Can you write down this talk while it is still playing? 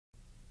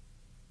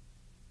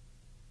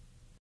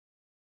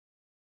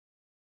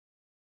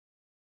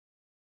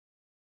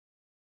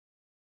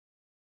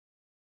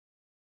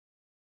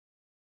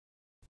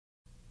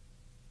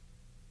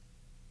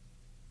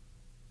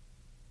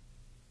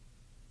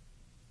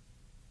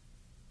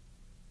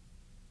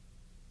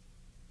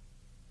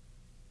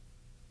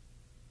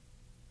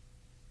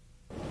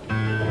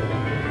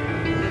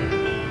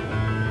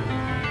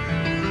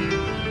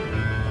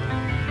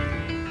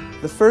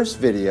first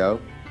video,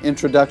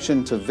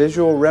 Introduction to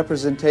Visual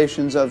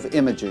Representations of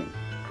Imaging,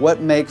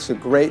 What Makes a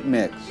Great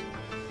Mix,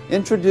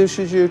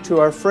 introduces you to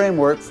our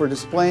framework for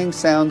displaying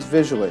sounds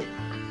visually.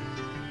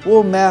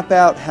 We'll map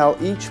out how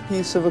each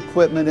piece of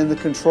equipment in the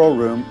control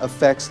room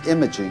affects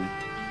imaging,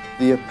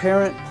 the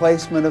apparent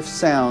placement of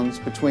sounds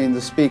between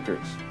the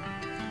speakers.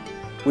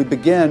 We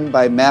begin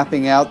by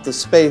mapping out the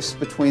space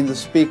between the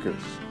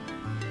speakers.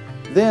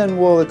 Then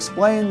we'll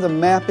explain the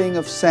mapping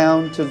of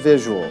sound to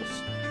visuals.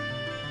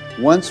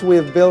 Once we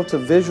have built a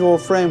visual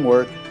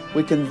framework,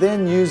 we can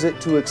then use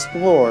it to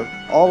explore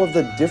all of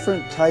the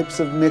different types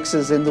of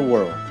mixes in the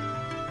world.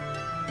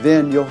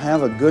 Then you'll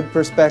have a good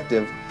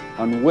perspective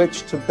on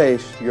which to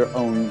base your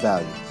own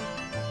values.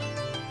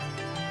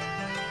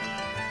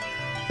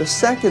 The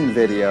second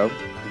video,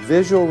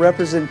 Visual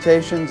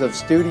Representations of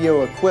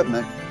Studio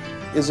Equipment,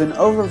 is an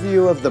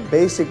overview of the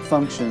basic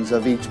functions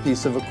of each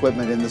piece of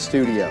equipment in the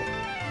studio.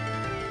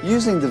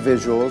 Using the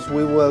visuals,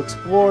 we will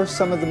explore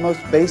some of the most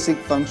basic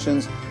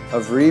functions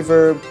of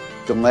reverb,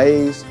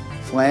 delays,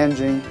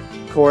 flanging,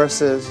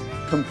 choruses,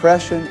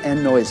 compression,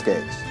 and noise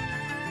gates.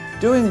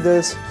 Doing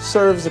this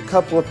serves a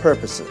couple of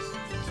purposes.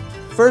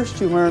 First,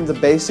 you learn the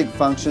basic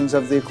functions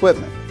of the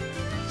equipment.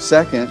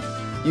 Second,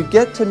 you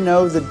get to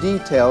know the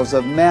details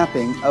of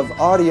mapping of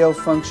audio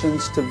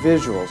functions to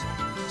visuals,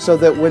 so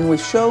that when we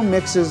show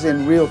mixes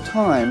in real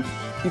time,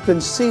 you can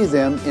see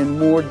them in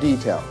more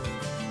detail.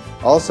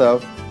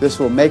 Also, this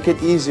will make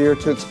it easier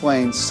to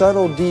explain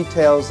subtle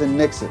details in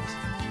mixes.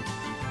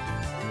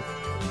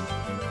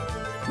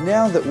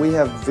 Now that we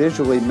have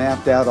visually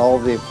mapped out all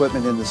the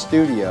equipment in the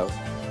studio,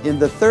 in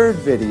the third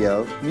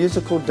video,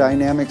 Musical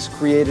Dynamics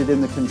Created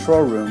in the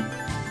Control Room,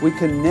 we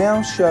can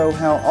now show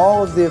how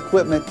all of the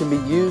equipment can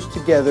be used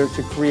together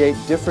to create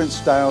different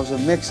styles of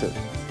mixes.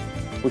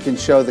 We can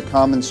show the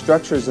common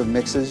structures of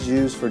mixes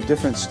used for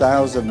different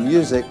styles of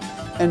music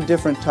and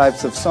different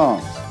types of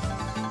songs.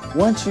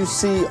 Once you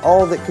see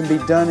all that can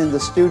be done in the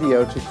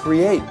studio to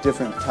create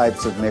different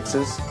types of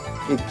mixes,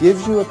 it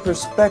gives you a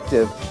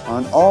perspective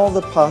on all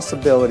the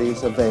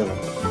possibilities available.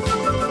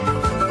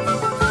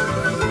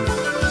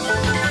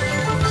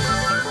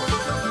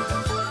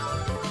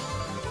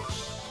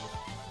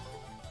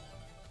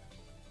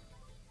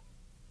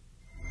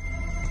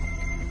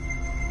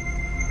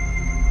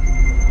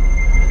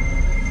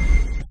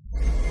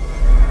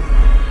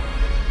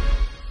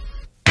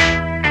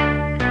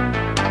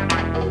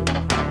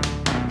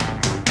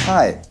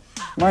 Hi,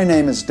 my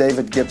name is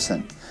David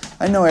Gibson.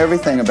 I know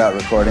everything about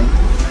recording.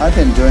 I've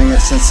been doing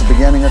it since the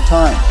beginning of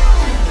time.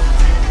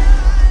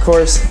 Of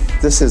course,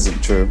 this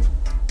isn't true.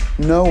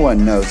 No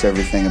one knows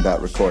everything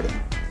about recording,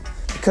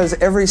 because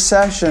every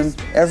session,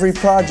 every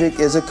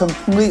project is a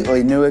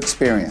completely new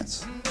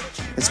experience.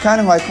 It's kind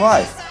of like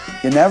life.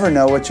 You never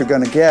know what you're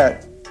going to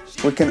get.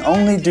 We can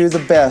only do the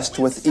best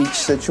with each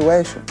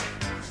situation.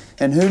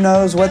 And who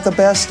knows what the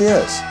best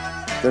is?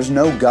 There's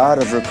no God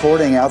of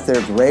recording out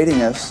there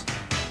grading us.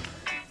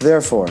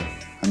 Therefore,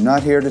 I'm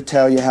not here to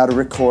tell you how to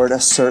record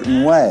a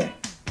certain way.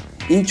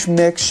 Each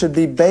mix should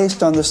be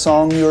based on the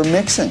song you're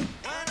mixing.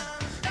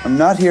 I'm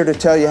not here to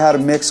tell you how to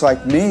mix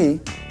like me.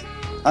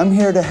 I'm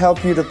here to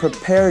help you to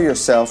prepare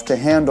yourself to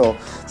handle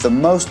the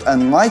most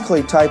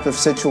unlikely type of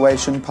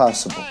situation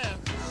possible.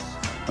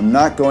 I'm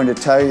not going to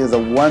tell you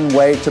the one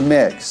way to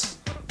mix.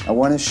 I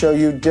want to show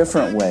you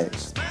different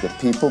ways that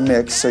people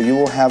mix so you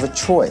will have a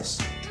choice.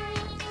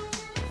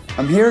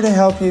 I'm here to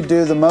help you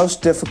do the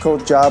most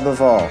difficult job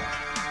of all,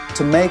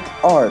 to make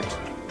art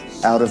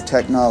out of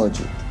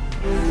technology.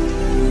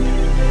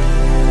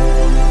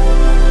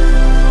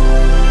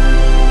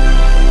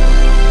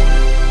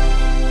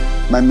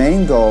 My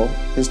main goal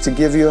is to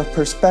give you a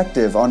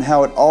perspective on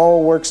how it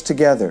all works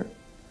together,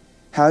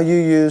 how you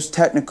use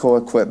technical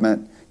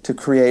equipment to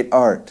create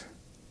art.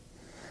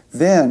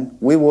 Then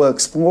we will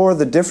explore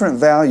the different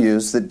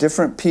values that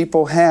different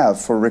people have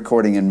for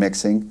recording and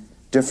mixing,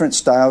 different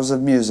styles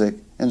of music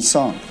and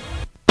song.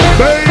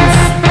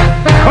 Bass,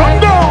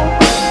 come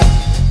down!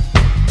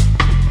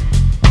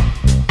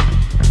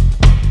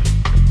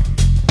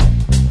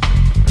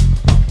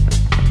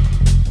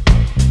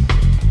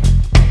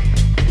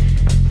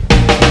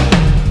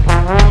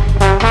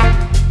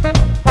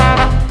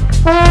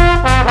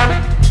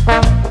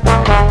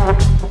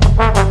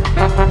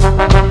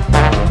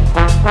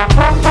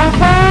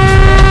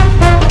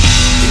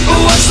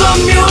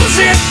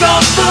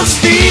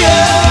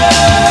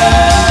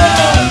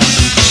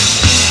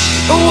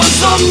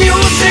 Was the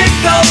music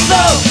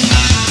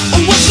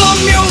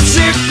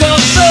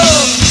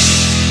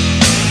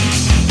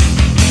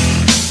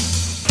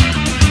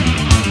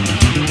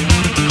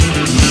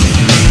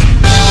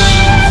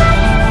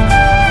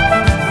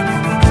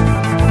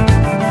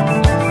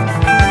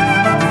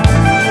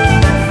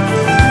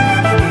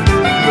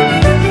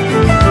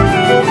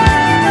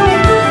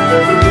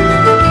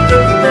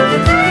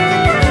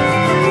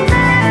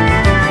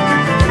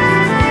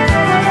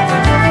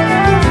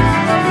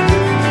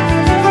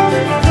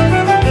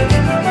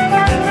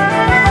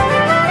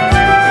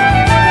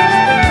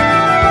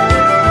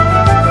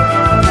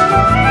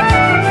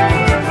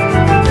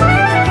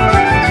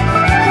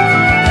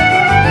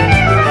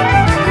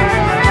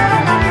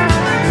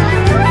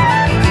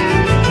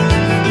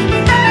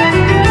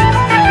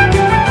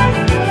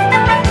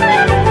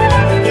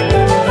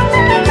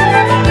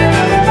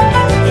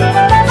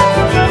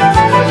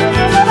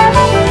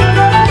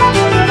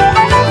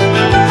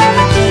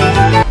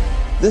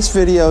This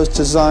video is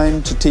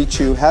designed to teach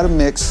you how to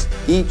mix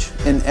each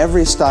and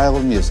every style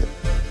of music.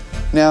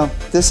 Now,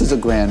 this is a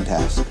grand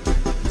task.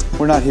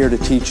 We're not here to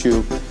teach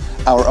you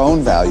our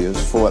own values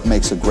for what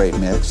makes a great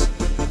mix.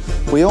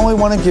 We only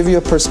want to give you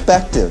a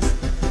perspective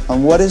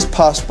on what is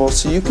possible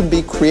so you can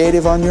be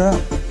creative on your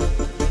own.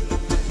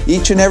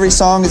 Each and every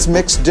song is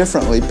mixed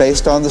differently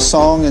based on the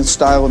song and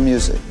style of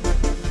music.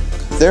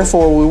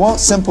 Therefore, we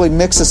won't simply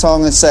mix a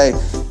song and say,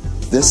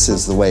 this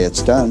is the way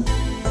it's done.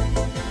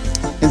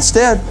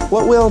 Instead,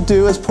 what we'll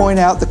do is point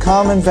out the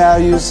common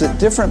values that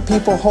different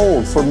people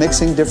hold for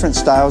mixing different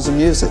styles of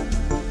music.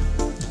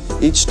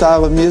 Each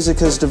style of music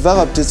has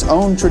developed its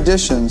own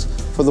traditions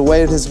for the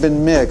way it has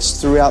been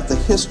mixed throughout the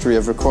history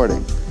of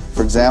recording.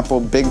 For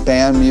example, big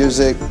band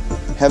music,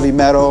 heavy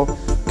metal,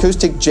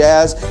 acoustic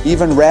jazz,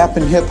 even rap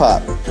and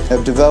hip-hop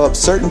have developed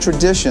certain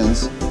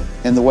traditions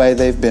in the way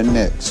they've been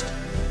mixed.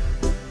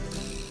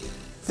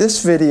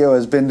 This video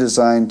has been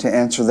designed to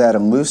answer that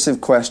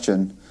elusive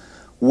question,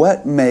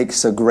 what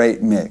makes a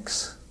great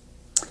mix?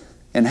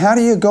 And how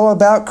do you go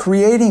about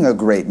creating a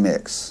great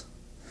mix?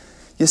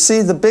 You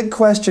see, the big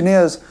question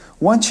is,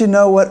 once you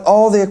know what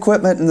all the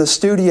equipment in the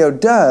studio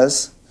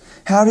does,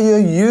 how do you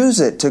use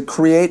it to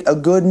create a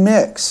good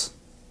mix?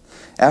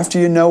 After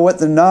you know what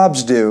the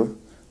knobs do,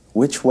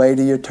 which way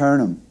do you turn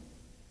them?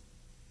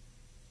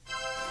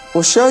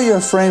 We'll show you a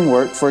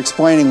framework for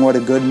explaining what a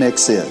good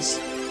mix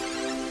is.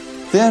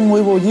 Then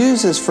we will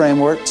use this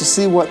framework to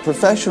see what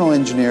professional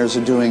engineers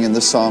are doing in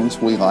the songs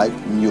we like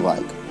and you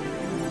like.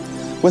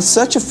 With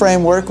such a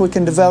framework, we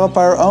can develop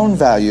our own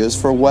values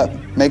for what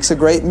makes a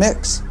great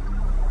mix.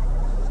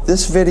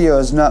 This video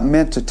is not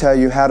meant to tell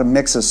you how to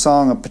mix a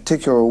song a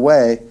particular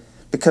way,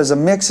 because a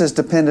mix is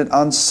dependent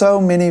on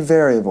so many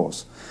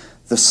variables: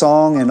 the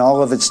song and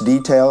all of its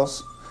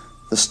details,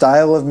 the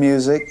style of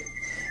music,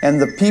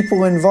 and the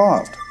people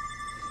involved.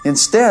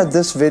 Instead,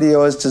 this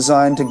video is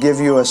designed to give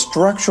you a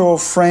structural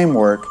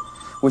framework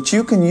which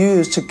you can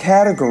use to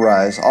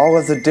categorize all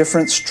of the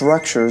different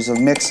structures of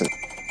mixes.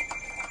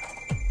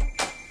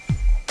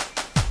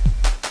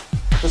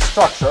 The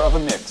structure of a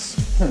mix.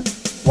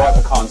 What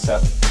a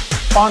concept.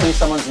 Finally,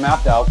 someone's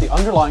mapped out the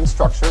underlying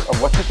structure of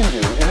what you can do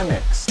in a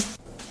mix.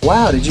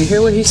 Wow, did you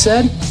hear what he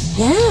said?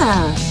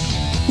 Yeah.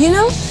 You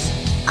know,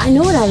 I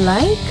know what I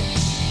like,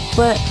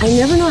 but I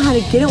never know how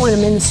to get it when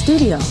I'm in the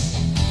studio.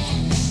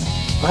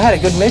 I had a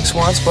good mix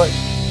once, but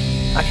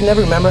I can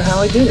never remember how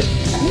I did it.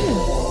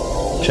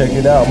 Check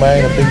it out,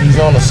 man. I think he's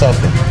on to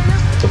something.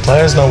 The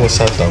players know what's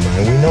up, though,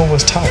 man. We know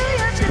what's tight.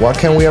 Why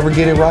can't we ever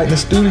get it right in the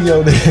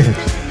studio, then?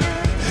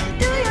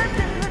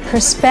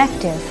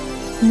 Perspective.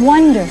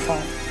 Wonderful.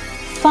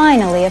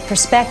 Finally, a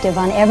perspective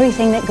on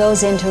everything that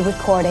goes into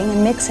recording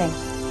and mixing.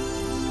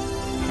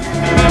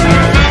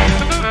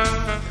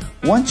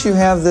 Once you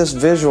have this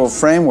visual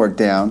framework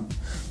down,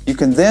 you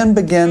can then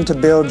begin to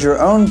build your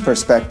own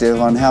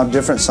perspective on how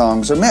different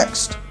songs are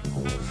mixed.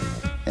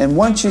 And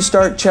once you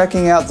start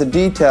checking out the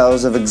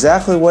details of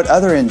exactly what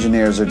other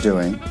engineers are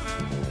doing,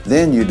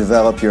 then you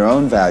develop your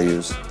own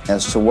values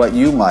as to what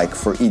you like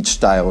for each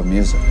style of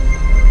music.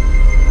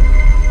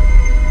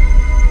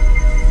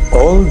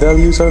 All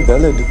values are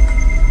valid.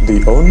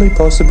 The only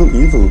possible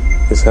evil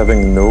is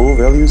having no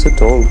values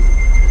at all.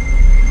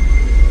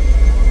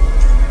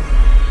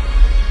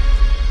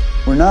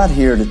 We're not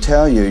here to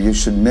tell you you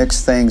should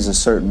mix things a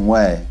certain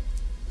way.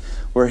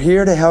 We're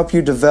here to help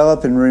you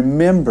develop and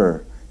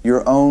remember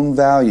your own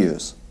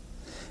values.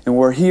 And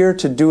we're here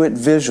to do it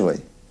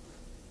visually,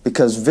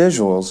 because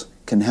visuals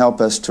can help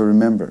us to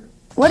remember.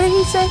 What did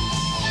he say?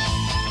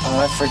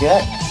 I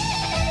forget.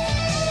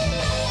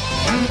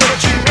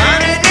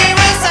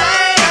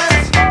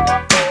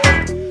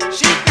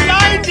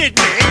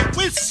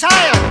 With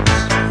science.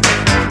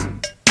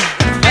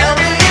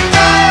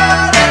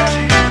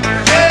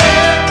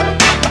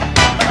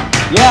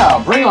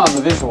 Yeah, bring on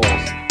the visuals.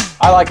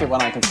 I like it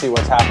when I can see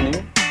what's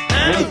happening.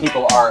 Many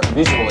people are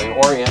visually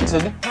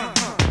oriented.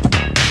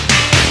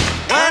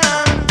 When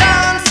I'm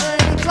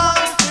dancing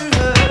close to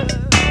her.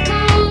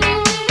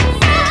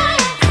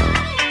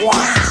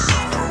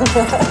 Wow!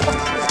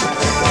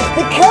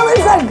 The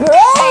colors are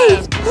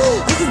great!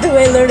 This is the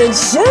way learning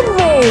should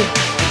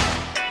be!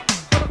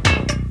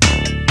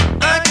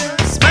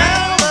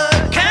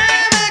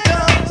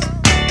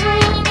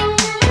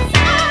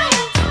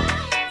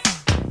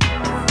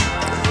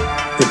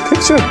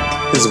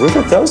 Is worth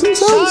 1,000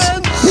 songs?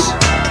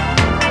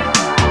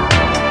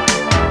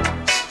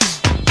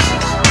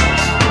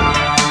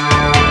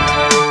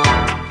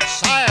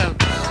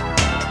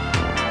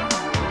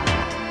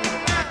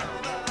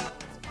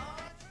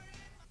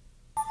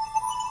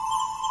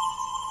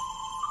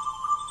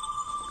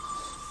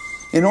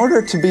 In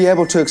order to be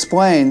able to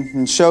explain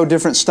and show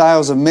different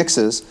styles of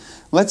mixes,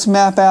 let's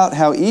map out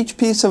how each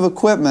piece of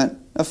equipment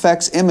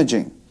affects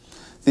imaging,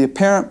 the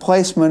apparent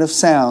placement of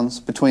sounds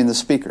between the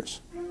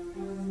speakers.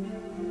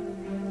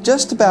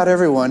 Just about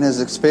everyone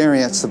has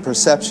experienced the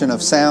perception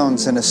of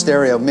sounds in a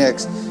stereo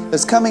mix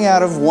as coming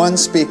out of one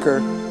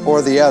speaker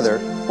or the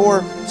other,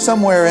 or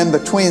somewhere in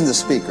between the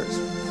speakers.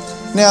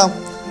 Now,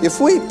 if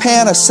we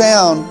pan a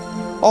sound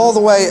all the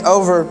way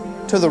over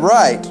to the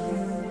right,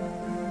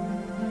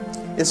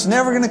 it's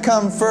never going to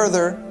come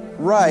further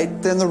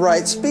right than the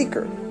right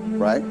speaker,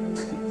 right?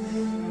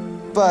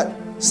 But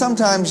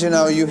sometimes, you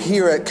know, you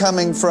hear it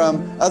coming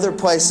from other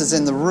places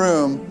in the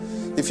room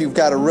if you've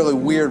got a really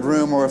weird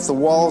room or if the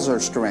walls are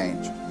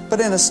strange. But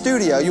in a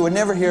studio, you would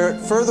never hear it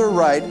further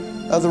right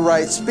of the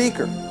right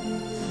speaker.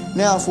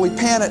 Now, if we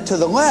pan it to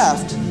the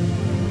left,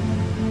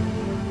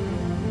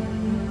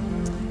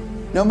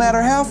 no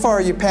matter how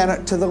far you pan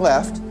it to the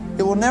left,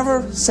 it will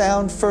never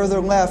sound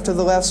further left of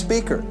the left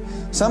speaker.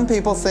 Some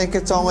people think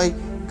it's only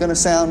going to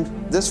sound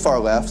this far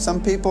left.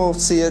 Some people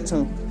see it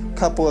a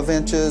couple of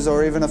inches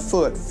or even a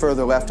foot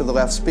further left of the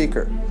left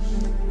speaker.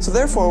 So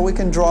therefore, we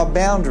can draw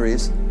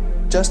boundaries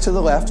just to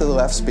the left of the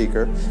left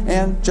speaker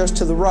and just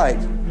to the right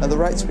of the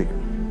right speaker.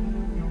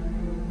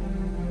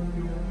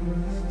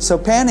 So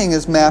panning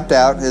is mapped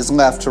out as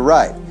left to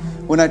right.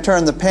 When I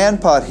turn the pan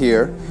pot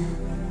here,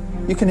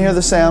 you can hear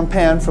the sound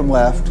pan from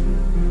left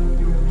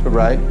to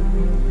right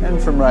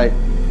and from right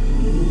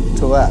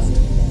to left,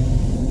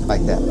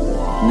 like that.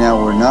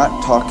 Now, we're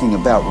not talking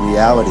about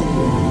reality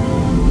here.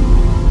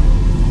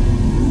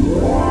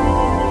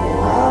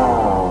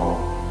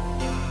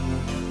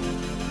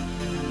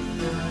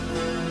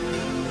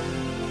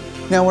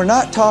 Now, we're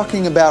not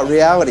talking about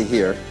reality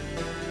here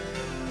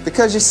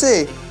because, you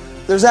see,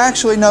 there's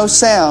actually no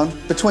sound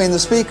between the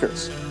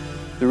speakers.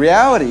 The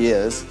reality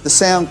is the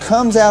sound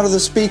comes out of the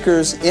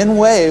speakers in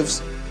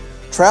waves,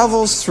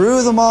 travels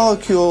through the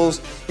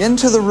molecules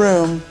into the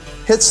room,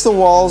 hits the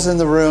walls in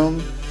the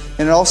room,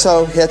 and it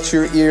also hits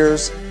your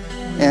ears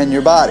and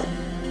your body.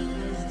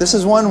 This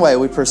is one way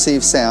we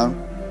perceive sound.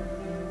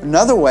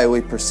 Another way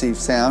we perceive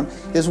sound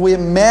is we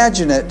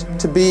imagine it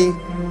to be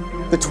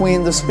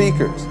between the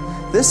speakers.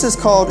 This is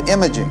called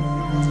imaging.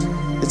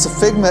 It's a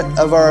figment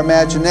of our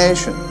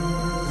imagination.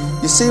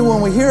 You see,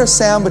 when we hear a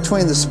sound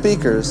between the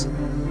speakers,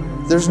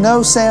 there's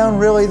no sound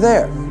really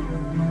there.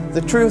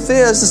 The truth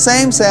is, the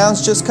same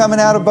sound's just coming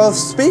out of both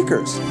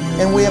speakers,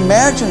 and we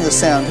imagine the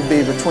sound to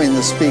be between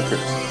the speakers.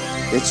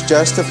 It's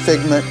just a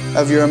figment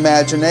of your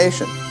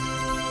imagination,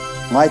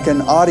 like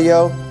an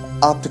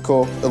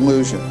audio-optical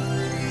illusion.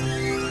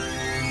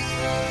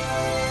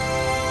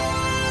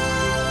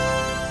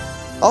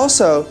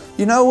 Also,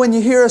 you know when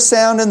you hear a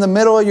sound in the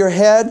middle of your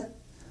head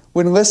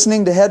when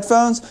listening to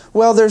headphones?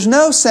 Well, there's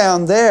no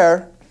sound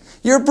there.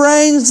 Your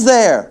brain's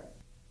there.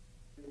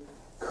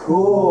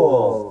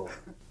 Cool.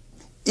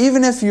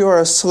 Even if you're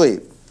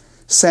asleep,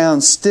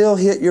 sounds still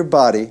hit your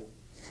body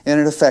and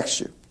it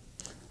affects you.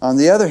 On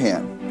the other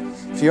hand,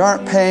 if you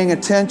aren't paying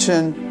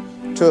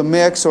attention to a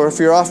mix or if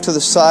you're off to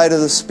the side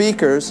of the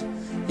speakers,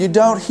 you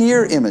don't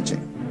hear imaging.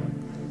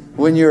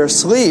 When you're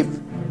asleep,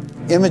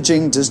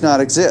 imaging does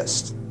not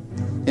exist.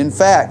 In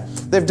fact,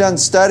 they've done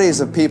studies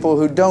of people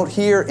who don't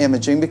hear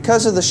imaging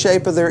because of the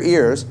shape of their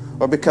ears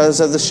or because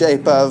of the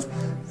shape of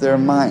their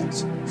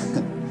minds.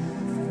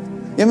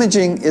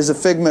 Imaging is a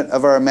figment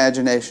of our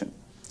imagination.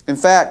 In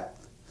fact,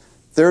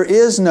 there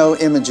is no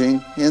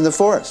imaging in the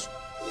forest.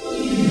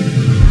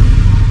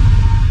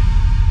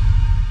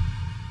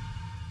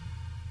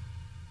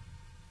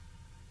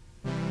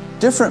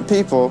 Different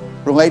people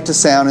relate to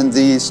sound in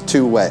these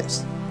two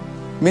ways.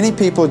 Many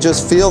people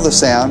just feel the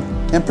sound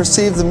and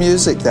perceive the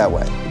music that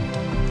way.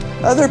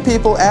 Other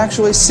people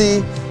actually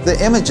see the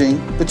imaging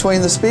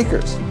between the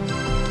speakers.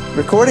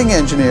 Recording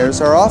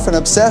engineers are often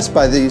obsessed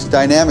by these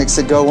dynamics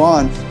that go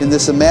on in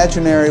this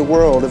imaginary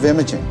world of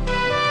imaging.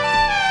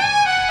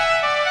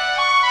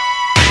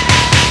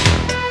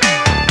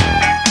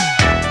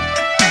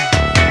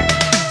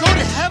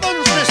 Good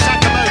heavens, Miss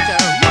Sakamoto,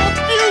 you're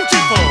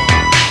beautiful!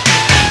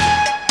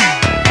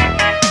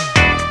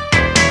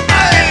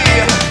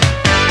 Hey!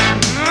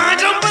 I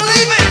don't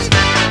believe it!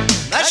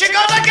 There she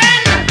goes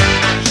again!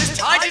 She's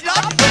tied it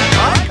up!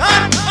 I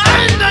can't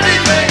find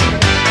anything!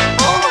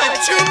 All my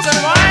tubes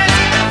and wires,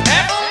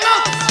 careful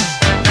notes!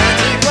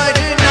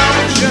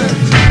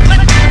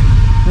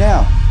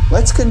 Now,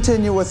 let's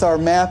continue with our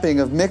mapping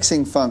of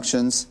mixing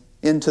functions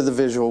into the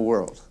visual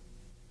world.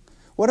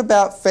 What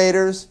about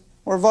faders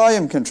or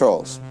volume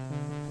controls?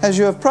 As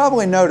you have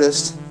probably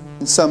noticed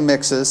in some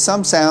mixes,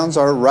 some sounds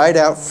are right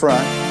out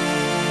front,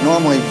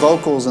 normally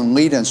vocals and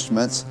lead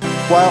instruments,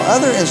 while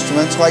other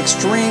instruments like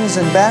strings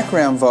and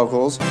background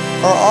vocals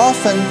are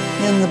often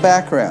in the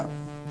background.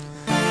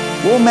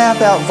 We'll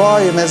map out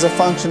volume as a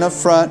function of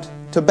front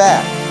to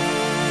back.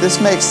 This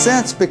makes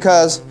sense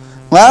because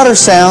louder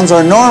sounds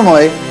are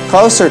normally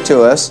closer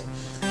to us,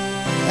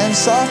 and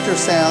softer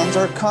sounds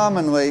are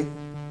commonly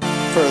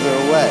further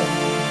away.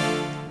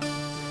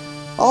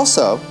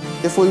 Also,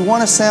 if we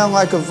want to sound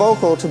like a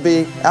vocal to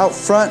be out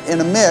front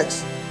in a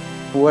mix,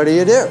 what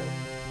do?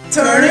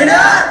 Turn it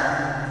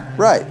up!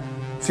 Right.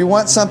 If you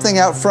want something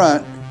out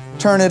front,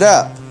 turn it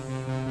up.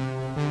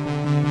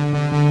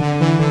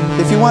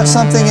 If you want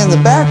something in the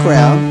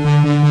background,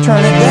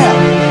 turn it down.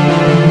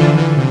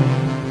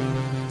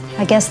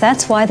 I guess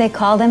that's why they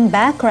call them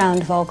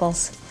background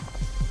vocals.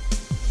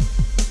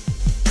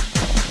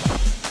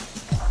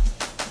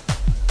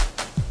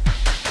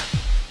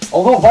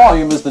 Although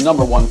volume is the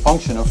 #1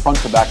 function of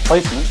front-to-back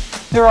placement,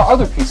 there are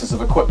other pieces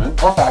of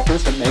equipment or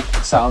factors that make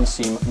sound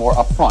seem more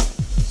upfront,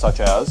 such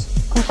as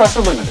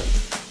compressor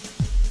limiters,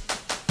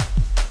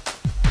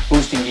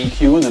 boosting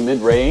EQ in the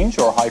mid-range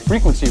or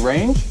high-frequency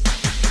range,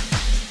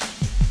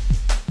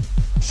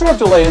 short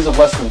delays of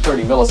less than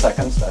 30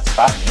 milliseconds, that's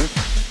fattening,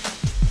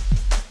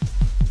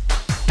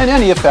 and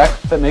any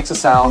effect that makes a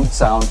sound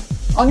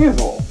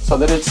unusual, so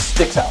that it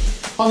sticks out.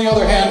 On the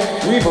other hand,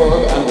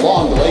 reverb and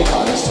long delay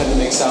times tend to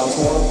make sounds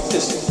more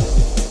distant.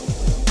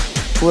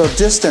 Well,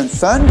 distant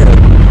thunder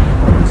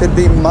could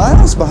be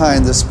miles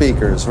behind the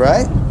speakers,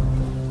 right?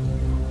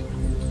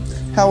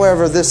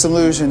 However, this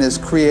illusion is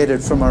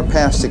created from our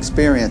past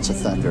experience of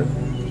thunder.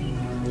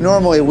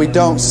 Normally, we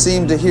don't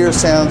seem to hear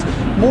sounds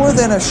more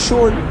than a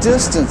short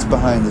distance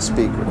behind the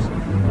speakers.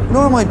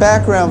 Normally,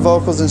 background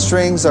vocals and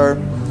strings are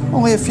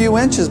only a few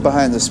inches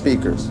behind the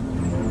speakers,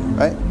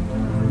 right?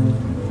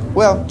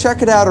 Well,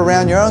 check it out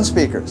around your own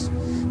speakers.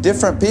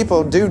 Different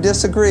people do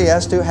disagree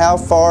as to how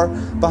far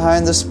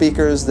behind the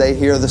speakers they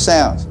hear the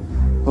sounds.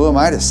 Who am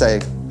I to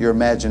say your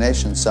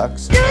imagination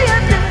sucks?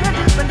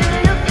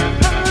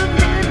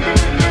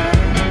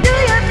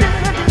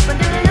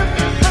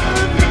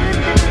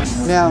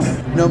 Now,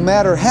 no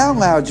matter how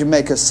loud you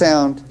make a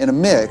sound in a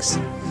mix,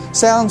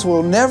 sounds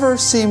will never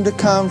seem to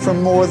come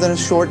from more than a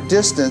short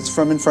distance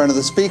from in front of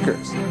the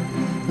speakers.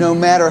 No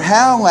matter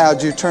how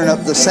loud you turn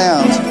up the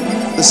sounds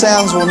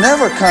will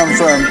never come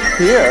from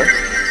here,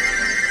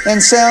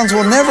 and sounds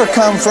will never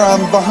come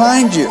from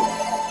behind you.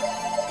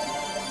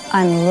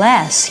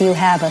 Unless you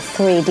have a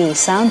 3D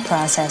sound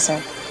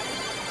processor.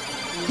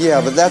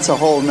 Yeah, but that's a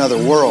whole nother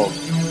world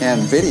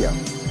and video.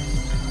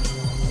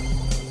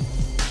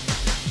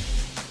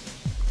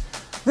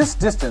 This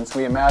distance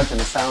we imagine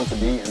a sound to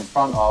be in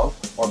front of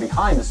or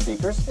behind the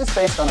speakers is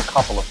based on a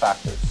couple of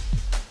factors.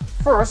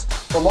 First,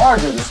 the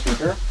larger the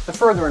speaker, the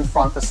further in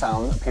front the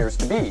sound appears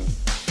to be.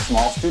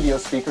 Small studio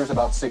speakers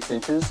about 6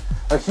 inches,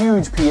 a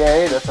huge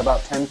PA that's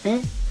about 10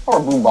 feet, or a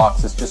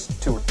boombox that's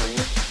just 2 or 3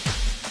 inches.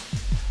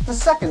 The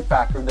second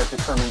factor that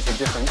determines the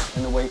difference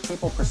in the way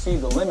people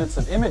perceive the limits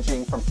of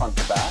imaging from front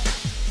to back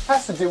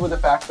has to do with the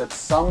fact that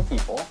some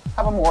people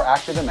have a more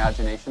active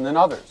imagination than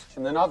others,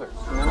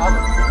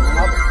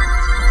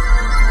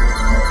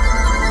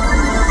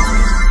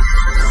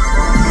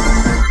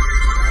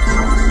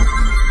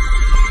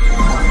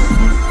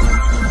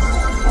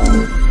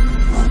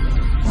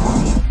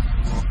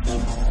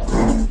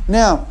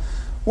 Now,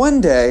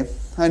 one day,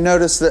 I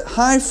noticed that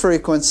high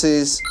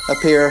frequencies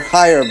appear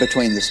higher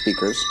between the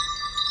speakers,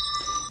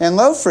 and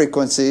low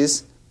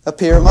frequencies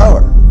appear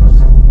lower.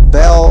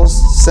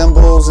 Bells,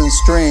 cymbals, and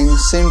strings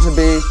seem to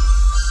be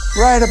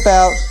right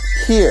about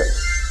here,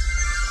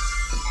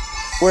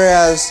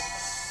 whereas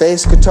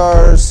bass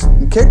guitars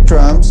and kick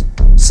drums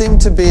seem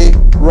to be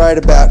right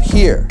about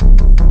here.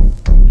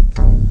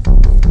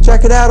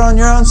 Check it out on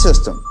your own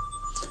system.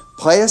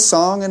 Play a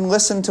song and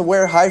listen to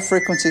where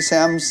high-frequency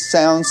sounds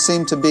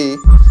seem to be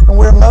and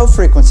where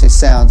low-frequency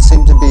sounds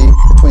seem to be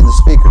between the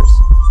speakers.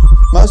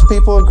 Most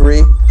people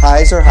agree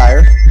highs are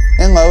higher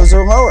and lows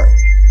are lower.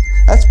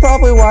 That's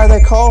probably why they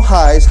call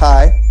highs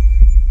high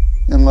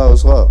and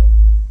lows low.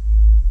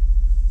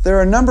 There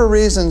are a number of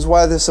reasons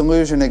why this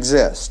illusion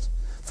exists.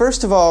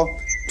 First of all,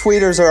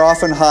 tweeters are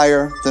often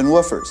higher than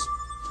woofers.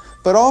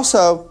 But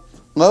also,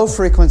 low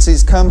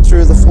frequencies come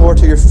through the floor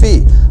to your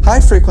feet. High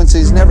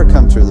frequencies never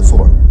come through the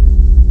floor.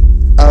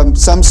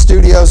 Some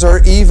studios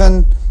are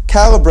even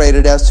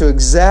calibrated as to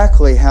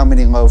exactly how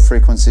many low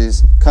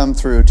frequencies come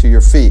through to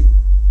your feet.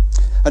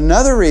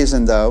 Another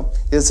reason, though,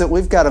 is that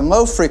we've got a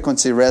low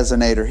frequency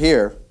resonator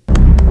here,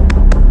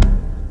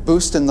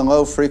 boosting the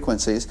low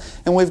frequencies,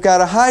 and we've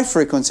got a high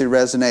frequency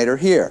resonator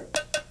here,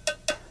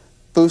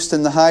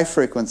 boosting the high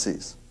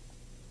frequencies.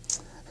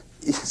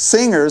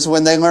 Singers,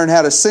 when they learn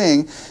how to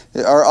sing,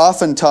 are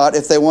often taught,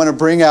 if they want to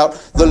bring out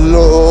the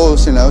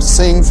lows,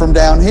 sing from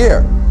down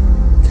here.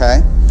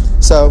 Okay?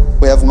 So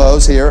we have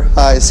lows here,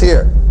 highs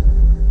here.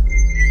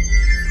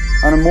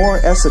 On a more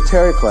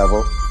esoteric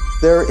level,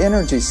 there are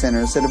energy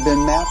centers that have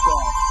been mapped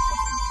out.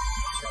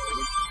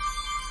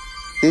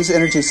 These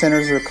energy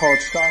centers are called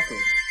chakras.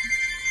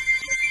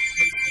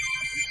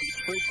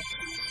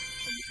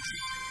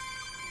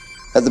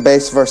 At the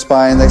base of our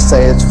spine, they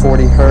say it's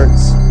 40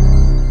 hertz.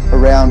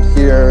 Around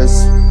here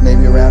is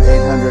maybe around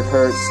 800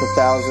 hertz,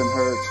 1,000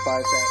 hertz,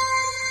 5,000.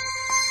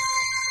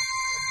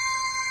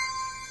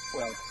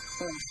 Well,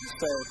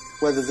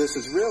 whether this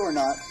is real or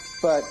not,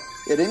 but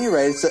at any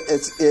rate,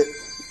 it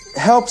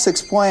helps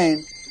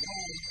explain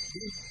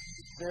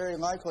very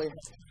likely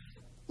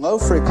low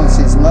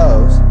frequencies,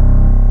 lows.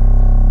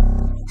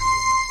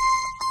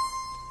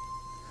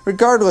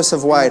 Regardless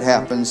of why it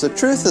happens, the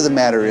truth of the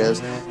matter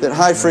is that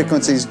high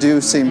frequencies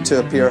do seem to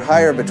appear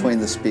higher between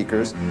the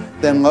speakers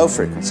than low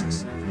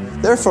frequencies.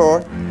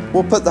 Therefore,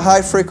 we'll put the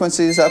high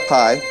frequencies up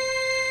high,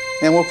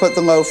 and we'll put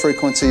the low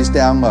frequencies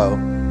down low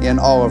in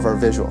all of our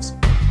visuals.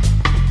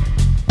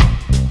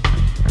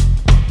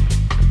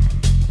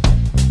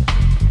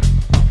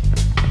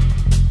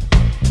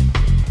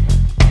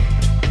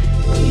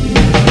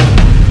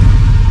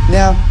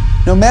 Now,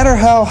 no matter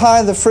how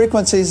high the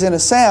frequencies in a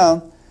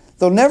sound,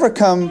 they'll never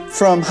come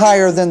from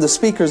higher than the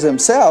speakers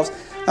themselves.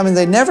 I mean,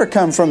 they never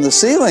come from the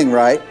ceiling,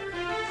 right?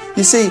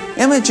 You see,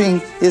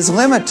 imaging is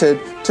limited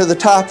to the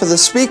top of the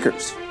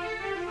speakers.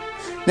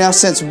 Now,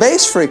 since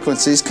bass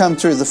frequencies come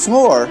through the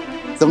floor,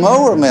 the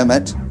lower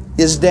limit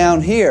is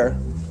down here,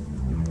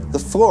 the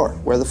floor,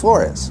 where the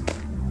floor is.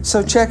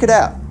 So check it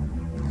out.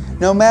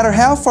 No matter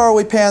how far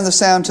we pan the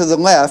sound to the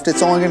left,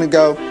 it's only going to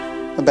go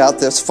about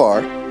this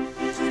far.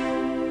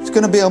 It's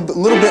going to be a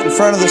little bit in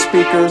front of the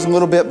speakers, a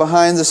little bit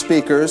behind the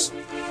speakers,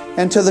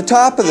 and to the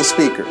top of the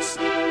speakers.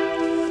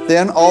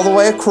 Then all the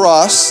way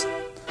across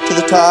to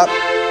the top,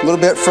 a little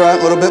bit front,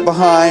 a little bit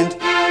behind,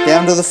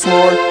 down to the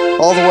floor,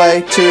 all the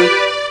way to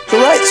the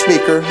right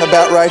speaker,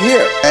 about right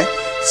here. Okay?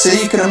 So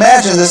you can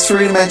imagine this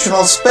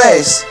three-dimensional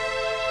space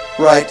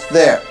right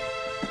there.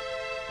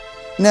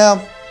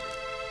 Now,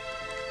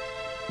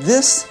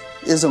 this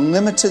is a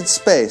limited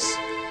space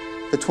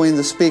between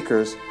the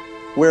speakers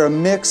where a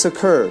mix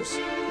occurs.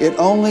 It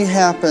only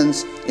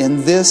happens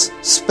in this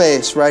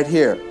space right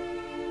here.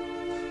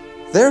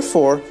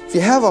 Therefore, if you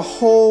have a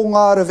whole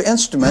lot of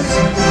instruments,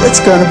 it's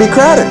going to be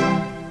crowded.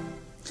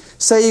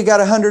 Say you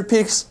got a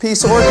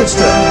 100-piece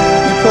orchestra.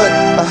 You put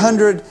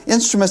 100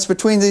 instruments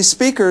between these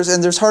speakers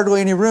and there's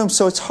hardly any room,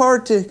 so it's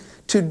hard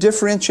to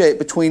differentiate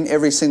between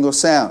every single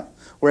sound.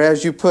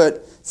 Whereas you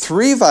put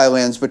 3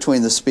 violins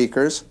between the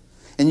speakers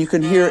and you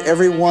can hear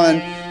every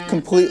one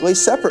completely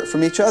separate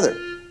from each other,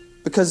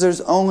 because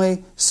there's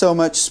only so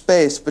much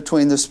space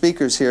between the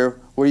speakers here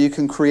where you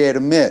can create a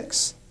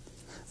mix.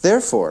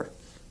 Therefore,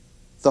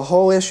 the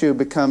whole issue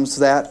becomes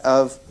that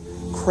of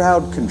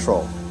crowd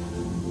control.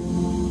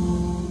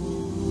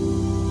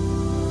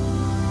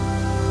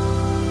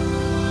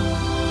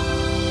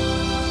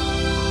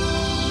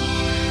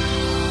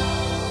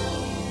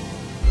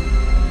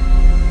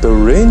 The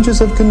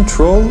ranges of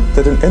control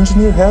that an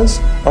engineer has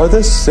are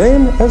the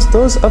same as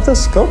those of the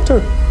sculptor.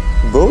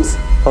 Both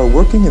are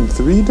working in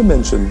 3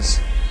 dimensions.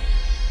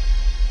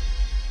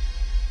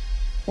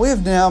 We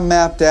have now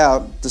mapped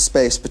out the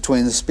space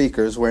between the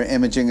speakers where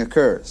imaging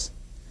occurs.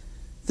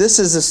 This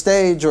is a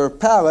stage or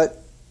palette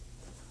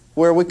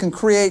where we can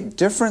create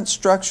different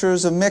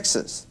structures of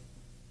mixes.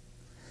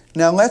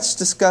 Now let's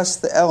discuss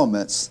the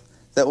elements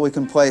that we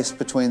can place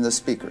between the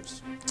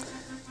speakers.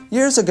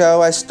 Years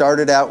ago, I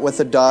started out with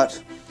a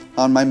dot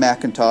on my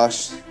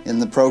Macintosh in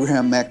the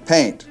program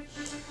MacPaint.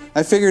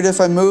 I figured if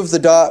I moved the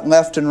dot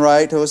left and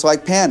right, it was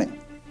like panning.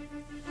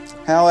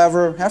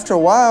 However, after a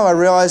while, I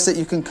realized that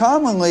you can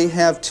commonly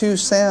have 2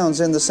 sounds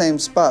in the same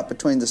spot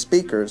between the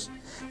speakers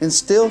and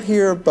still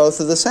hear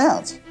both of the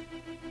sounds.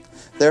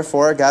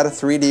 Therefore, I got a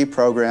 3D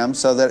program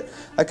so that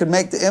I could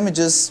make the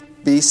images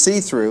be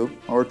see-through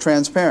or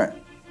transparent.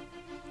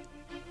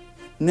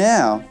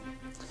 Now,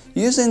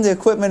 using the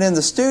equipment in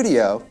the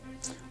studio,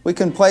 we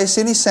can place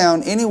any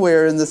sound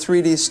anywhere in the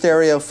 3D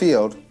stereo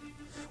field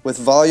with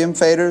volume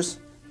faders,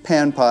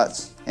 pan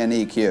pots, and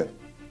EQ.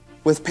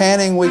 With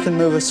panning, we can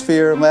move a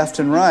sphere left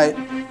and right.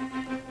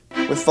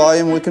 With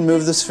volume, we can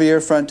move the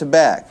sphere front to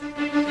back.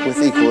 With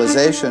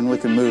equalization, we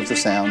can move the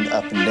sound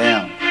up and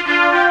down,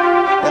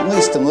 at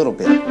least a little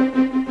bit.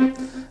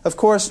 Of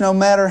course, no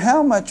matter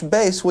how much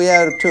bass we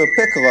add to a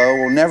piccolo,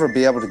 we'll never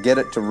be able to get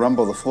it to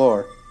rumble the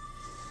floor.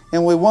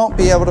 And we won't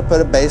be able to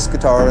put a bass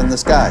guitar in the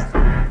sky.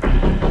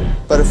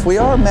 But if we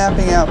are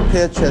mapping out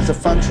pitch as a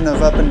function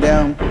of up and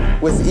down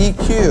with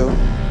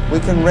EQ, we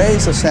can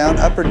raise the sound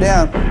up or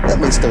down at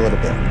least a little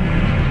bit.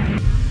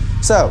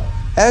 So,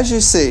 as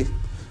you see,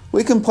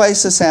 we can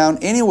place the sound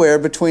anywhere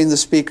between the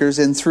speakers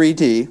in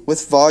 3D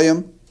with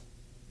volume,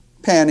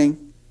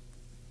 panning,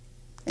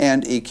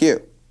 and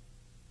EQ.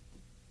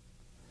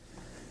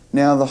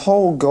 Now, the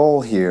whole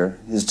goal here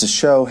is to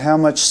show how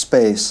much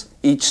space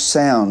each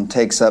sound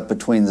takes up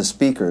between the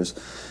speakers,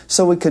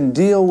 so we can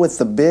deal with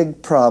the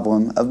big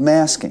problem of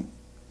masking.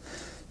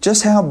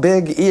 Just how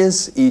big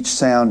is each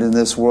sound in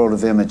this world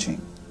of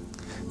imaging?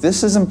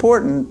 This is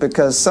important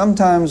because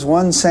sometimes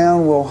one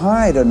sound will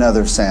hide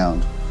another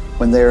sound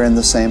when they are in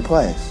the same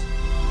place.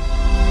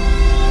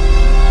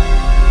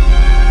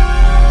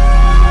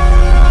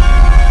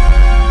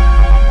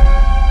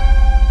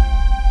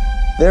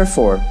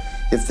 Therefore,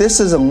 if this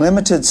is a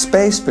limited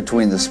space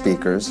between the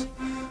speakers,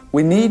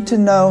 we need to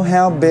know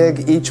how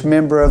big each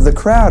member of the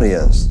crowd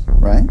is,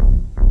 right?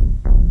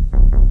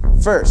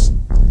 First,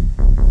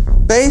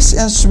 bass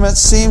instruments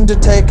seem to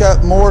take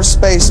up more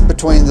space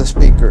between the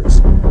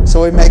speakers,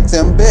 so we make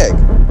them big.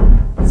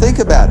 Think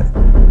about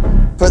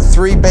it. Put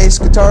 3 bass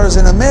guitars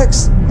in a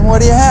mix, and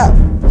what do you have?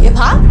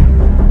 Hip-hop?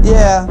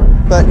 Yeah,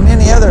 but in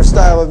any other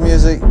style of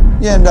music,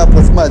 you end up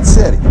with Mud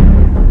City.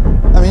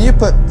 I mean, you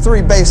put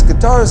 3 bass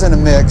guitars in a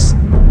mix,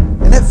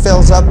 and it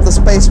fills up the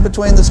space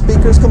between the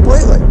speakers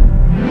completely.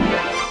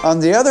 On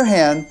the other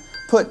hand,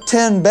 put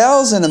 10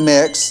 bells in a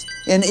mix,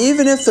 and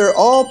even if they're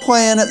all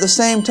playing at the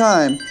same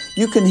time,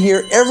 you can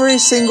hear every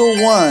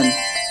single one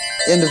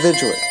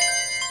individually.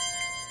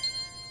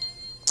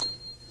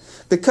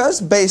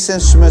 Because bass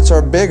instruments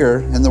are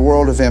bigger in the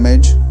world of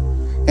image,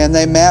 and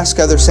they mask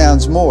other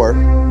sounds more,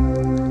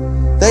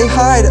 They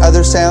hide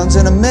other sounds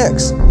in a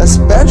mix,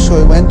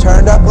 especially when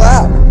turned up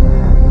loud.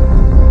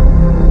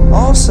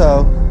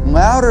 Also,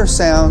 louder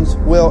sounds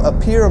will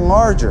appear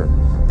larger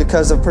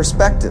because of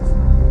perspective.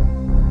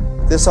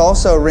 This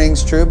also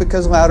rings true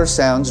because louder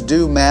sounds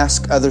do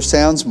mask other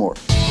sounds more.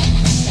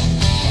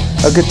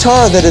 A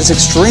guitar that is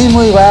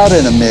extremely loud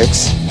in a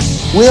mix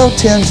will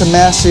tend to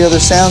mask the other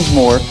sounds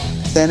more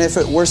than if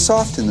it were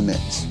soft in the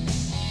mix.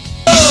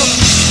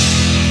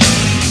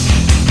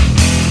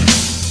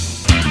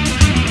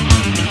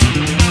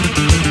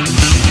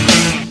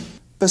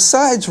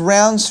 Besides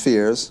round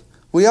spheres,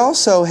 we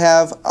also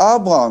have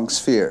oblong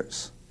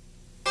spheres.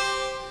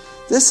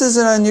 This is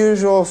an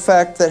unusual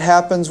effect that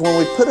happens when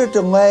we put a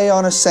delay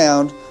on a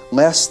sound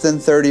less than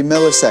 30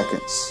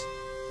 milliseconds.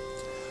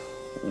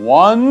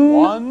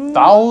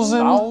 1,000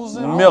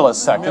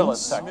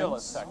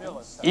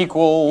 milliseconds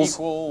equals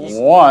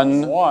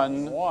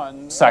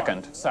 1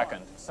 second.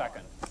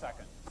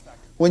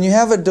 When you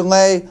have a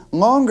delay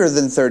longer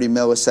than 30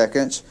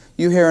 milliseconds,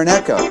 you hear an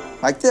echo,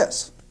 like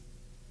this.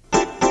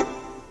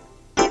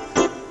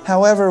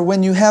 However,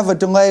 when you have a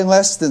delay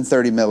less than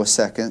 30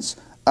 milliseconds,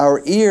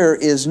 our ear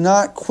is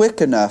not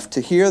quick enough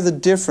to hear the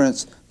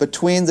difference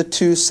between the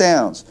two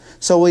sounds,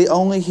 so we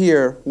only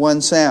hear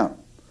one sound,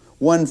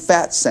 one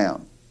fat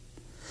sound.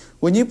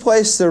 When you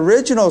place the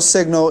original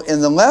signal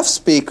in the left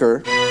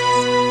speaker,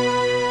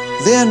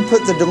 then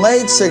put the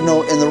delayed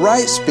signal in the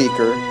right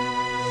speaker,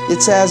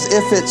 it's as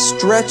if it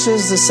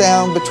stretches the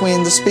sound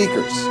between the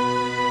speakers.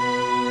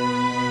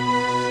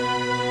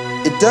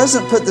 It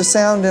doesn't put the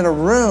sound in a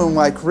room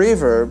like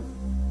reverb,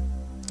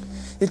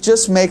 it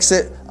just makes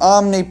it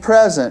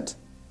omnipresent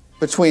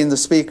between the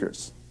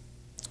speakers.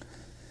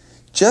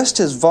 Just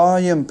as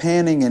volume,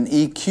 panning, and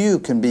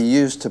EQ can be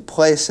used to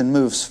place and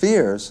move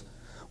spheres,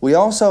 we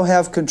also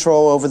have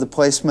control over the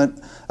placement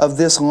of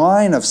this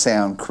line of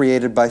sound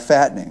created by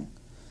fattening.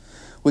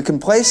 We can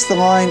place the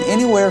line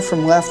anywhere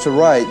from left to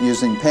right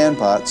using pan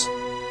pots,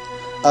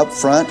 up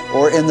front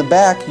or in the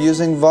back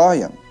using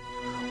volume,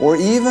 or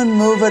even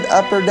move it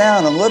up or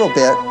down a little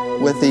bit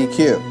with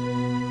EQ.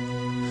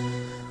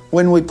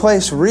 When we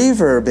place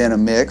reverb in a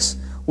mix,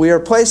 we are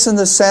placing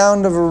the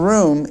sound of a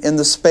room in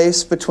the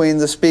space between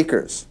the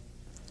speakers.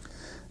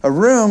 A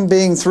room,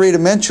 being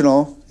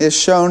three-dimensional, is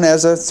shown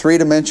as a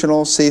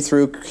three-dimensional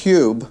see-through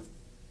cube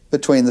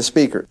between the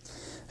speakers.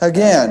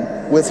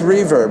 Again, with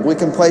reverb, we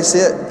can place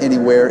it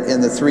anywhere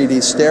in the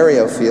 3D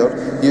stereo field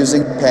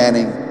using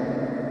panning,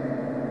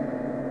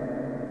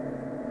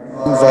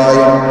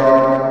 volume,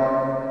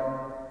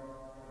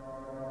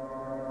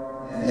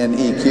 and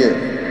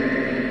EQ.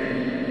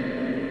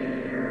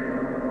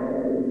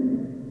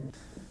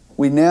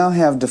 We now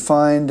have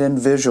defined and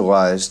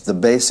visualized the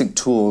basic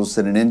tools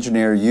that an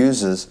engineer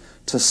uses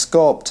to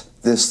sculpt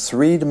this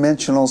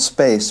three-dimensional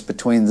space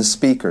between the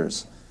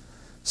speakers,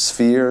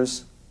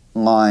 spheres,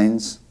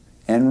 lines,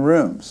 and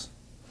rooms.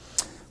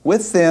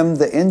 With them,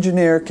 the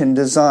engineer can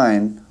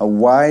design a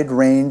wide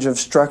range of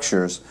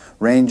structures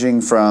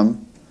ranging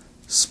from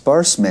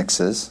sparse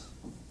mixes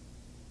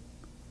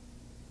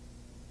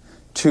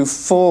to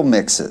full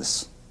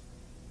mixes,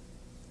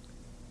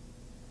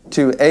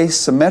 to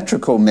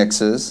asymmetrical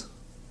mixes,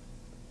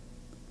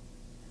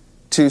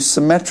 to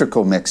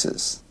symmetrical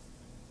mixes,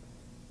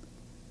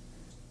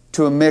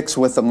 to a mix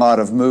with a lot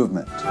of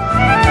movement.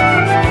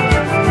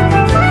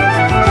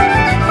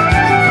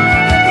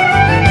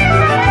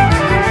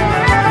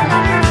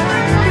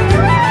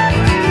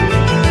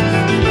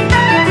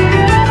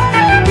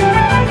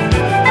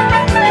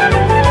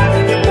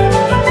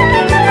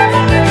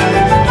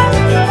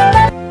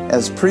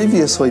 As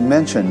previously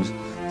mentioned,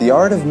 the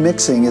art of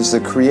mixing is the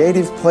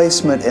creative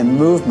placement and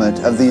movement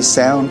of these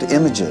sound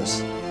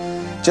images.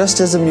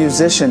 Just as a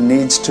musician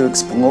needs to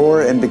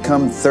explore and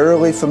become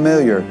thoroughly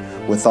familiar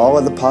with all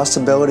of the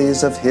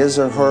possibilities of his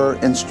or her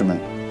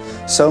instrument,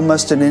 so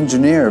must an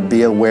engineer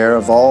be aware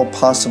of all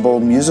possible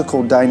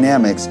musical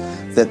dynamics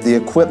that the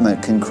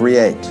equipment can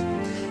create.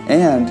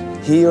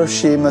 And he or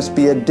she must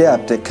be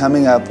adept at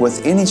coming up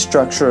with any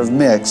structure of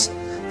mix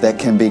that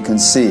can be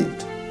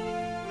conceived.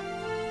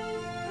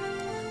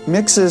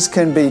 Mixes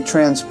can be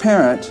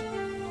transparent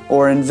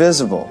or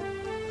invisible.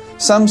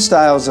 Some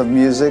styles of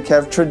music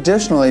have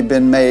traditionally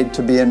been made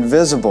to be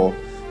invisible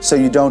so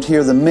you don't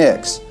hear the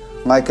mix,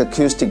 like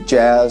acoustic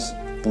jazz,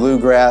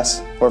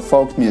 bluegrass, or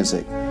folk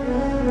music.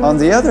 On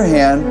the other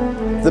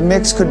hand, the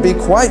mix could be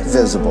quite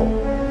visible.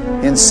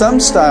 In some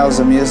styles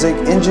of music,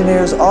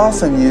 engineers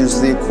often use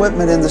the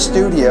equipment in the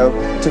studio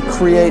to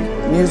create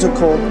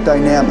musical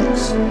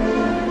dynamics.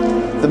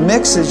 The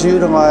mix is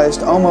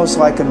utilized almost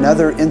like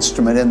another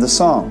instrument in the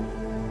song.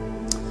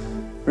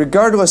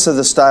 Regardless of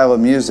the style of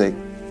music,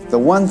 the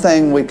one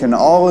thing we can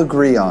all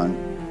agree on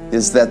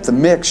is that the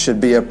mix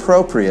should be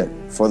appropriate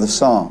for the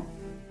song.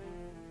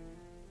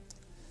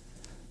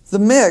 The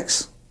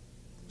mix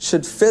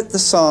should fit the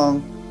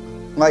song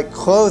like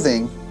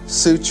clothing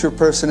suits your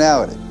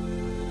personality.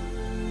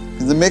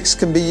 The mix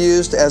can be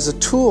used as a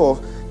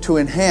tool to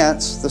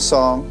enhance the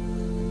song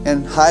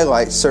and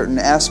highlight certain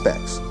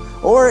aspects.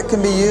 Or it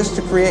can be used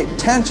to create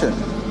tension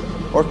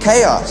or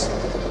chaos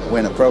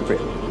when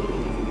appropriate.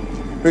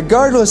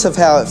 Regardless of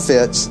how it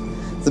fits,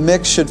 the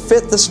mix should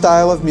fit the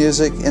style of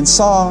music and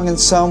song in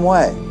some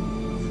way.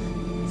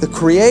 The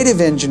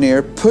creative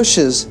engineer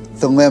pushes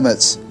the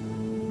limits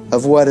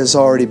of what has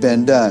already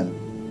been done.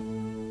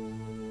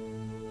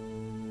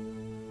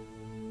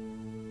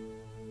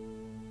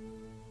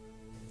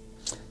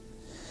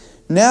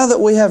 Now that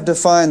we have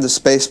defined the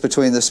space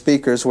between the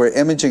speakers where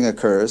imaging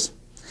occurs,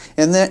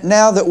 and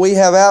now that we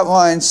have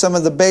outlined some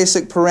of the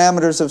basic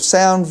parameters of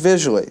sound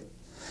visually,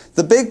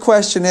 the big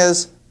question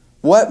is,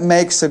 what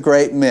makes a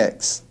great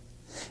mix?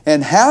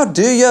 And how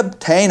do you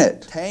obtain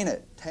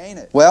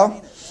it?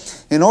 Well,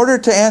 in order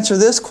to answer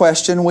this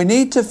question, we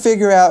need to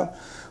figure out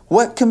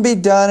what can be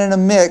done in a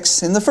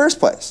mix in the first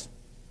place.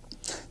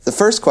 The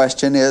first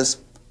question is,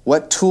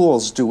 what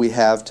tools do we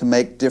have to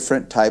make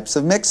different types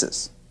of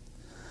mixes?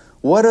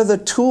 What are the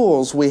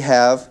tools we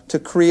have to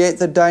create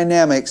the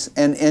dynamics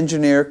an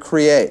engineer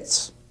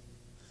creates?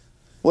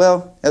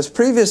 Well, as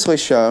previously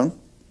shown,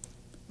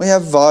 we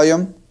have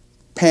volume,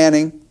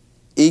 panning,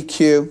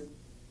 EQ,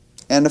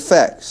 and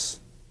effects.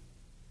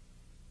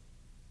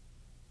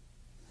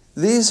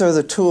 These are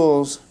the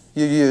tools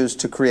you use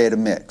to create a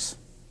mix.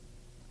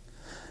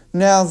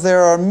 Now,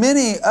 there are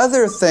many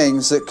other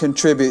things that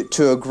contribute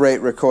to a great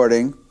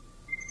recording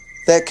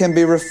that can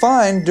be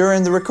refined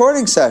during the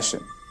recording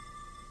session.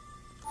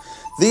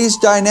 These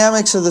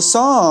dynamics of the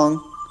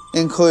song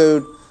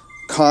include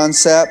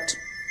concept,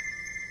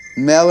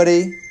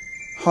 melody,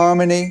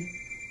 harmony,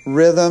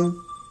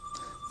 rhythm,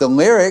 the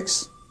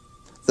lyrics,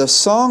 the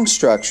song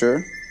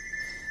structure,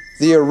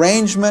 the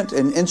arrangement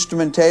and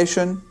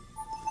instrumentation,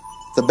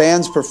 the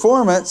band's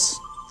performance,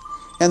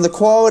 and the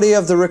quality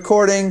of the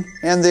recording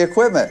and the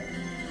equipment.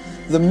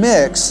 The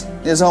mix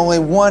is only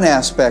one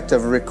aspect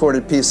of a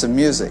recorded piece of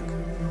music.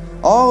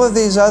 All of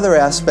these other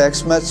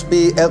aspects must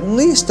be at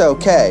least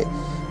okay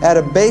at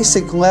a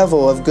basic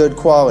level of good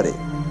quality.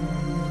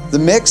 The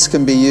mix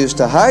can be used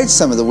to hide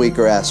some of the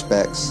weaker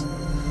aspects,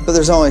 but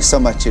there's only so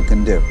much you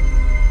can do.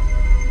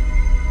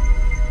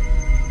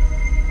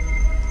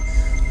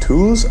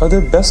 Tools are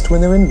their best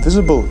when they're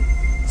invisible.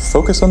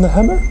 Focus on the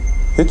hammer,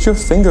 hit your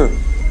finger.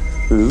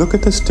 Look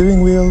at the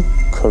steering wheel,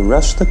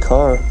 crash the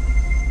car.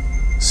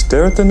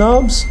 Stare at the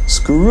knobs,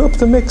 screw up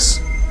the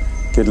mix.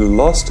 Get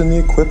lost in the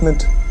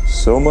equipment,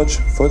 so much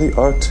for the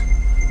art.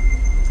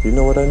 You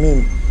know what I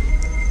mean.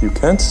 You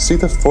can't see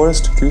the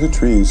forest through the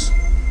trees.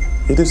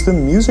 It is the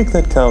music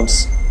that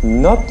counts,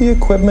 not the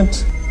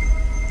equipment.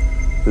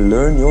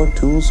 Learn your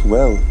tools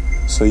well,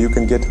 so you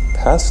can get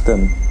past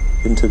them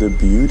into the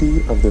beauty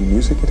of the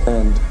music at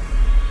hand.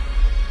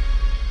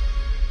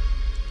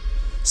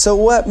 So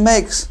what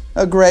makes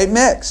a great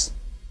mix?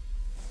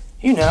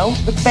 You know,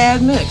 the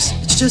bad mix.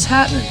 It's just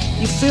happening.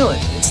 You feel it.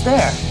 It's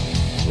there.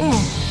 Yeah.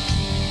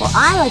 Well,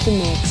 I like a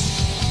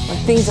mix where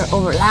things are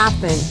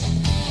overlapping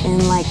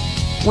and like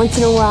once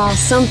in a while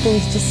some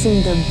things just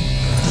seem to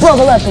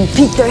bubble up and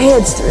peek their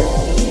heads through.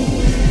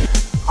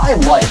 I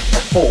like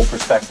a full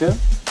perspective.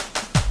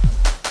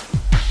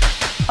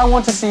 I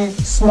want to see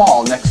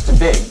small next to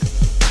big,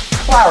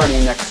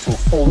 clarity next to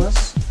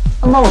fullness,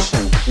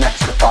 emotion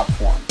next to thought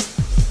form.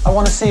 I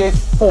want to see a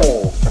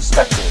full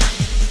perspective.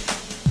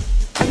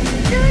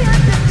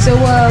 So,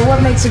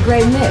 what makes a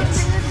great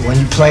mix? When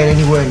you play it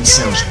anywhere, it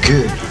sounds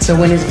good. So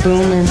when it's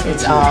booming,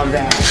 it's all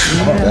that.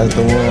 Oh, that's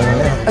the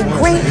one. A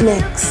great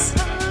mix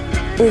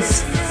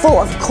is full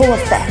of cool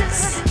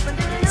effects.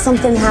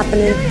 Something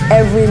happening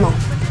every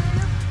moment.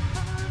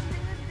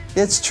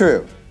 It's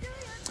true.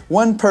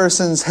 One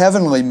person's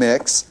heavenly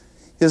mix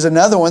is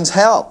another one's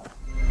hell,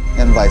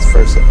 and vice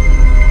versa.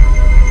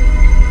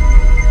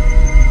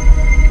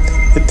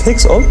 It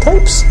takes all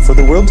types for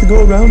the world to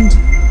go around.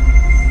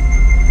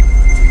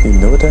 You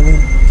know what I mean?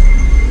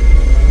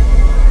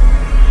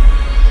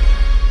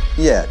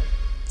 Yet,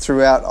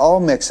 throughout all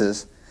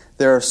mixes,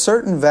 there are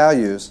certain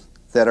values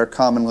that are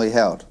commonly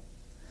held.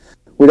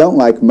 We don't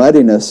like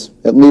muddiness,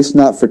 at least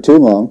not for too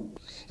long.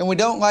 And we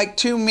don't like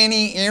too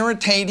many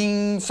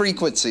irritating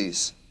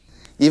frequencies.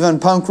 Even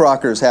punk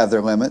rockers have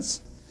their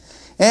limits.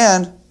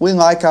 And we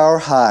like our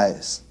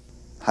highs,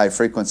 high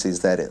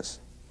frequencies that is.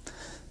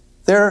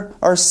 There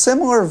are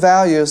similar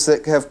values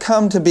that have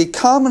come to be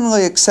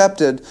commonly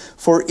accepted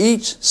for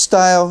each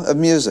style of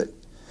music.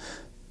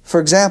 For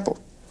example,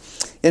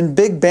 in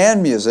big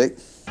band music,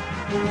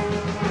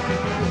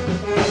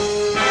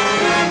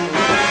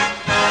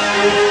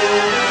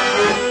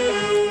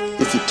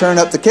 if you turn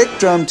up the kick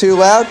drum too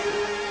loud,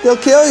 they'll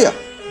kill you.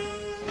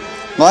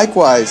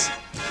 Likewise,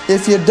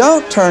 if you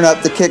don't turn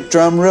up the kick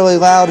drum really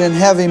loud in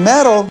heavy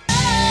metal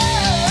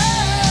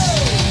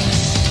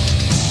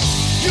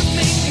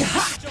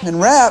and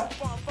rap,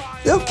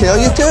 they'll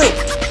kill you too.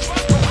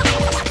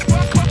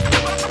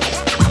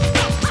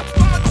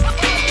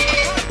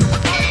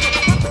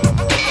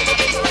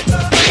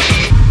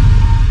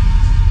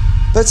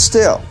 But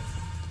still,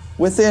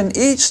 within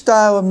each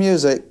style of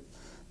music,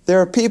 there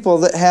are people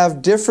that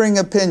have differing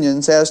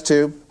opinions as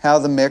to how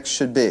the mix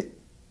should be.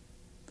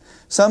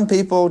 Some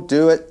people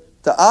do it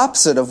the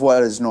opposite of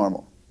what is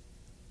normal,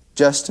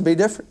 just to be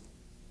different.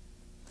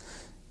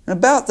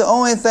 About the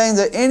only thing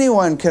that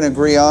anyone can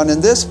agree on in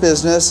this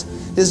business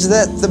is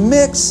that the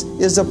mix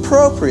is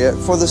appropriate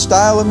for the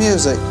style of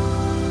music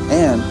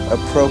and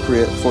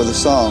appropriate for the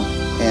song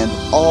and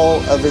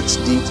all of its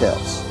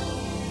details.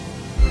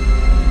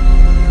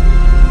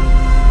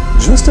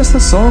 Just as the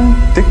song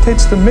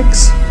dictates the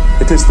mix,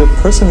 it is the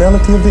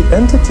personality of the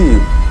entity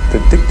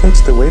that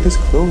dictates the way it is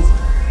clothed.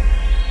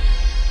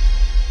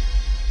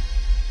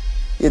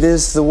 It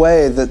is the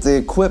way that the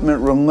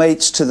equipment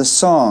relates to the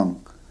song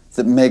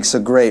that makes a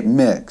great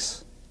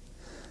mix.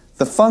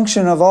 The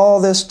function of all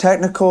this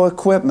technical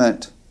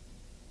equipment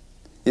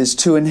is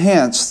to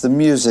enhance the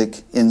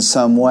music in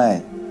some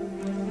way.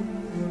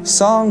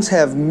 Songs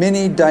have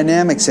many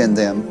dynamics in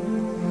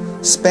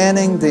them,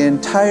 spanning the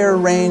entire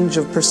range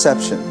of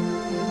perception,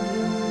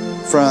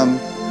 from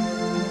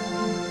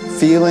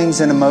feelings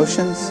and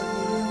emotions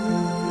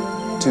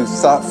to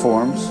thought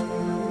forms,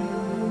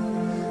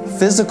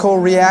 physical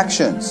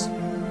reactions,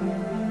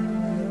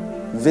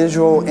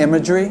 visual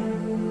imagery,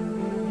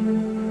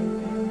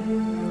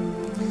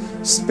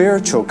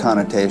 spiritual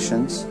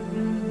connotations,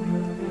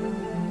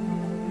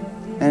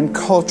 and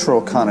cultural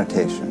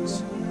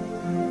connotations.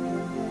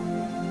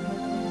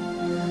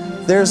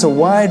 There's a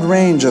wide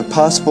range of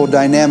possible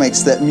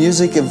dynamics that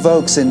music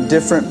evokes in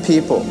different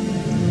people.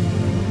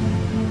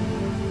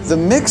 The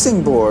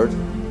mixing board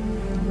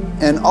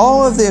and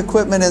all of the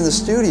equipment in the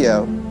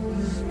studio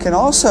can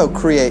also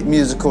create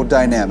musical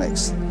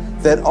dynamics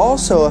that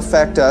also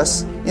affect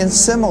us in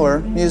similar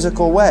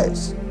musical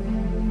ways.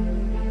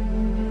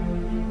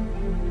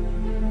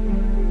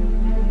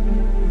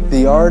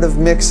 The art of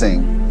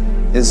mixing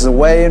is the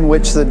way in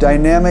which the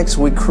dynamics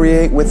we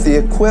create with the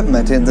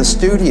equipment in the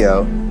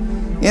studio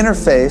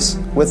interface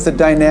with the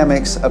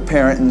dynamics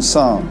apparent in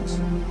songs.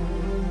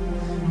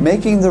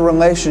 Making the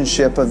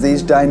relationship of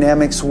these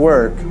dynamics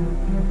work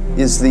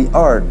is the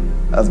art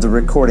of the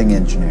recording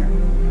engineer.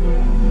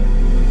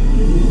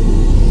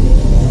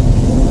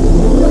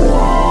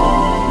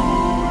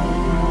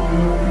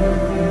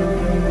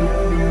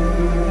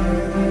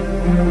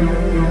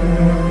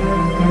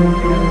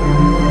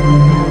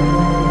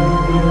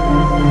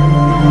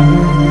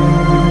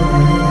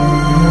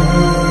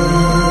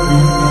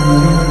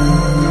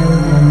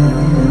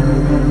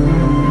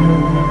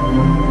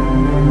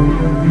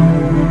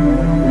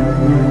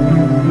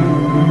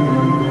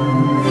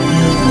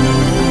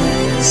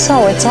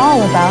 So it's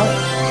all about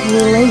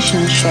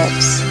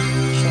relationships.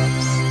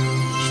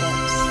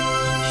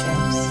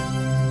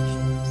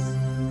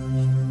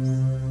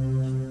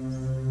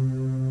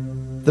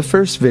 The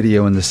first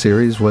video in the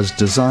series was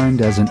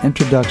designed as an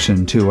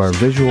introduction to our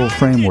visual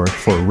framework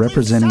for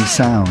representing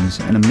sounds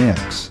in a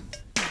mix.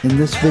 In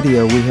this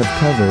video we have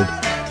covered,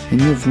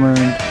 and you've learned,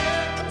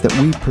 that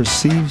we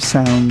perceive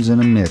sounds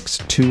in a mix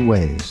two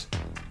ways.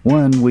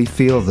 One, we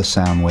feel the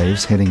sound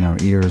waves hitting our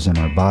ears and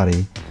our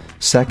body.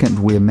 Second,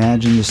 we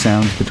imagine the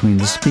sounds between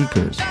the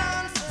speakers.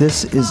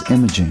 This is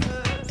imaging,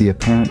 the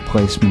apparent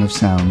placement of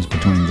sounds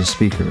between the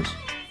speakers.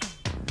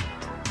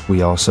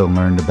 We also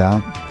learned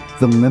about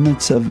the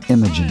limits of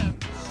imaging.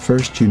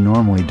 First, you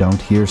normally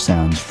don't hear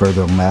sounds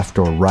further left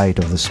or right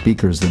of the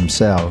speakers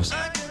themselves.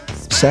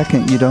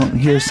 Second, you don't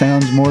hear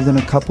sounds more than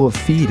a couple of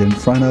feet in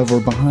front of or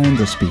behind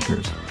the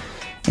speakers.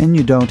 And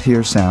you don't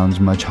hear sounds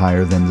much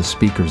higher than the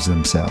speakers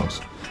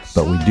themselves.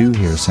 But we do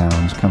hear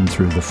sounds come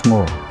through the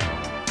floor.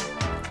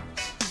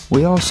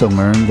 We also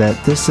learned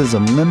that this is a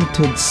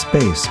limited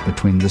space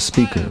between the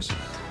speakers.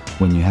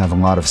 When you have a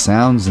lot of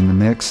sounds in the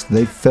mix,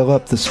 they fill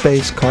up the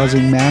space,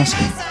 causing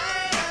masking.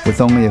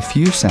 With only a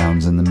few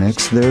sounds in the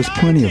mix, there is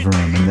plenty of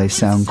room and they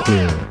sound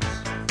clearer.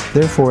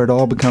 Therefore, it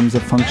all becomes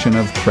a function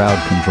of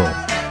crowd control.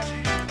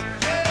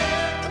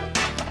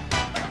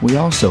 We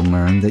also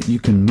learned that you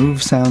can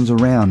move sounds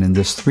around in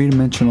this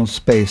three-dimensional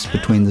space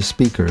between the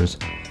speakers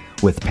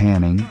with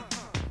panning,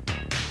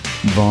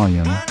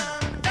 volume,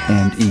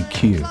 and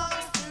EQ.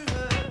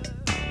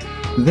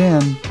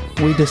 Then,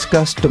 we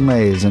discussed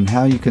delays and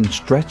how you can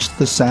stretch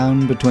the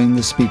sound between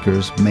the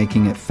speakers,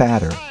 making it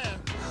fatter,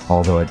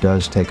 although it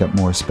does take up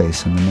more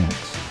space in the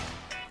mix.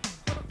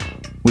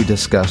 We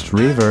discussed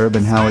reverb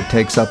and how it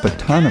takes up a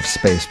ton of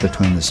space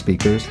between the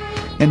speakers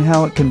and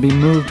how it can be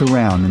moved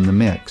around in the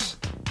mix.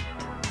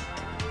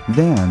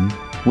 Then,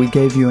 we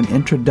gave you an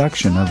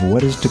introduction of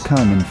what is to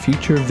come in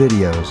future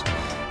videos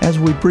as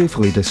we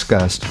briefly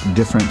discussed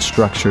different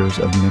structures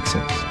of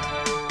mixes.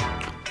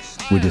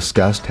 We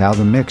discussed how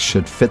the mix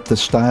should fit the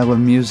style of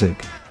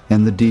music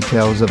and the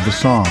details of the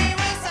song.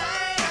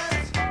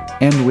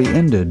 And we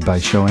ended by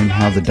showing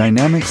how the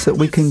dynamics that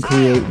we can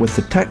create with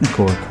the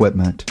technical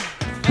equipment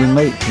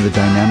relate to the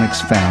dynamics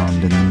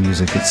found in the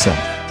music itself.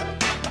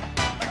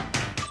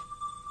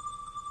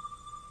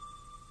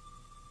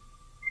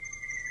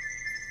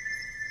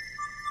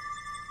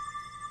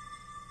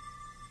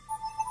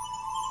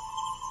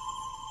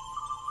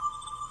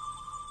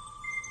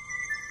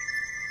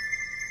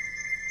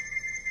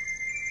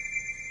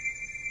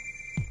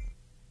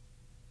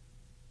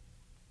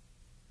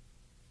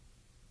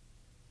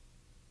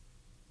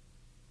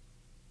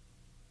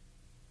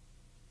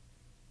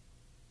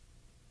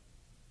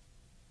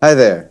 Hi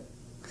there.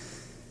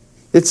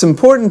 It's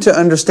important to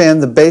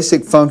understand the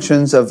basic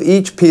functions of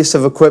each piece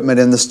of equipment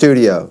in the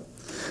studio.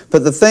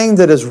 But the thing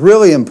that is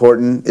really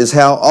important is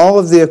how all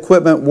of the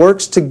equipment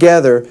works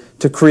together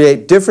to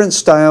create different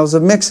styles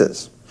of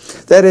mixes.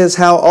 That is,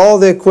 how all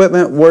the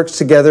equipment works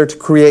together to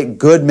create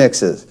good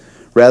mixes,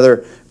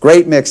 rather,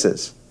 great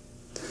mixes.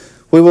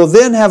 We will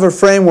then have a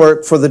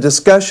framework for the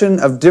discussion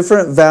of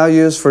different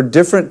values for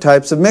different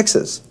types of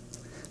mixes.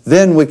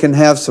 Then we can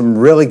have some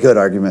really good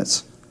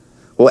arguments.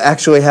 We'll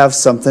actually have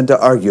something to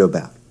argue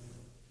about.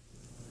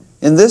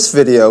 In this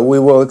video, we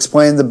will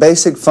explain the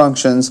basic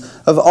functions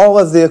of all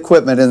of the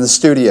equipment in the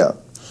studio.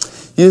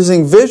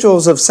 Using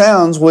visuals of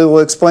sounds, we will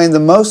explain the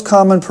most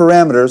common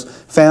parameters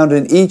found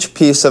in each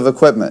piece of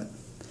equipment.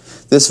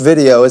 This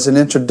video is an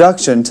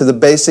introduction to the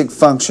basic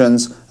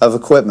functions of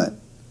equipment.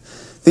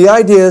 The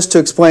idea is to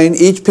explain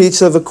each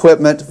piece of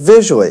equipment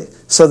visually,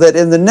 so that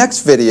in the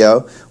next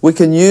video, we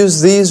can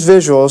use these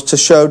visuals to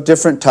show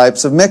different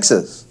types of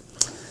mixes.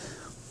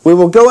 We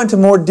will go into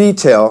more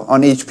detail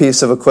on each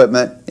piece of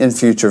equipment in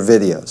future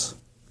videos.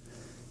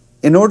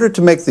 In order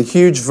to make the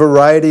huge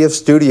variety of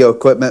studio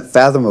equipment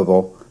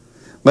fathomable,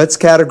 let's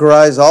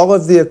categorize all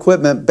of the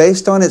equipment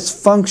based on its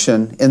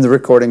function in the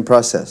recording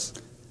process.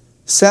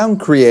 Sound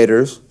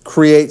creators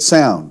create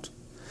sound.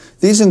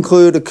 These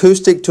include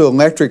acoustic to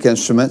electric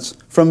instruments,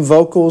 from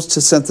vocals to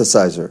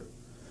synthesizer.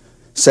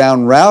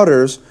 Sound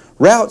routers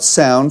route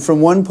sound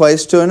from one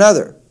place to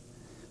another.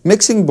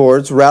 Mixing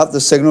boards route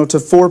the signal to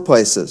 4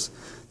 places: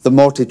 the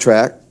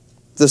multitrack,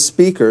 the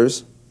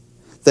speakers,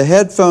 the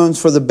headphones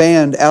for the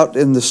band out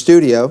in the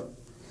studio,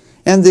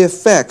 and the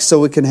effects so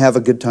we can have a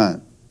good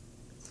time.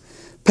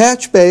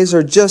 Patch bays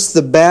are just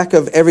the back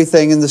of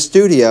everything in the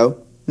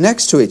studio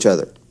next to each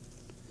other.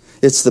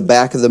 It's the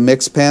back of the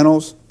mix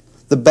panels,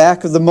 the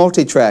back of the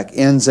multitrack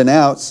ins and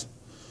outs,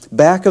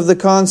 back of the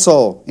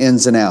console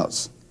ins and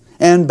outs,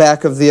 and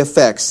back of the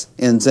effects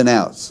ins and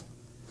outs.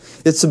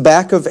 It's the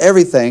back of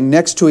everything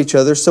next to each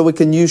other so we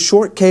can use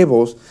short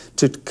cables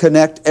to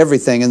connect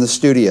everything in the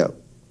studio.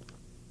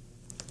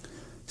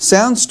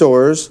 Sound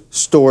storers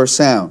store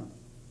sound.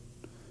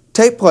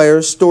 Tape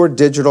players store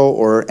digital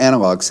or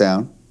analog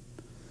sound.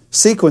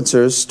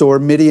 Sequencers store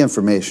MIDI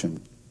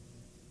information.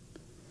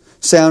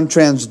 Sound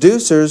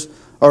transducers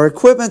are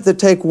equipment that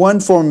take one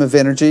form of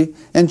energy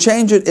and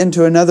change it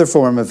into another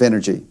form of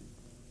energy.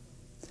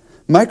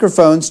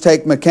 Microphones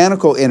take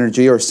mechanical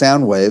energy or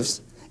sound waves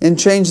and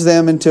change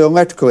them into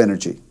electrical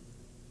energy.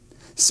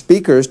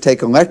 Speakers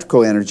take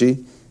electrical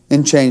energy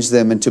and change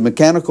them into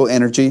mechanical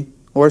energy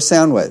or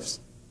sound waves.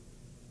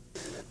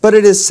 But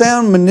it is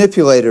sound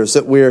manipulators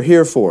that we are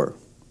here for.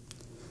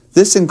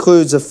 This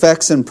includes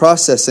effects and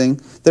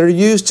processing that are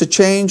used to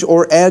change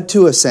or add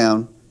to a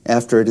sound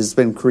after it has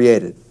been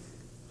created.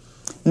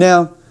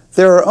 Now,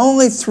 there are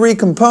only 3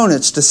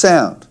 components to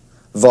sound: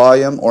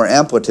 volume or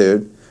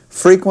amplitude,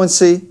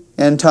 frequency,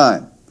 and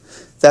time.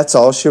 That's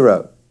all she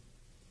wrote.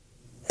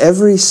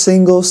 Every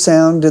single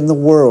sound in the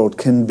world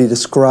can be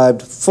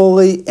described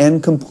fully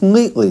and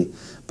completely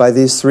by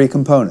these 3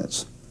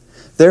 components.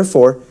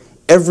 Therefore,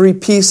 every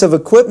piece of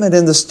equipment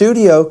in the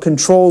studio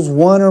controls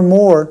one or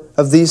more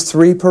of these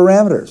 3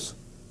 parameters.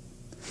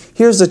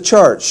 Here's a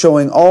chart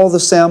showing all the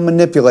sound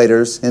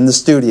manipulators in the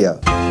studio.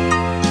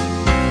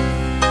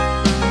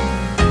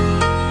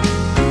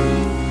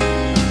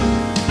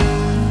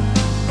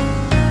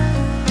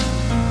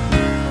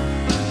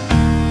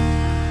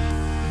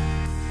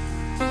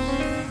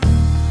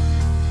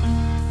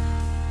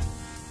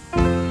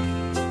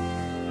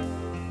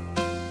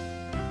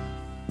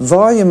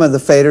 Volume of the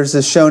faders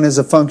is shown as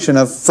a function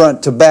of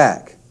front to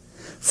back.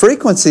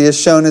 Frequency is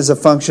shown as a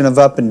function of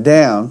up and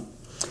down.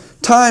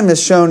 Time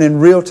is shown in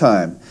real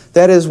time.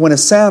 That is, when a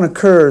sound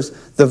occurs,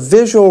 the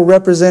visual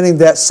representing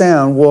that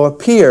sound will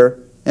appear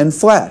and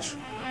flash.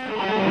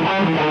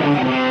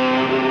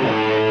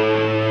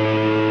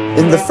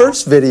 In the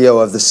first video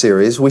of the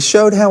series, we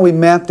showed how we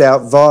mapped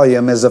out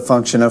volume as a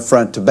function of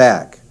front to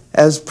back.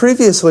 As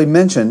previously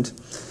mentioned,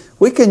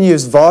 we can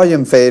use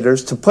volume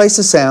faders to place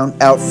a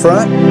sound out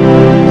front,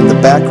 in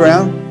the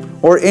background,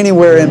 or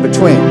anywhere in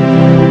between.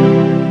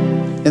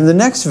 In the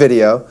next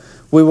video,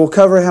 we will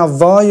cover how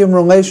volume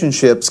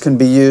relationships can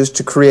be used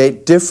to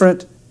create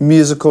different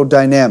musical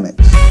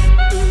dynamics.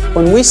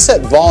 When we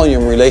set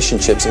volume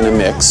relationships in a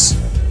mix,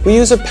 we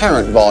use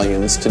apparent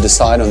volumes to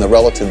decide on the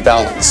relative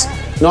balance,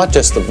 not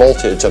just the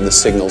voltage of the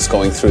signals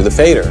going through the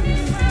fader.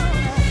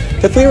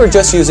 If we were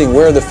just using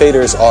where the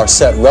faders are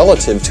set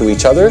relative to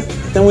each other,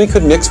 then we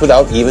could mix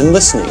without even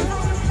listening.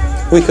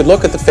 We could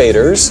look at the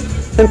faders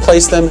and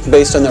place them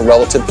based on their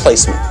relative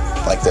placement,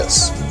 like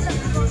this.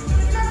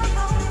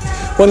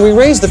 When we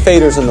raise the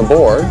faders on the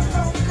board,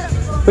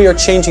 we are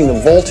changing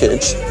the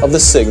voltage of the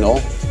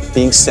signal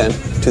being sent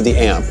to the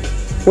amp,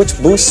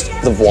 which boosts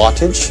the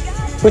wattage,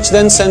 which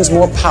then sends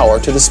more power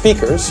to the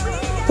speakers,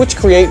 which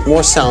create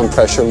more sound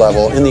pressure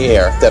level in the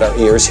air that our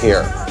ears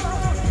hear.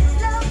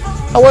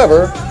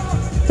 However,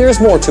 there's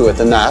more to it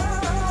than that.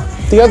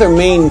 The other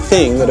main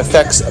thing that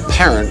affects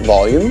apparent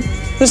volume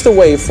is the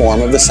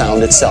waveform of the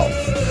sound itself.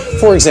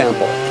 For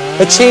example,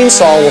 a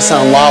chainsaw will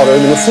sound louder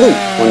than a flute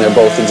when they're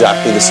both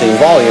exactly the same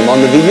volume on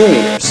the VU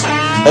meters.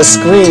 A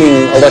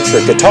screaming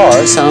electric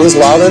guitar sounds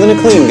louder than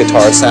a clean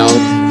guitar sound,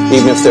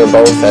 even if they're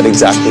both at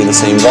exactly the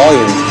same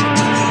volume.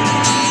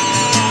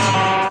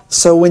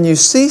 So when you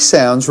see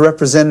sounds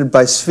represented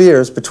by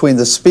spheres between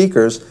the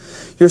speakers,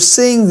 you're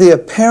seeing the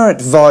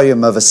apparent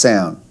volume of a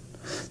sound.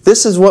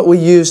 This is what we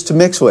use to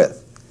mix with.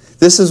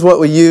 This is what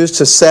we use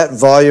to set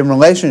volume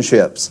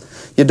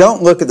relationships. You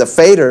don't look at the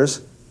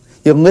faders,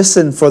 you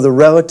listen for the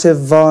relative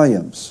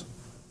volumes.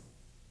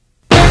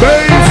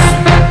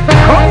 Bass,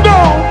 come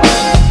down.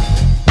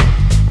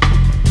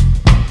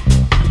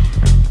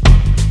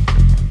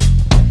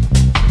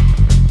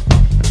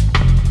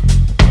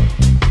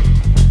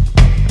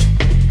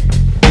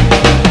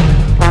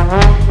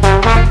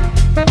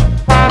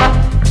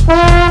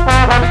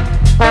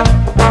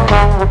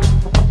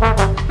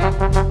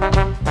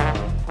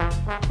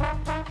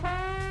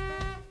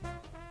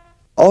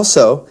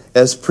 Also,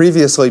 as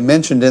previously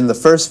mentioned in the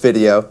first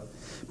video,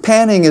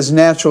 panning is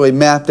naturally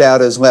mapped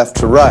out as left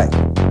to right.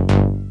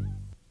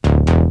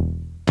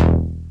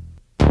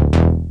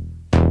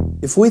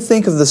 If we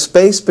think of the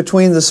space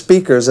between the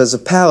speakers as a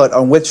palette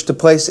on which to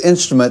place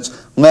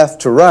instruments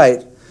left to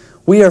right,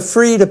 we are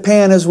free to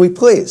pan as we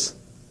please.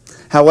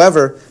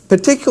 However,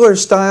 particular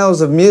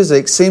styles of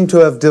music seem to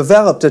have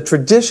developed a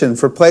tradition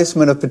for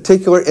placement of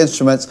particular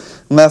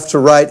instruments left to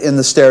right in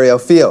the stereo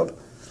field.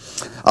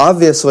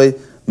 Obviously,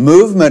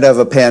 movement of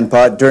a pan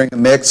pot during a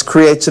mix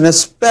creates an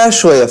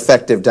especially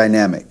effective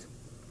dynamic.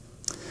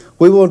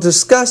 We will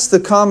discuss the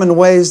common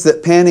ways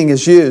that panning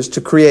is used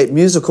to create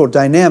musical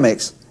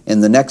dynamics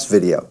in the next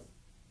video.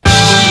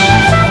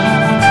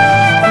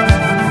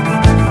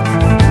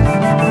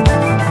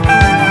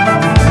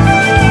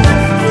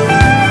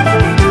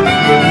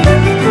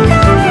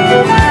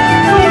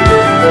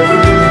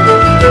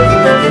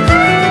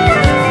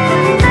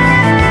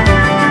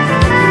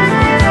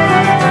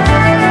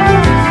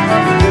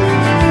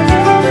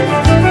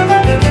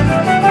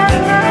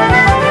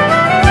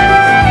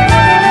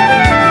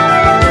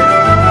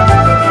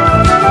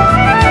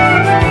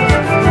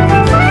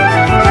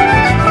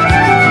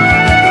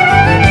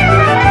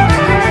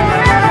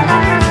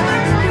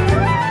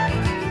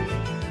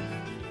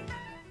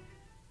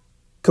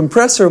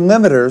 Compressor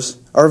limiters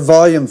are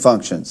volume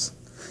functions.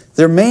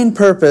 Their main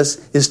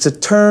purpose is to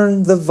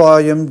turn the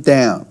volume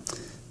down.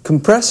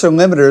 Compressor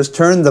limiters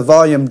turn the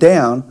volume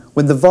down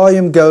when the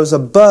volume goes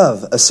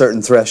above a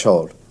certain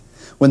threshold.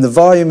 When the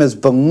volume is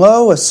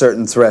below a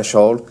certain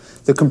threshold,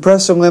 the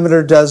compressor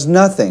limiter does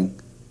nothing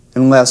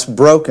unless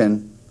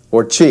broken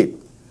or cheap.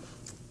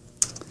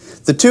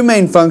 The two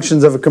main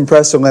functions of a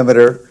compressor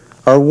limiter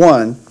are: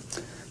 one,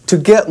 to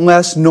get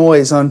less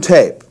noise on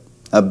tape,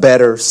 a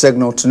better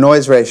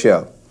signal-to-noise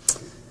ratio.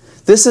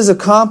 This is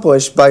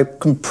accomplished by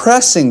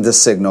compressing the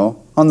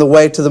signal on the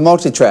way to the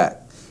multitrack.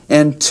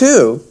 And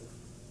two,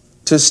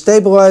 to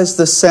stabilize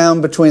the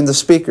sound between the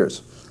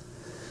speakers.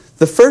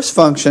 The first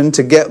function,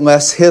 to get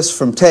less hiss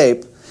from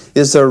tape,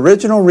 is the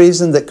original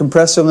reason that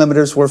compressor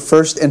limiters were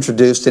first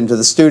introduced into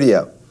the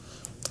studio.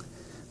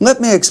 Let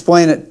me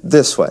explain it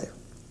this way.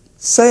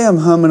 Say I'm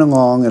humming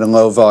along at a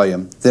low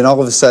volume, then all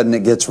of a sudden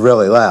it gets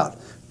really loud.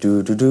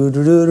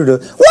 Do-do-do-do-do-do-do.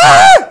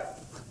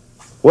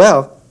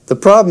 Well, the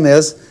problem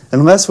is,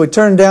 unless we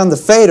turn down the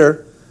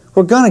fader,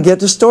 we're going to get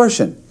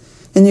distortion.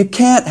 And you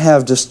can't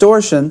have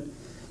distortion.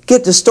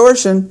 Get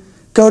distortion,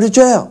 go to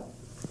jail.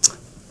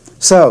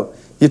 So,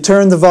 you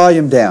turn the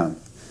volume down.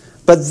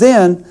 But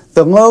then,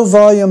 the low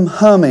volume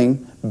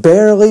humming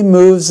barely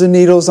moves the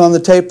needles on the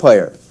tape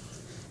player.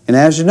 And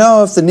as you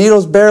know, if the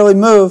needles barely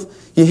move,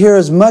 you hear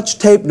as much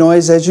tape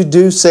noise as you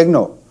do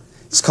signal.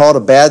 It's called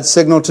a bad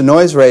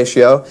signal-to-noise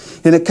ratio,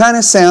 and it kind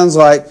of sounds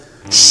like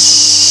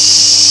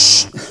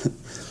shh.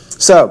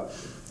 So,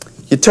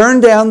 you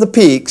turn down the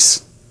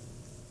peaks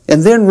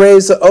and then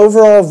raise the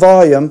overall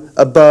volume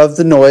above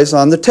the noise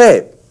on the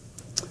tape,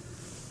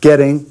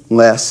 getting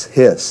less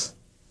hiss.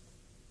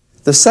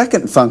 The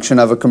second function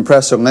of a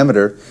compressor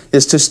limiter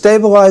is to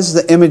stabilize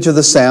the image of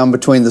the sound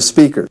between the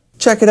speakers.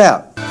 Check it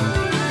out.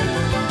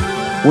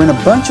 When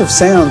a bunch of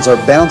sounds are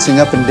bouncing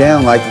up and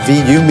down like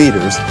VU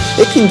meters,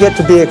 it can get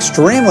to be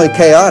extremely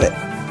chaotic.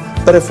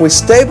 But if we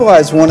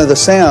stabilize one of the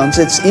sounds,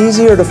 it's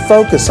easier to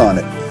focus on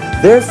it.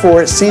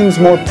 Therefore, it seems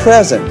more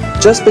present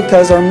just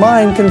because our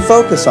mind can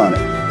focus on it.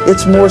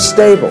 It's more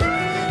stable.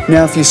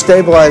 Now, if you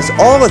stabilize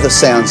all of the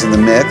sounds in the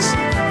mix,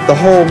 the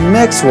whole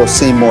mix will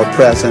seem more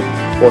present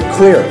or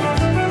clearer.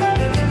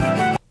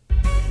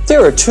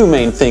 There are two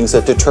main things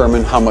that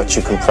determine how much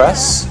you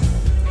compress.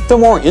 The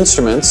more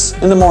instruments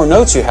and the more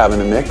notes you have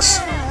in a mix,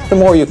 the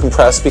more you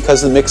compress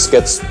because the mix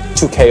gets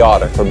too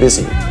chaotic or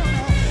busy.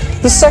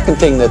 The second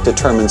thing that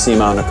determines the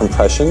amount of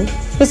compression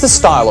is the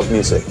style of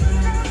music.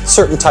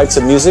 Certain types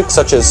of music,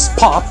 such as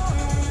pop,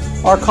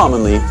 are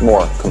commonly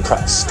more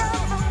compressed.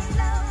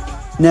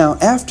 Now,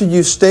 after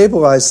you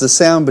stabilize the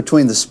sound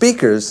between the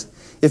speakers,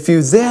 if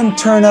you then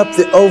turn up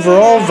the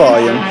overall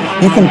volume,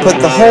 you can put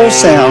the whole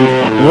sound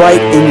right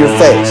in your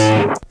face.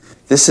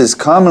 This is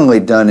commonly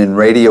done in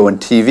radio and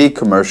TV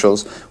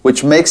commercials,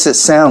 which makes it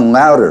sound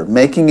louder,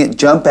 making it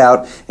jump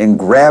out and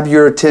grab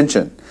your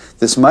attention.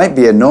 This might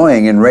be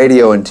annoying in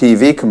radio and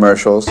TV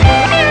commercials,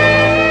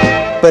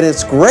 but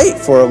it's great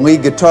for a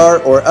lead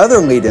guitar or other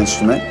lead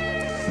instrument.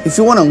 If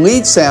you want a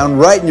lead sound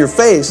right in your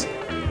face,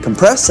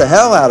 compress the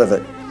hell out of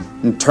it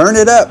and turn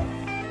it up.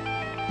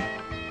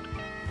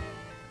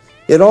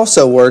 It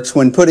also works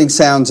when putting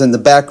sounds in the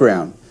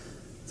background.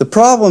 The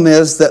problem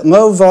is that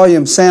low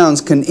volume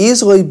sounds can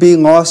easily be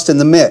lost in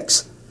the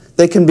mix.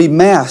 They can be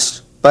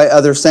masked by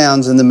other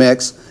sounds in the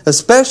mix,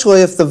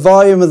 especially if the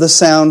volume of the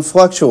sound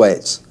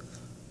fluctuates.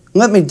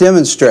 Let me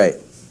demonstrate.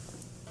 If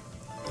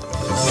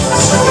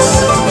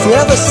you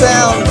have a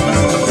sound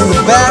in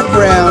the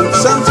background,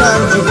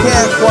 sometimes you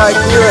can't quite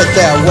hear it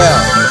that well,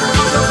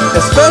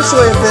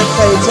 especially if it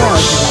fades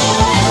out.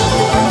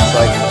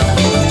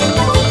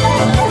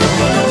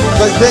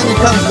 But then it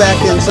comes back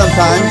in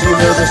sometimes, you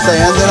hear the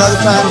sand, and other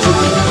times it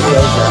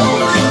goes out,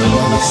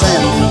 the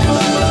sand.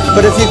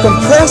 But if you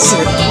compress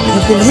it,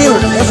 you can hear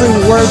every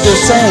word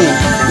they're saying,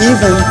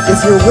 even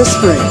if you're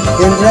whispering.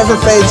 It never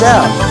fades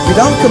out. If you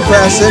don't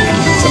compress it,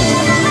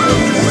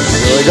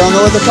 you really don't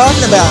know what they're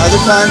talking about.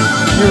 Other times,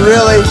 you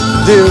really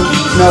do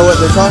know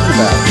what they're talking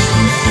about.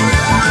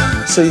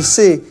 So you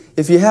see,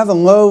 if you have a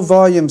low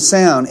volume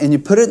sound and you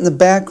put it in the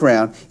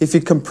background, if you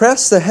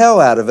compress the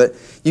hell out of it,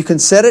 you can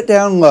set it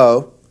down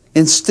low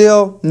and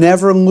still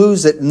never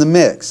lose it in the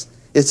mix.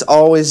 It's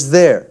always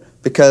there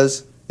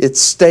because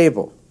it's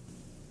stable.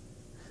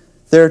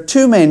 There are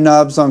two main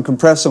knobs on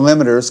compressor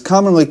limiters,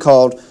 commonly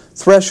called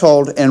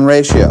threshold and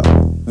ratio.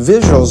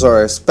 Visuals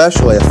are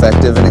especially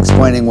effective in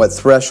explaining what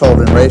threshold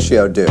and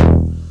ratio do.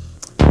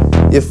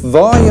 If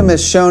volume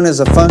is shown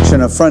as a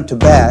function of front to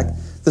back,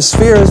 the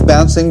sphere is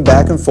bouncing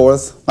back and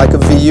forth like a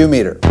VU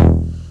meter.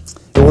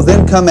 It will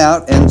then come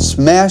out and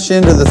smash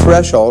into the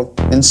threshold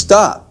and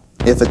stop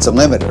if it's a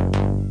limiter.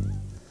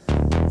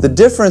 The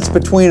difference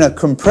between a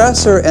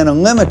compressor and a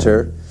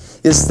limiter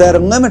is that a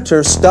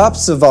limiter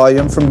stops the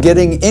volume from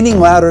getting any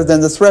louder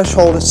than the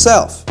threshold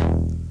itself.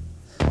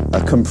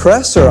 A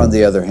compressor, on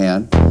the other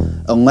hand,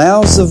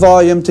 allows the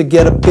volume to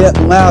get a bit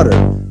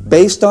louder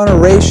based on a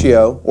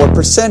ratio or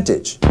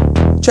percentage.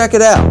 Check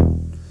it out.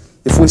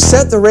 If we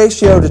set the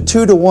ratio to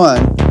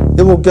 2:1,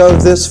 it will go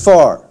this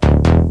far.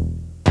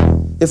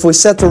 If we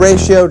set the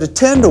ratio to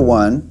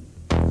 10:1,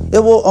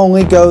 it will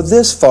only go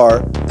this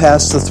far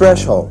past the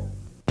threshold.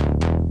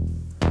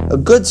 A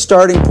good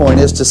starting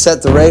point is to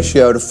set the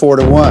ratio to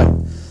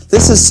 4:1.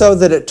 This is so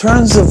that it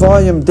turns the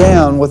volume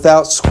down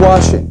without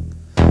squashing.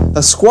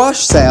 A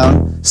squash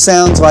sound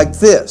sounds like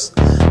this.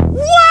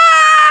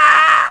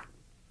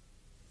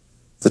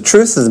 The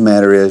truth of the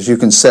matter is you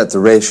can set the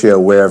ratio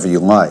wherever you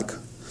like.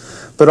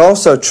 But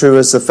also true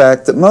is the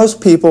fact that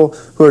most people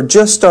who are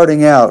just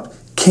starting out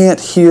can't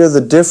hear the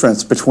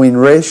difference between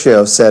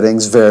ratio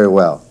settings very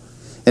well.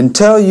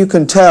 Until you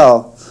can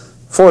tell,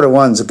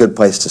 4:1 is a good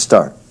place to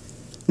start.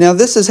 Now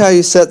this is how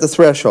you set the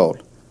threshold.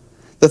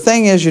 The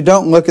thing is, you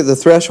don't look at the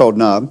threshold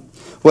knob.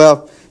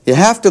 Well, you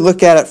have to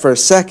look at it for a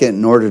second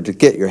in order to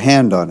get your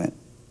hand on it.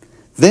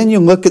 Then you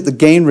look at the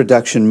gain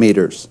reduction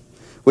meters,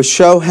 which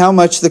show how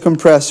much the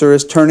compressor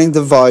is turning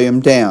the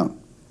volume down.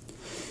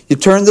 You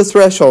turn the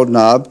threshold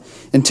knob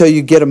until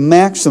you get a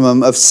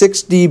maximum of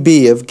 6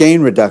 dB of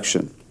gain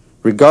reduction,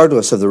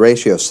 regardless of the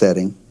ratio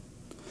setting.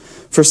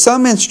 For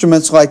some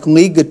instruments like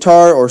lead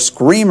guitar or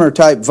screamer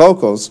type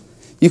vocals,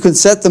 you can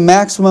set the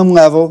maximum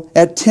level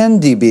at 10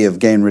 dB of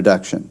gain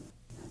reduction.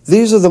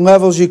 These are the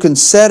levels you can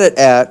set it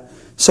at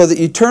so that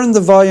you turn the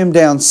volume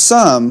down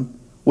some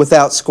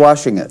without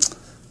squashing it.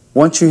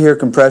 Once you hear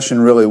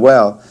compression really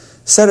well,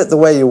 set it the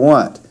way you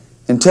want.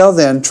 Until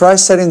then, try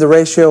setting the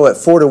ratio at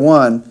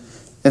 4:1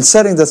 and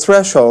setting the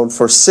threshold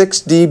for 6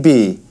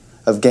 dB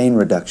of gain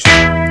reduction.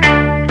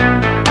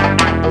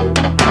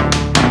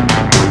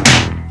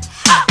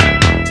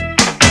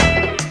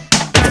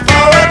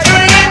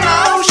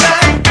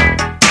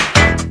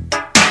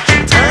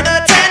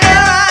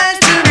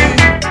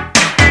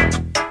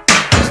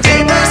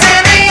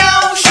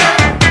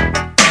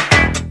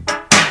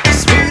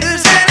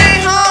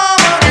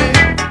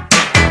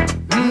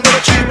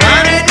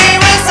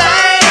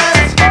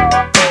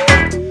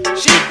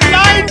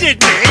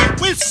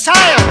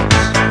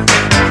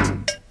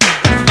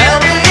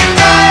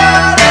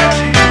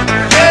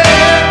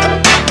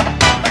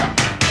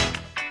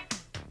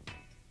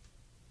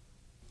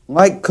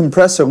 Like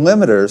compressor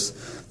limiters,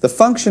 the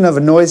function of a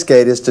noise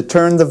gate is to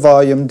turn the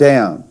volume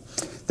down.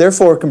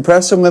 Therefore,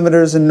 compressor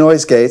limiters and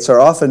noise gates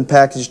are often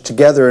packaged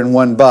together in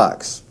one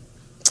box.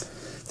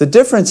 The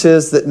difference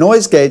is that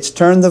noise gates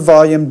turn the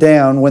volume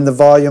down when the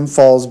volume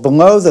falls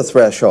below the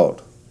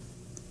threshold.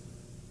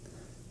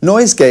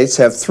 Noise gates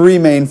have three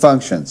main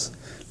functions: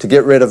 to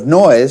get rid of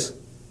noise,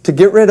 to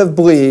get rid of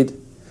bleed,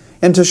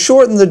 and to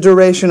shorten the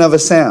duration of a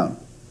sound.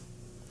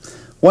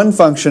 One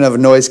function of a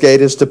noise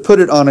gate is to put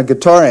it on a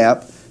guitar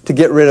amp to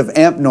get rid of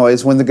amp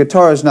noise when the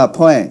guitar is not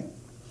playing.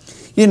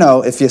 You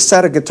know, if you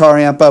set a guitar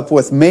amp up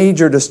with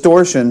major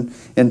distortion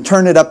and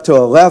turn it up to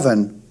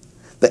 11,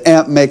 The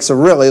amp makes a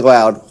really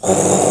loud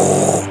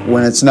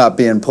when it's not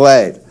being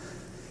played.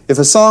 If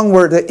a song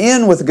were to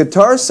end with a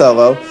guitar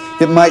solo,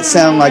 it might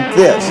sound like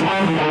this.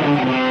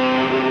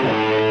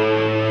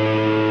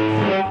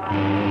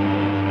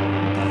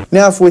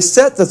 Now, if we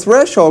set the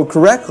threshold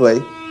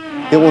correctly,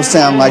 it will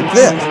sound like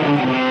this.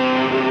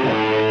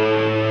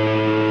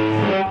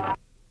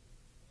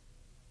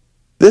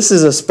 This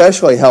is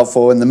especially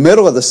helpful in the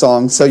middle of the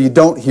song so you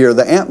don't hear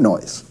the amp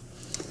noise.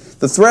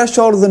 The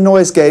threshold of the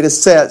noise gate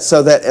is set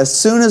so that as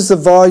soon as the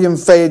volume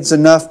fades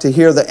enough to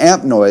hear the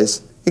amp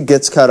noise, it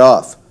gets cut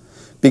off.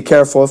 Be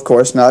careful, of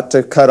course, not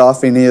to cut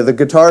off any of the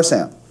guitar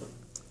sound.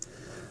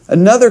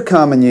 Another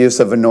common use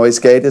of a noise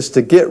gate is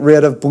to get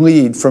rid of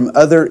bleed from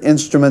other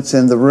instruments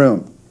in the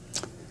room.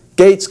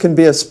 Gates can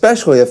be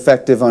especially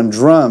effective on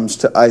drums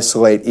to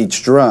isolate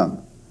each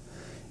drum.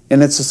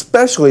 And it's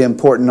especially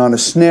important on a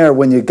snare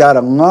when you've got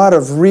a lot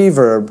of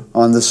reverb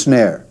on the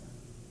snare.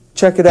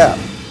 Check it out.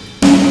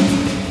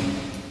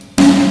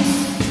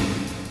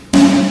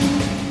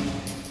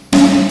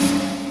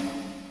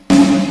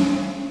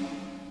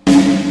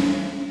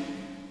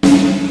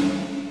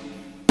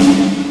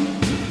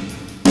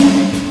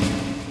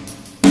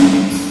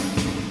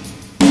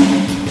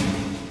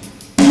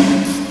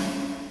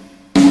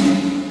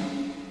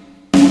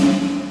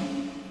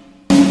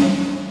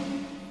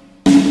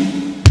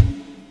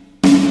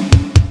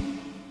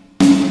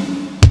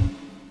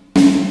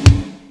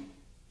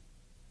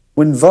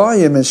 When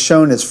volume is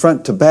shown as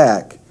front to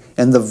back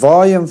and the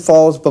volume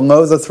falls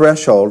below the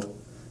threshold,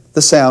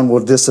 the sound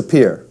will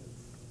disappear.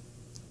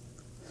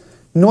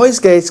 Noise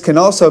gates can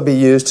also be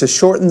used to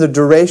shorten the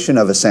duration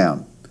of a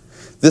sound.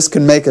 This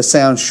can make a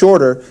sound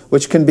shorter,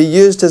 which can be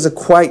used as a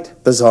quite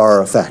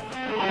bizarre effect.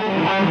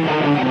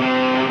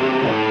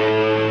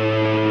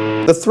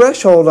 The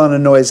threshold on a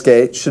noise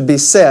gate should be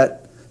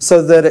set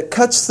so that it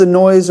cuts the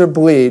noise or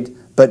bleed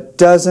but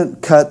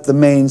doesn't cut the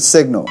main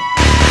signal.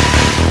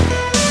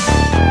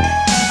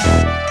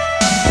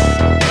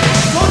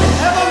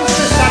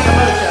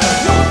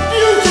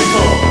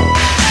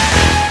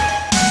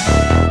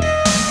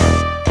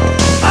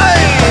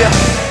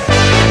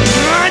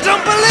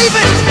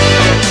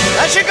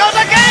 She goes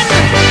again!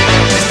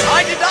 She's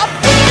tied it up!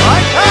 I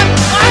can't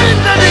find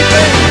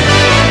anything!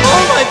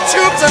 All my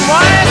tubes and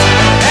wires,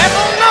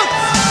 careful notes!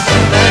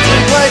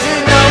 Magic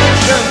waiting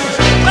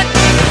oceans, but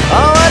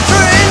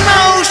poetry in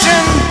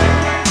motion!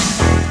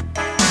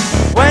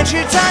 When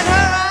she turned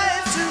her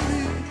eyes to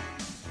me.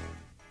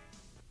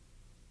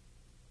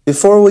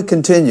 Before we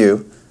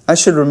continue, I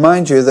should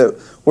remind you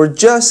that we're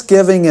just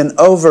giving an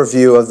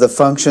overview of the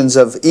functions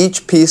of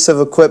each piece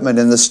of equipment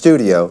in the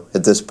studio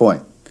at this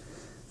point.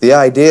 The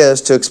idea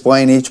is to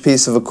explain each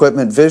piece of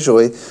equipment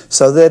visually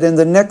so that in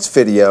the next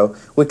video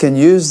we can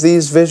use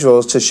these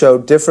visuals to show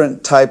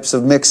different types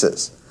of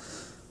mixes.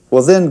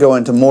 We'll then go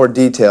into more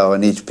detail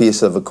in each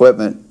piece of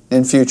equipment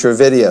in future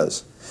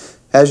videos.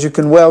 As you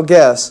can well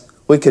guess,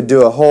 we could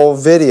do a whole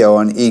video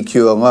on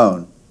EQ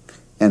alone,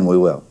 and we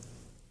will.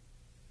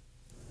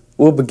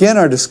 We'll begin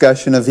our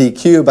discussion of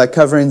EQ by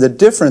covering the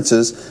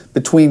differences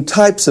between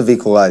types of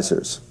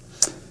equalizers.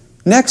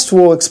 Next,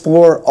 we'll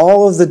explore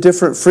all of the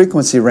different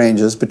frequency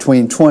ranges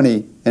between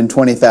 20 and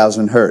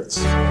 20,000 hertz.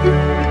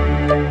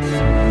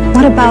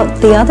 What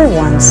about the other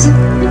ones?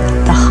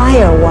 The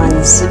higher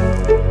ones?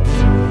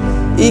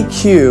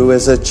 EQ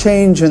is a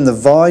change in the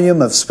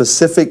volume of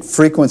specific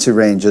frequency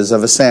ranges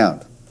of a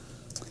sound.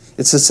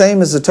 It's the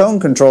same as the tone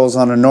controls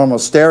on a normal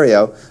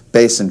stereo,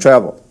 bass and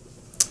treble.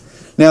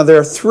 Now, there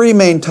are three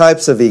main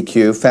types of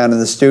EQ found in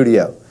the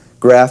studio: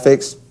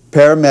 graphics,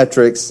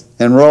 parametrics,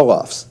 and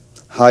roll-offs.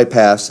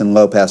 High-pass and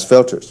low-pass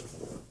filters.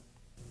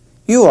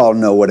 You all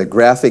know what a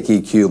graphic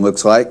EQ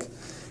looks like.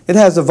 It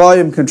has a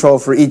volume control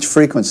for each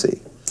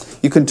frequency.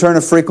 You can turn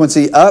a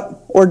frequency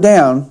up or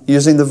down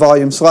using the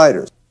volume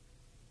sliders.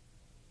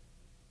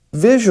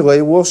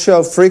 Visually, we'll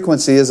show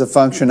frequency as a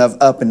function of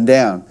up and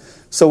down,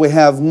 so we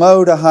have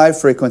low to high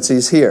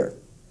frequencies here.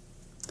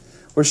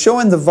 We're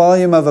showing the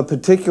volume of a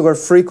particular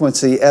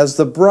frequency as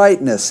the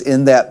brightness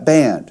in that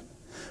band.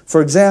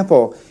 For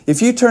example,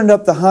 if you turned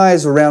up the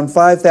highs around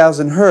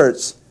 5,000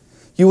 hertz,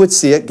 you would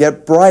see it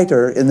get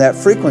brighter in that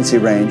frequency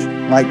range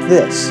like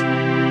this.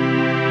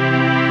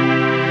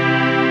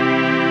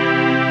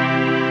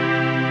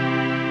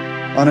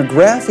 On a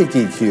graphic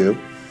EQ,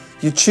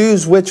 you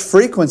choose which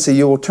frequency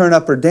you will turn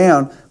up or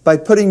down by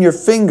putting your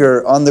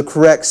finger on the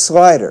correct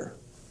slider.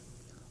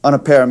 On a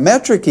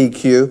parametric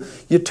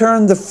EQ, you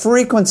turn the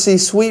frequency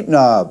sweep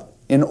knob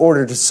in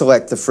order to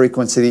select the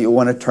frequency that you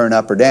want to turn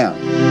up or down.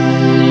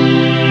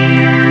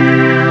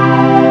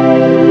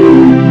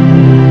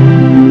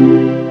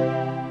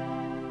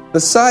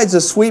 Besides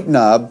a sweep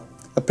knob,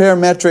 a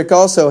parametric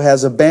also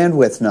has a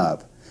bandwidth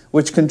knob,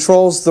 which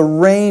controls the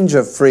range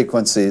of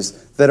frequencies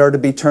that are to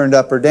be turned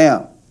up or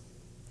down.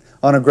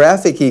 On a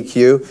graphic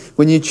EQ,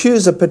 when you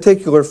choose a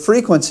particular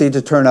frequency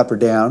to turn up or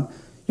down,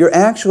 you're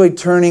actually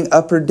turning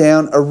up or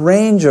down a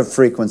range of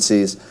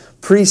frequencies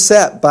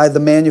preset by the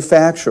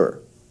manufacturer.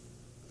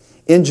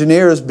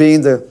 Engineers,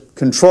 being the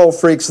control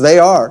freaks they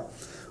are,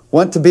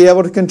 want to be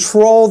able to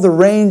control the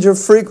range of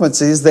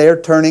frequencies they are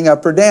turning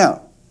up or down.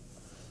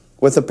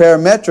 With a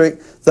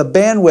parametric, the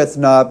bandwidth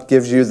knob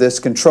gives you this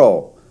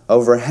control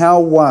over how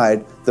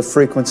wide the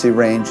frequency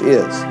range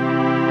is.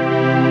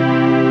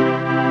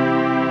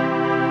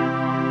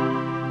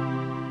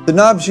 The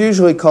knob's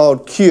usually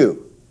called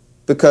Q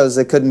because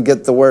they couldn't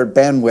get the word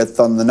bandwidth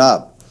on the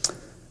knob.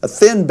 A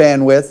thin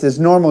bandwidth is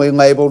normally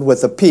labeled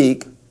with a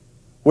peak,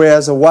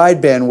 whereas a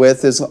wide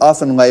bandwidth is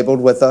often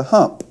labeled with a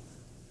hump.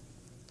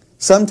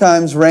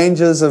 Sometimes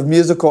ranges of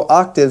musical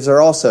octaves are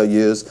also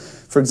used.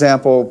 For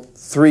example,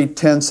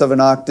 3/10 of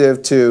an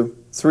octave to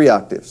 3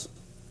 octaves.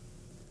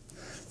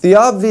 The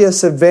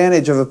obvious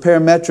advantage of a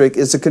parametric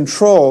is the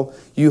control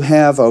you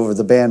have over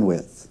the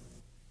bandwidth.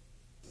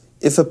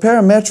 If a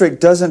parametric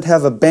doesn't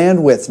have a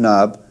bandwidth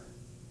knob,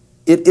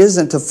 it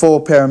isn't a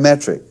full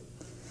parametric,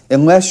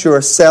 unless you're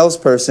a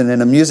salesperson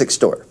in a music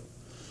store.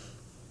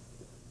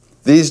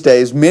 These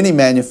days, many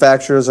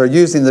manufacturers are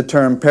using the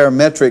term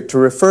parametric to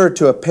refer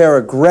to a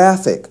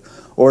paragraphic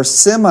or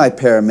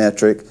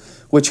semi-parametric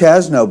which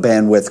has no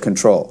bandwidth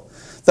control.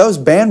 Those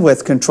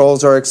bandwidth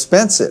controls are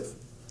expensive.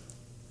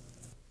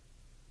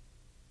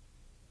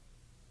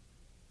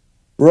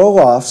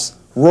 Roll-offs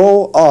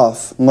roll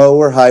off low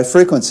or high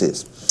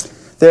frequencies.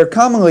 They are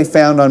commonly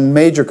found on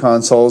major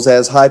consoles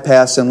as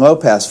high-pass and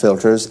low-pass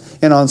filters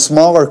and on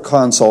smaller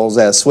consoles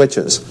as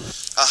switches.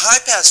 A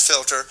high-pass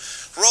filter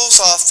rolls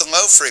off the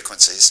low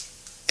frequencies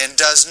and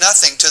does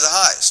nothing to the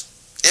highs.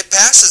 It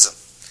passes them.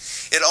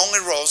 It only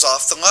rolls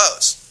off the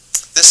lows.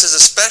 This is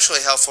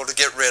especially helpful to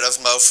get rid of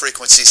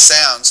low-frequency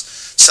sounds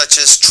such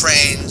as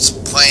trains,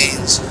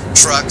 planes,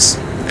 trucks,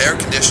 air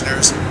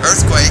conditioners,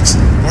 earthquakes,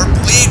 or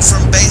bleed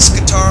from bass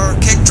guitar or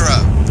kick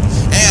drum,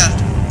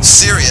 and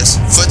serious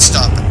foot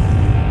stomping.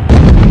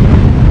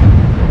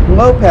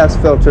 Low-pass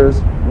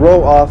filters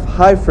roll off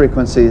high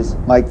frequencies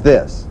like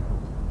this.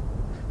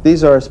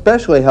 These are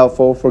especially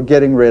helpful for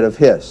getting rid of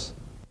hiss.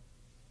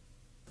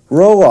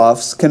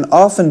 Roll-offs can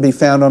often be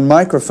found on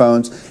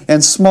microphones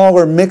and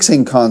smaller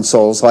mixing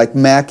consoles like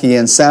Mackie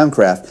and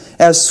Soundcraft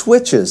as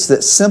switches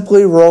that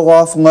simply roll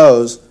off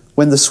lows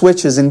when the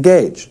switch is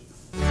engaged.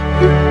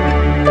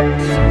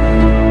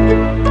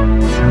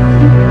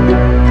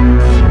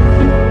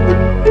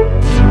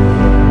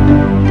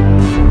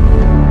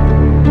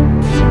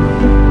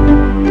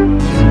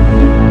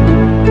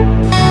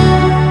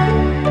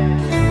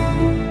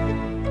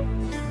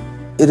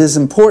 It is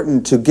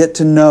important to get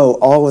to know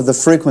all of the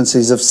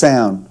frequencies of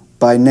sound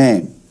by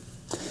name.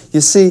 You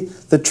see,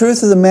 the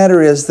truth of the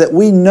matter is that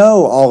we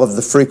know all of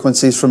the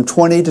frequencies from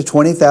 20 to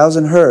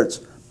 20,000 hertz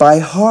by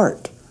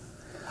heart.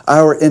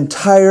 Our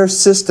entire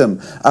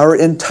system, our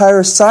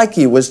entire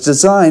psyche was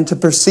designed to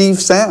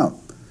perceive sound.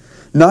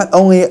 Not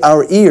only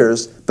our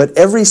ears, but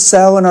every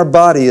cell in our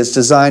body is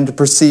designed to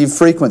perceive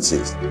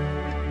frequencies.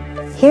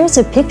 Here's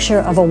a picture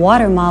of a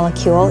water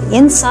molecule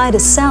inside a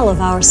cell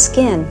of our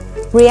skin,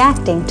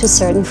 reacting to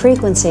certain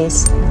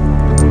frequencies.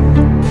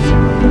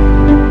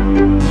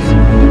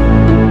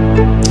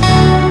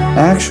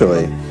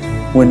 Actually,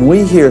 when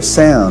we hear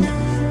sound,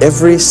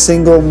 every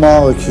single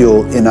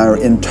molecule in our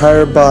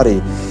entire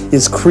body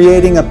is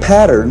creating a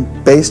pattern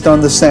based on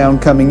the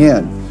sound coming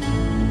in.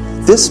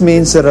 This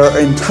means that our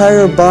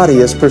entire body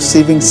is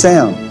perceiving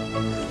sound,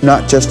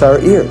 not just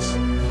our ears.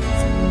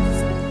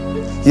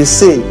 You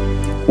see,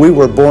 we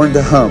were born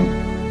to hum,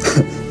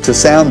 to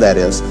sound that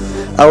is.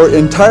 Our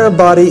entire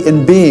body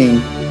and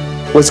being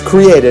was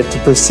created to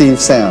perceive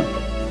sound.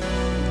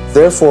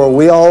 Therefore,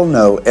 we all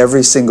know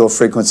every single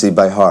frequency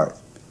by heart.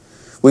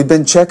 We've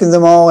been checking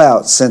them all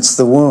out since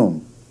the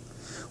womb.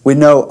 We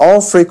know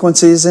all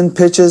frequencies and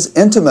pitches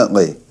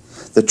intimately.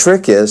 The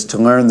trick is to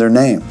learn their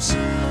names.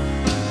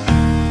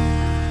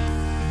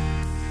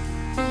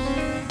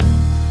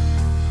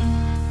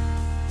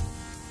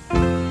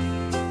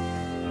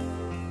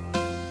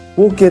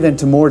 We'll get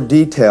into more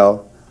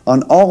detail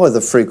on all of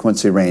the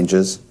frequency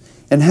ranges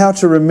and how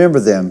to remember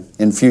them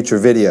in future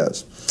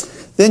videos.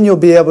 Then you'll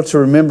be able to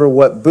remember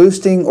what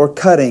boosting or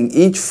cutting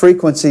each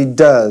frequency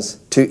does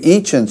to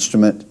each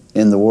instrument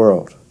in the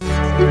world.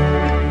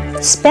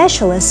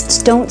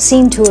 Specialists don't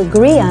seem to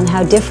agree on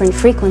how different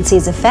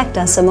frequencies affect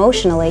us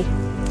emotionally.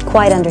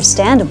 Quite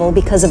understandable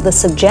because of the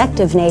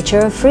subjective nature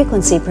of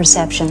frequency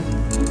perception.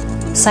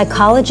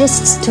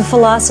 Psychologists to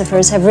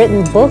philosophers have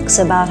written books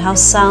about how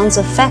sounds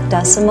affect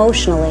us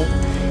emotionally,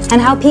 and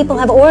how people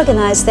have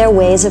organized their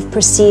ways of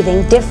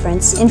perceiving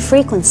difference in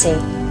frequency.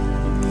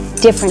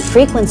 Different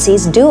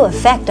frequencies do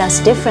affect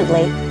us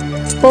differently,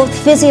 both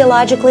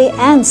physiologically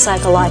and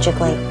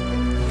psychologically,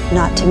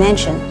 not to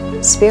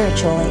mention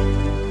spiritually.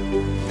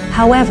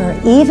 However,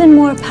 even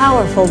more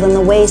powerful than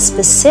the way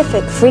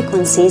specific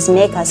frequencies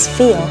make us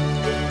feel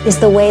is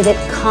the way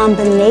that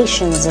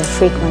combinations of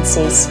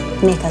frequencies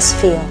make us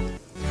feel.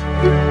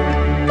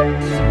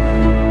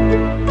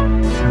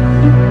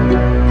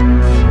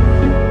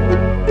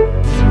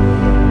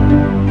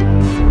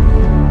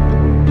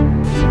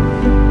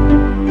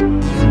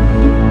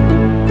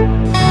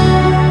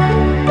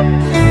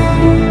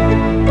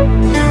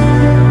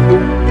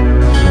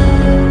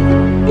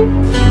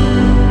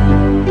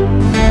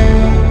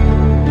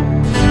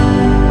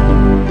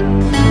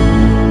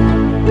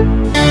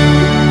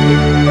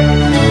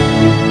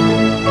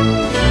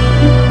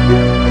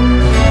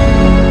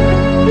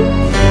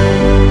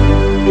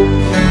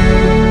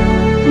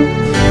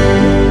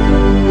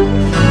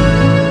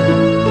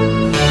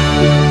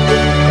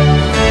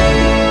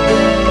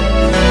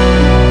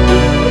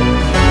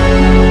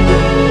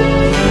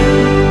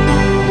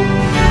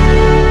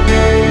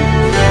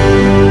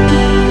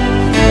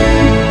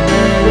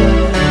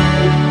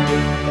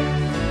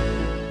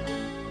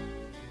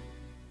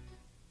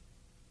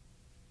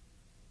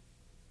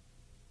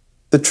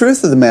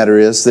 truth of the matter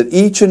is that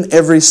each and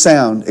every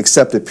sound,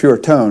 except a pure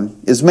tone,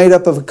 is made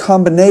up of a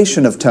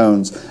combination of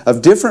tones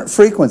of different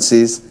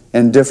frequencies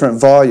and different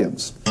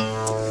volumes.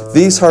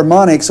 These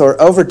harmonics or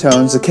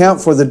overtones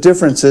account for the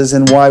differences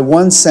in why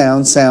one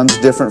sound sounds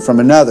different from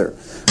another,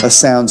 a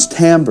sound's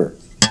timbre.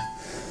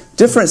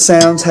 Different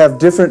sounds have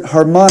different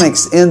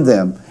harmonics in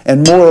them,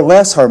 and more or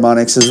less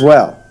harmonics as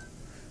well.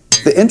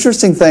 The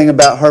interesting thing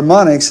about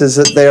harmonics is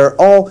that they are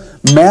all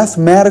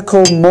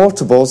mathematical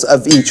multiples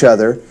of each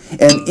other,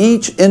 and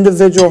each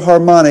individual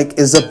harmonic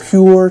is a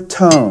pure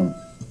tone.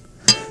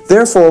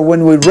 Therefore,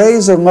 when we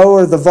raise or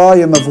lower the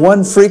volume of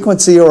one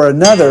frequency or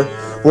another,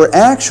 we're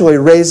actually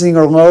raising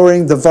or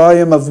lowering the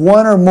volume of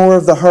one or more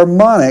of the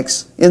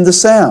harmonics in the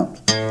sound.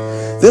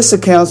 This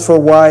accounts for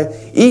why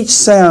each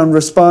sound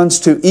responds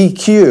to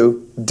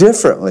EQ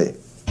differently.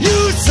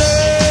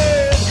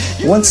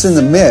 Once in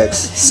the mix,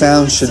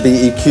 sounds should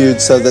be EQ'd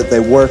so that they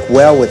work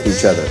well with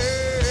each other.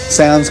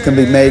 Sounds can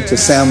be made to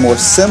sound more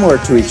similar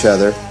to each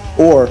other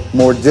or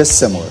more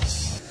dissimilar.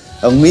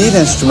 A lead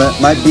instrument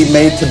might be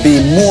made to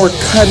be more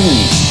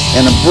cutting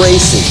and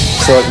abrasive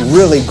so it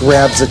really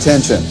grabs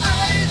attention.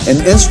 An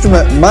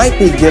instrument might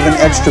be given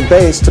extra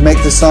bass to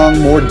make the song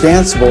more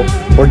danceable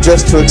or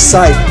just to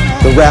excite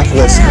the rap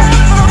listener.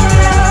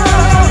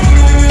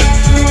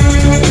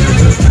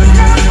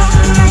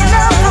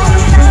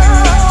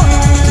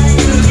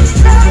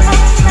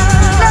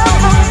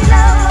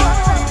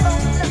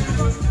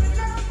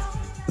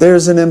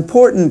 There's an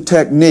important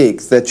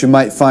technique that you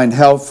might find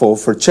helpful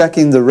for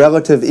checking the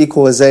relative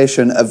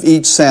equalization of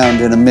each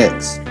sound in a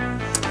mix.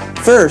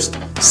 First,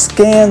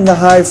 scan the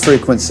high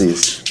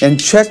frequencies and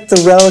check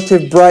the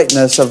relative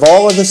brightness of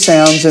all of the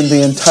sounds in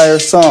the entire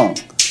song.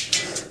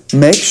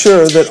 Make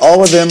sure that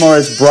all of them are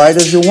as bright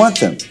as you want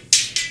them.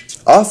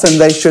 Often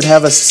they should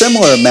have a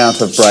similar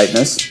amount of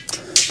brightness,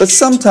 but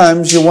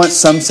sometimes you want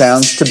some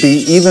sounds to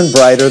be even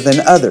brighter than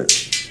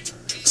others.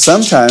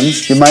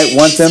 Sometimes you might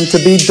want them to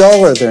be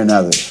duller than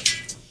others.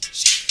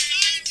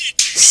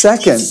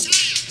 Second,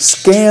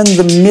 scan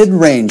the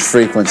mid-range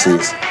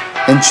frequencies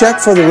and check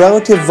for the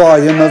relative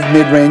volume of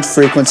mid-range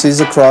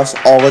frequencies across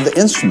all of the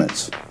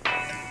instruments.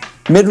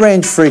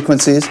 Mid-range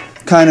frequencies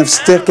kind of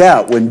stick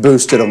out when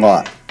boosted a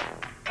lot.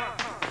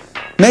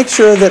 Make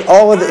sure that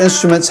all of the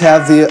instruments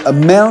have the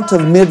amount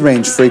of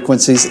mid-range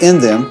frequencies in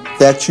them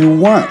that you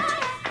want.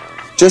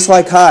 Just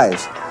like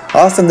highs,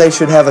 often they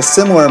should have a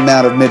similar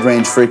amount of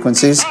mid-range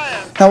frequencies.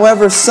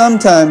 However,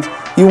 sometimes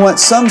you want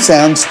some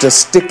sounds to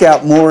stick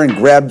out more and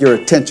grab your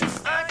attention.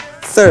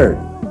 Third,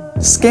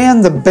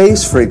 scan the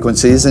bass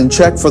frequencies and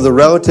check for the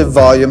relative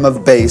volume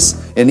of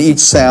bass in each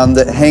sound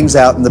that hangs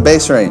out in the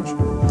bass range.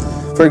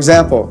 For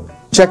example,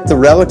 check the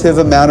relative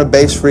amount of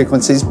bass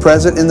frequencies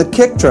present in the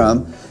kick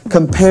drum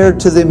compared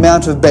to the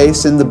amount of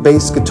bass in the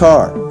bass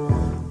guitar.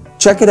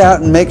 Check it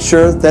out and make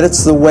sure that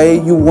it's the way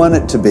you want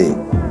it to be.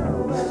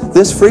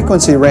 This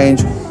frequency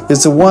range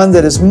is the one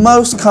that is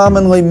most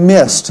commonly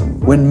missed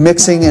when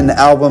mixing an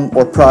album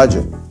or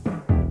project.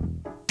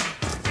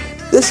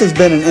 This has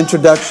been an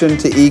introduction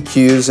to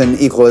EQs and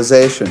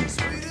equalizations.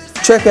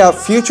 Check out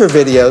future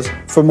videos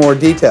for more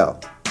detail.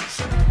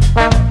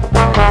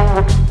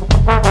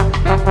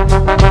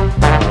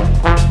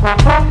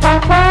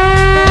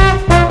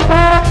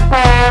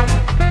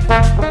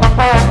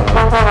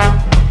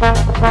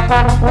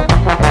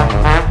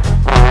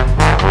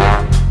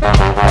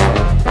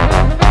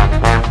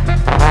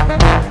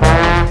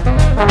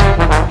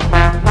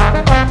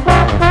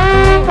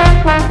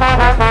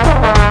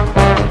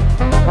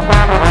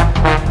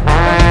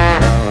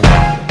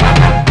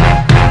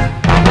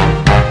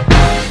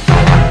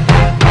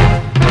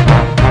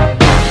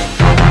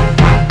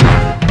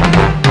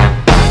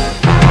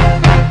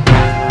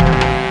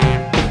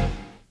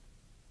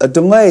 A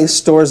delay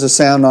stores a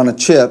sound on a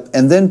chip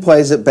and then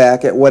plays it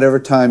back at whatever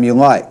time you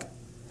like.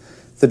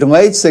 The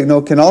delayed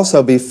signal can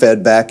also be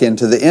fed back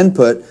into the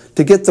input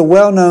to get the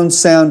well-known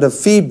sound of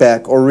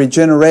feedback or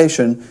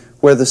regeneration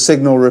where the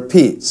signal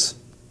repeats.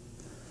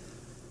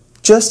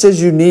 Just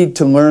as you need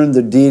to learn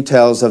the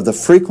details of the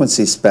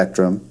frequency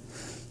spectrum,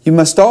 you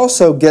must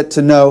also get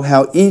to know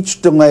how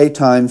each delay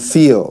time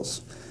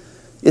feels.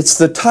 It's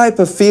the type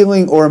of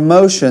feeling or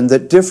emotion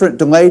that different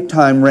delay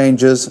time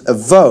ranges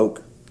evoke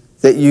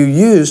that you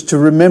use to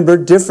remember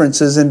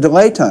differences in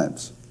delay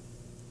times.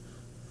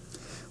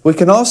 We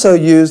can also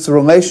use the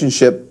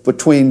relationship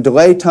between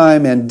delay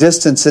time and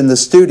distance in the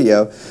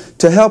studio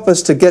to help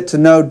us to get to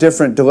know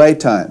different delay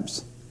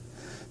times.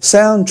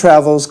 Sound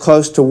travels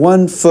close to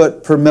 1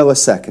 foot per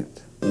millisecond.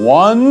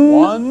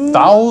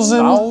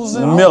 1,000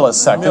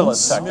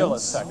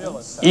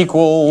 milliseconds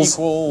equals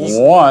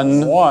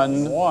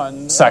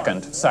 1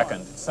 second.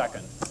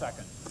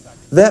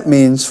 That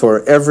means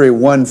for every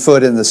 1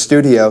 foot in the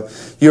studio,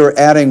 you're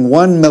adding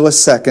 1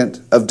 millisecond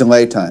of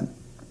delay time.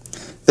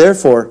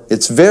 Therefore,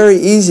 it's very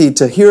easy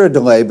to hear a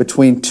delay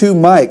between two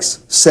mics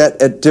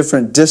set at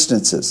different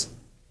distances.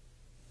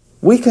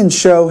 We can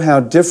show how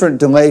different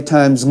delay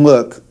times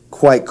look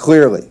quite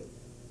clearly.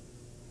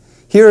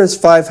 Here is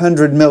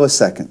 500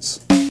 milliseconds.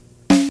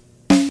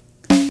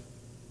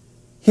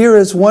 Here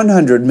is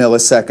 100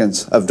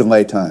 milliseconds of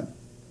delay time.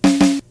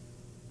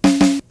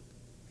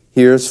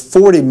 Here's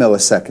 40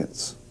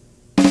 milliseconds.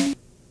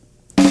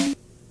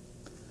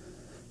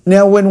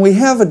 Now, when we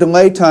have a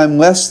delay time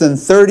less than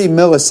 30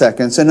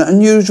 milliseconds, an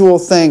unusual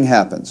thing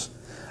happens.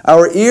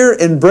 Our ear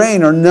and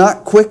brain are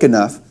not quick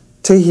enough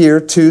to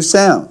hear two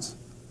sounds.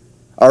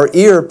 Our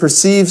ear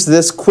perceives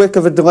this quick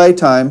of a delay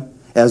time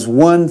as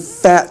one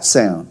fat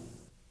sound.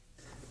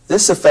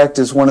 This effect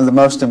is one of the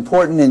most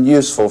important and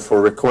useful for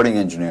a recording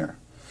engineer.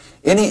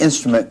 Any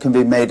instrument can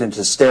be made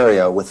into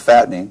stereo with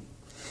fattening.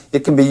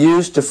 It can be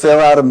used to fill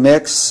out a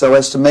mix so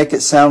as to make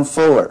it sound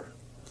fuller.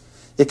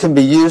 It can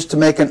be used to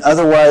make an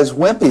otherwise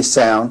wimpy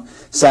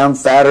sound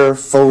fatter,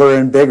 fuller,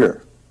 and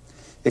bigger.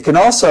 It can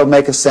also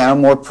make a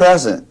sound more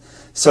present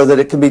so that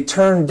it can be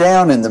turned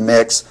down in the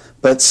mix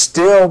but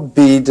still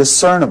be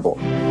discernible.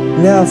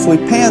 Now, if we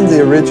pan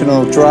the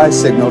original dry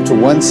signal to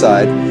one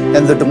side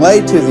and the delay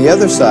to the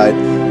other side,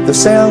 the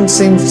sound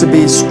seems to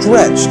be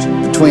stretched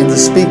between the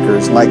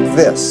speakers like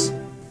this.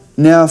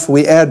 Now, if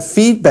we add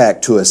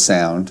feedback to a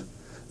sound,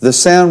 the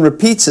sound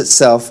repeats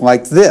itself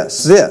like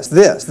this.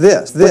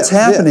 What's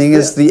happening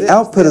is the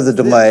output of the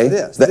delay,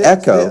 the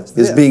echo,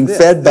 is being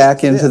fed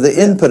back into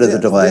the input of the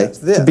delay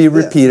to be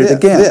repeated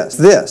again.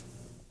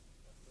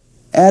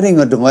 Adding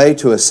a delay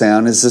to a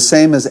sound is the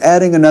same as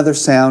adding another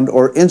sound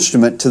or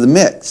instrument to the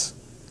mix.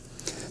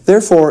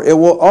 Therefore, it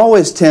will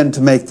always tend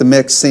to make the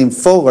mix seem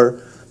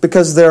fuller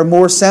because there are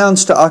more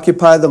sounds to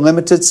occupy the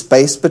limited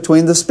space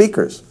between the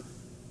speakers.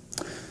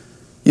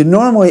 You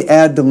normally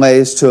add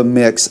delays to a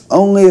mix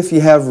only if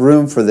you have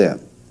room for them.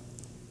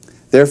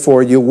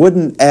 Therefore, you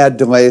wouldn't add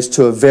delays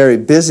to a very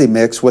busy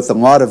mix with a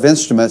lot of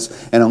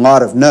instruments and a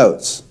lot of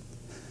notes.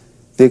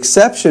 The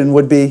exception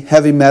would be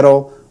heavy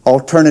metal,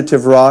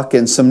 alternative rock,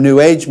 and some new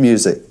age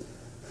music.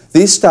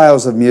 These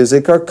styles of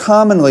music are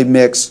commonly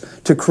mixed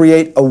to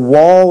create a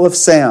wall of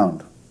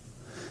sound.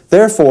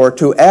 Therefore,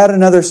 to add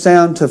another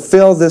sound to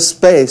fill this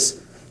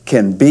space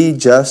can be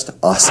just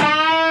awesome.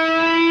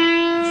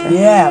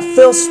 Yeah,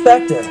 Phil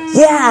Spector.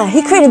 Yeah,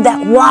 he created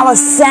that wall of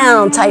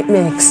sound type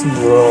mix.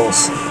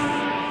 Rules.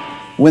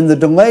 When the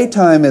delay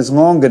time is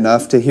long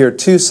enough to hear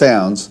two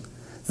sounds,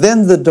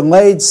 then the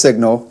delayed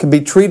signal can be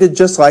treated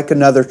just like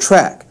another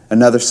track,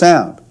 another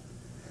sound.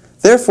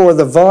 Therefore,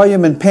 the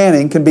volume and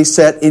panning can be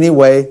set any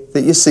way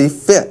that you see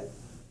fit.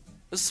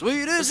 As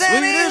sweet as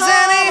any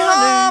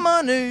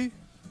harmony,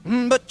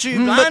 but you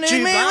blinded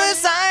me with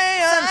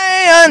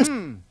science,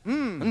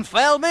 and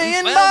failed me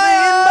in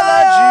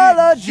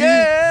biology.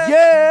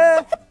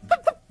 Yeah.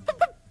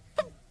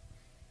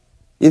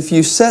 If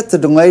you set the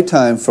delay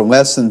time for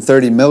less than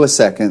 30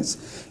 milliseconds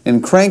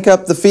and crank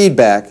up the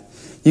feedback,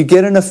 you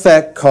get an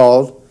effect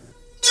called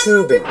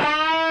tubing.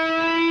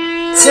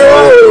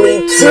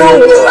 Totally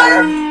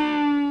tubular.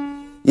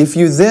 If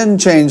you then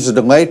change the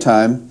delay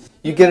time,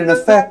 you get an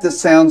effect that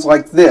sounds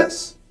like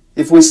this.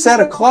 If we set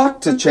a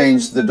clock to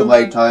change the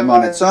delay time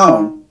on its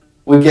own,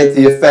 we get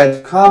the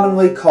effect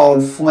commonly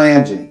called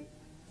flanging.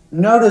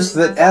 Notice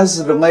that as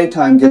the delay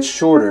time gets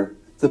shorter,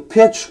 the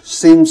pitch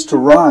seems to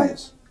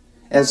rise.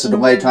 As the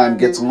delay time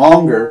gets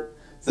longer,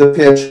 the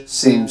pitch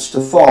seems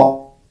to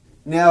fall.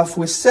 Now, if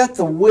we set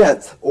the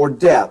width or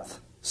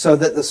depth so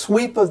that the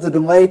sweep of the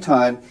delay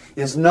time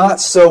is not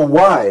so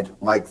wide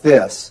like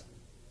this,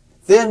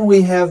 then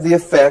we have the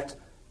effect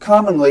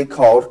commonly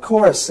called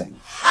chorusing.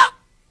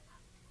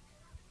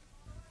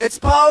 It's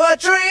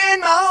poetry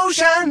in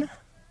motion.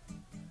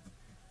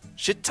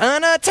 She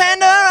turned her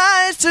tender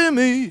eyes to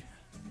me,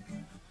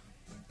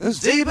 as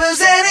deep as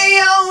any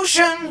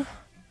ocean,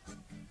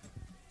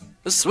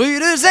 as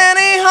sweet as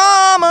any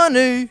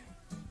harmony,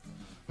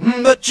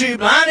 but you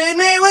blinded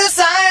me with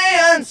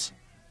science,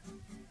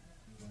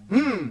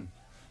 and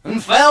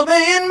failed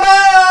me in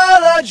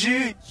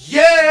biology.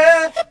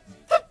 Yeah.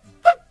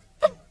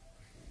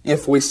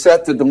 If we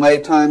set the delay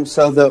time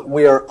so that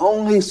we are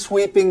only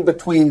sweeping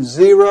between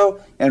 0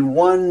 and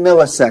 1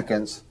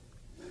 milliseconds,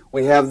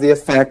 we have the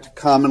effect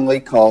commonly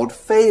called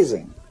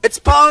phasing. It's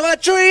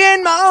poetry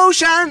in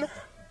motion.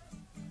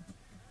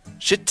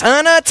 She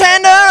turned her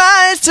tender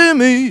eyes to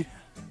me,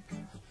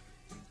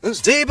 as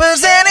deep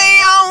as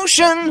any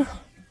ocean,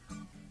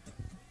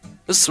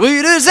 as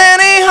sweet as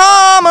any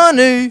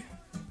harmony,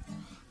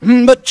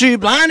 but she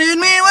blinded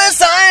me with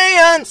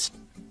science,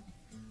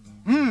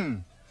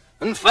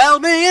 and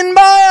failed me in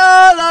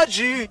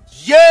biology.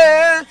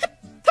 Yeah.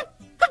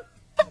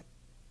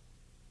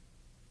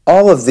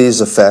 All of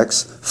these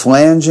effects,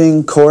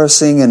 flanging,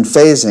 chorusing, and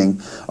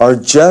phasing, are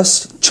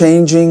just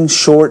changing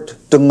short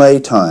delay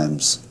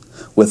times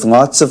with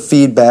lots of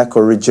feedback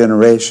or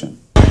regeneration.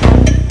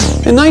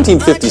 In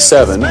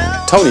 1957,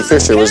 Tony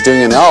Fisher was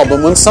doing an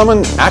album when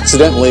someone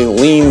accidentally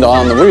leaned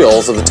on the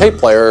reels of the tape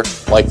player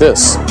like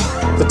this.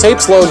 The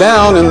tape slowed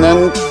down, and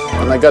then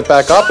when they got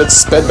back up, it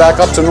sped back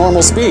up to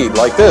normal speed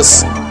like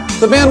this.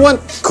 The band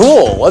went,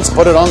 cool, let's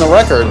put it on the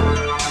record.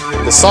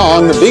 The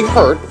song, The Big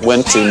Hurt,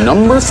 went to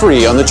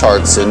 #3 on the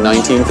charts in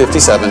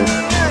 1957.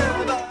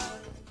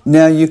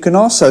 Now you can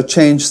also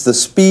change the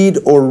speed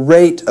or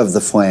rate of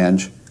the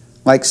flange,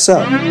 like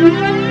so.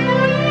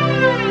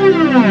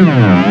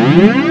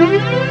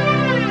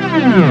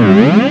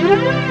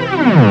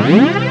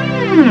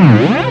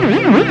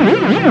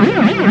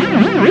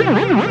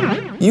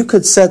 You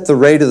could set the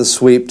rate of the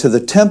sweep to the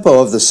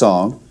tempo of the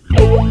song,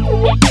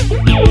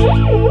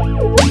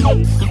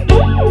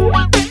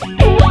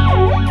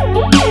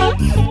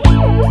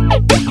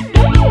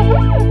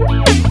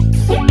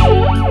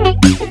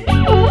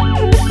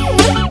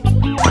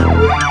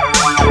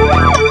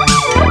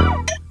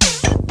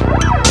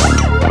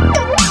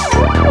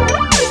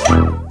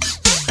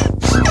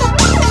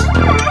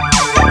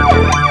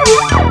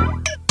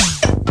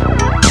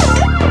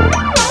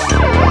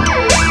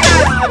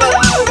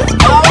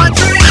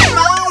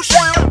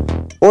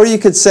 or you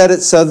could set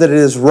it so that it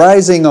is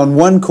rising on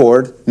one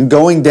chord and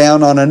going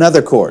down on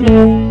another chord.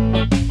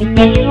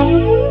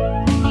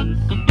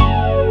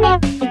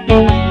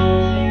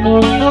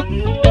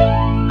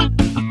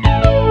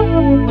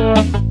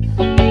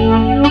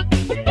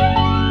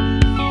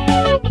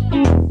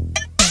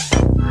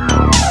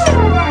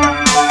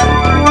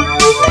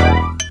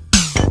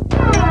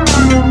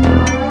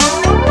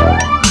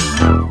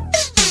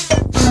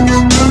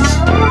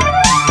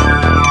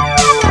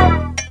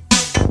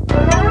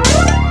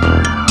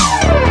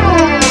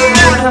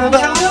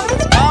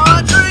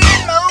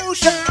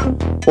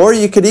 Or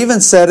you could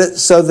even set it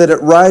so that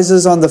it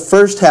rises on the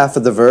first half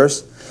of the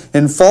verse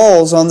and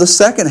falls on the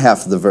second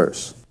half of the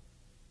verse.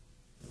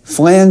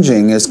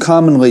 Flanging is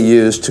commonly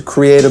used to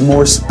create a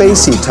more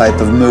spacey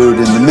type of mood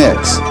in the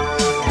mix,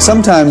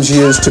 sometimes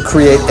used to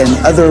create an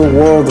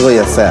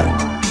otherworldly effect.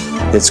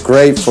 It's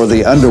great for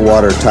the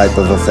underwater type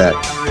of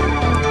effect.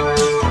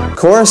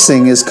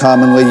 Chorusing is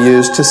commonly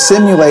used to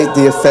simulate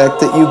the effect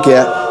that you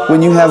get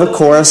when you have a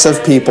chorus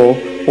of people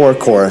or a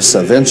chorus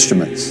of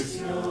instruments.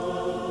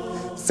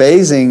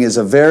 Phasing is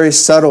a very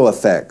subtle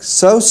effect,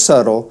 so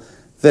subtle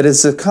that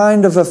it's the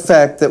kind of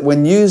effect that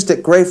when used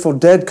at Grateful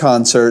Dead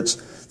concerts,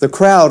 the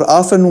crowd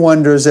often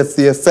wonders if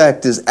the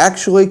effect is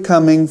actually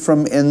coming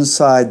from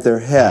inside their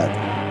head.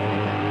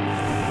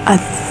 I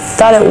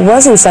thought it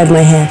was inside my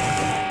head.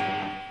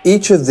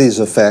 Each of these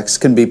effects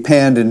can be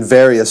panned in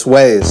various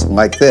ways,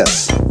 like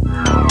this.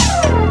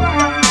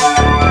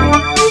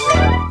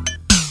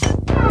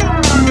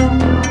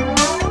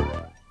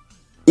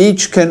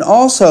 Each can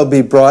also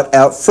be brought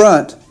out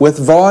front with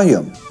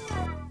volume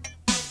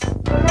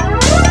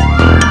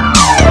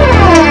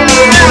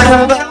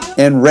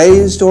and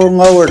raised or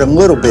lowered a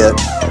little bit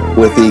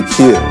with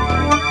EQ.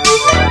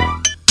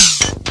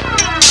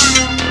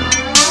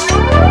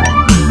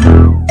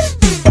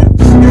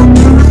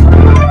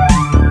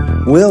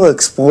 We'll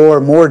explore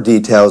more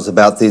details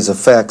about these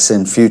effects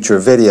in future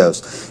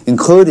videos,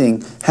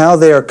 including how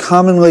they are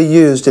commonly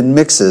used in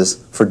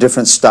mixes for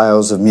different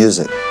styles of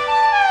music.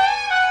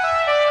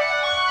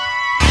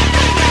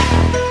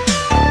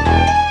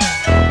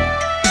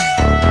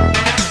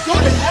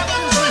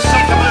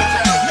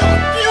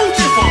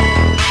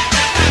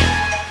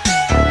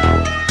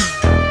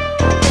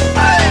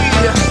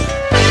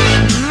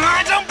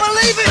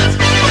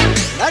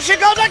 She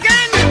goes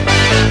again!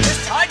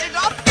 Just tied it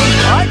up!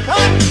 I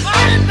can't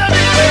find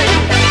anything!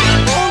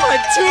 All my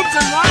tubes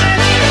and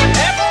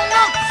wires, every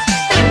note!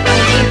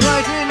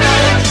 Right in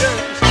motion!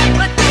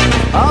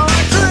 All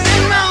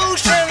in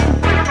motion!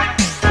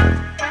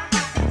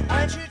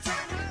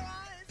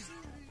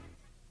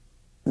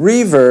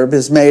 Reverb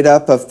is made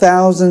up of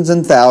thousands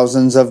and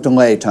thousands of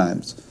delay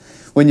times.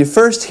 When you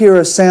first hear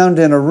a sound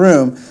in a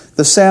room,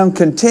 the sound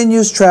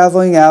continues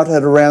traveling out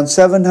at around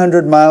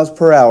 700 miles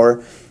per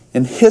hour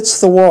and hits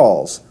the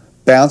walls,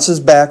 bounces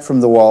back from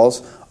the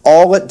walls,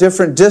 all at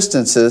different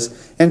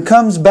distances, and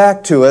comes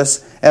back to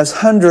us as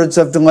hundreds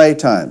of delay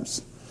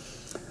times.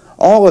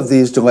 All of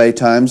these delay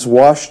times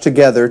wash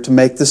together to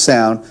make the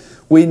sound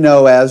we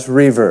know as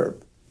reverb.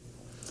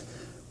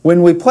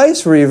 When we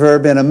place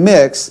reverb in a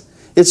mix,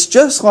 it's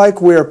just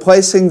like we are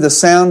placing the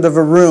sound of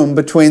a room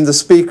between the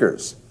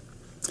speakers.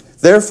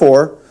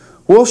 Therefore,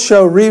 we'll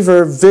show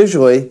reverb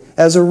visually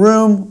as a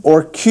room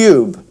or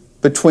cube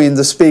between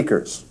the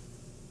speakers.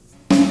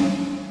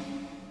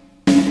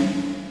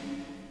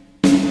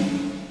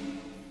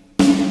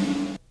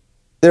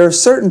 There are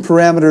certain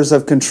parameters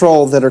of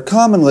control that are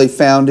commonly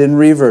found in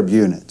reverb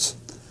units.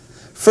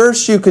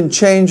 First, you can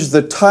change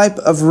the type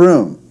of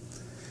room.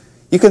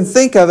 You can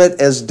think of it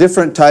as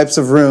different types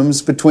of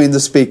rooms between the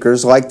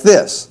speakers like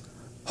this: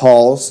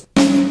 halls,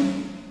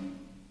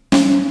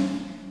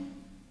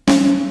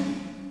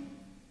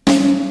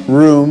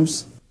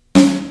 rooms,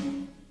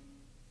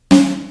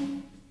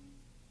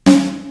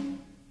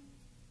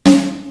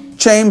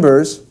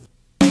 chambers,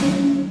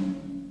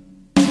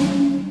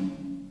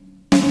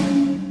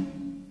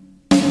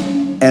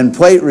 and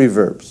plate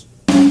reverbs.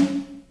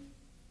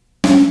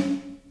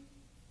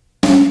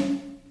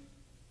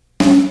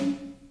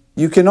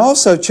 You can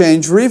also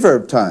change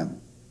reverb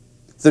time,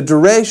 the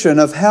duration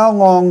of how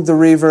long the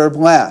reverb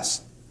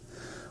lasts.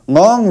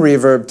 Long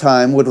reverb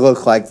time would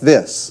look like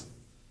this.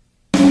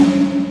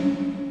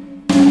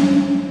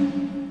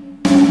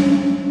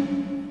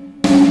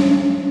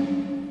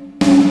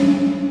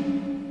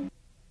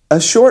 A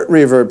short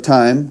reverb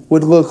time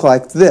would look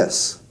like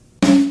this.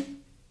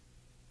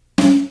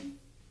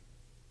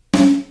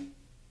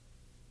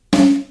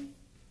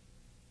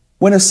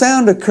 When a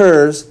sound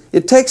occurs,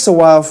 it takes a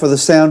while for the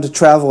sound to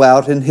travel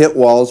out and hit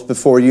walls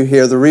before you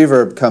hear the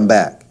reverb come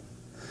back.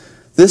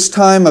 This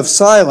time of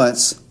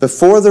silence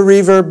before the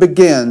reverb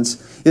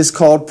begins is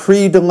called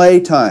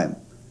pre-delay time.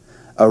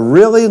 A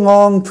really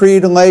long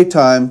pre-delay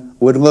time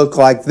would look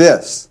like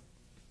this.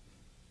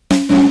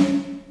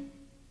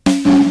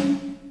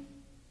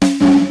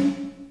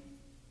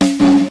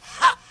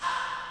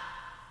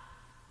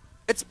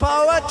 It's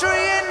poetry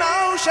in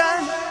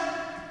motion.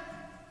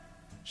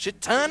 She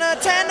turned her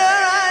tender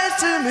eyes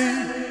to me,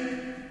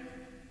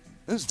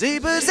 as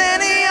deep as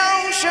any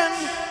ocean,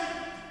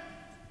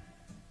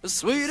 as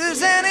sweet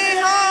as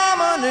any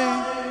harmony.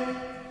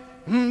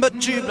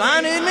 But she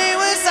blinded me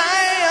with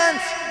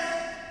science,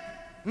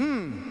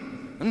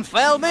 and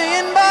failed me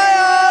in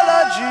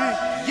biology.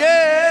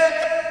 Yeah.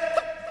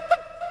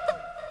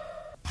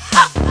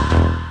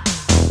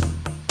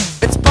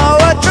 It's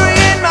poetry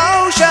in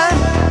motion.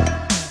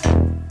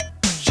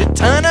 She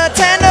turned her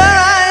tender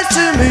eyes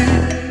to me,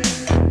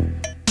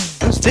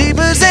 as deep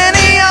as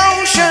any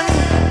ocean,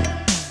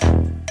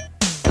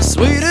 as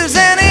sweet as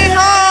any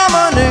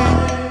harmony.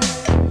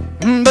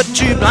 But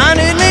she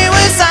blinded me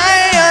with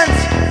science,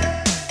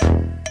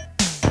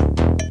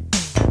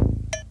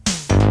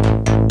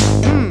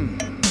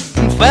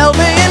 and failed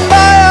me in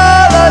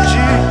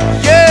biology.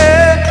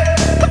 Yeah.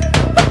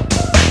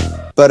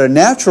 But a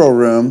natural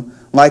room,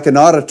 like an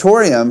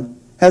auditorium,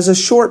 has a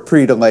short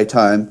pre-delay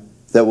time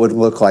that would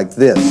look like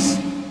this.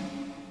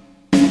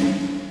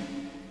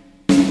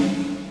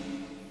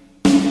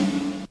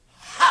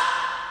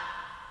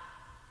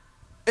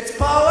 It's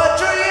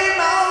poetry in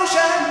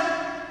motion.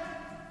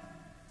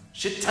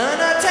 She turned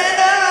her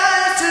tender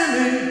eyes to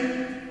me,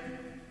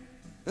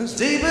 as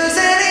deep as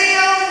any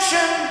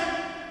ocean,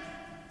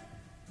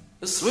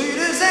 as sweet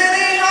as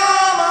any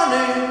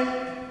harmony.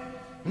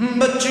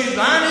 But she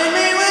blinded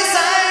me with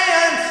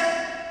science,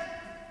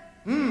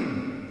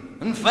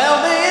 and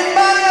failed me in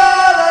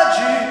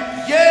biology.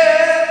 Yeah.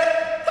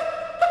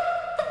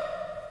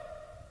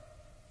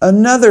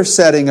 Another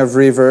setting of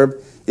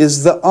reverb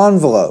is the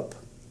envelope.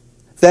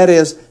 That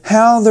is,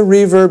 how the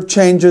reverb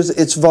changes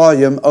its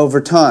volume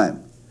over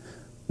time.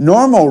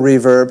 Normal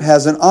reverb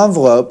has an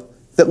envelope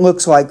that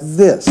looks like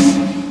this.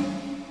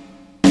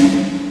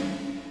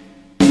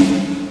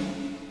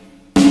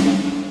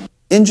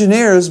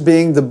 Engineers,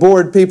 being the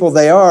bored people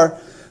they are,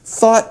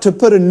 thought to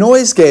put a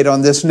noise gate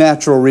on this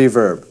natural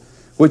reverb,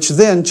 which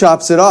then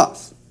chops it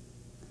off.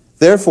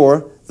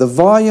 Therefore, the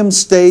volume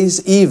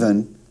stays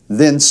even,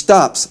 then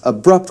stops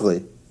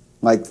abruptly,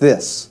 like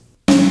this.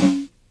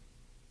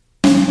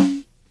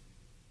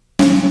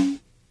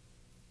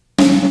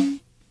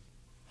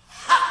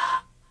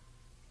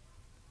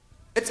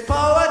 It's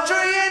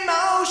poetry in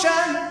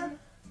motion.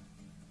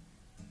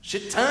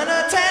 She turned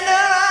her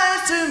tender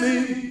eyes to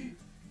me,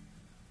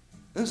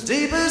 as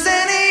deep as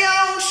any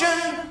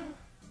ocean,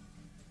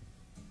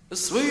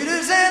 as sweet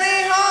as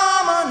any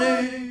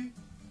harmony.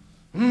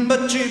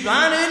 But she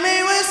blinded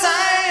me with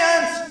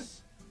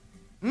science,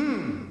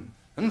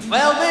 and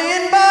failed me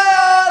in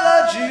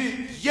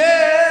biology.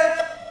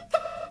 Yeah.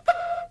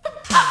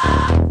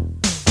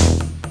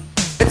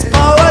 It's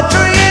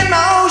poetry in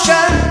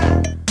motion.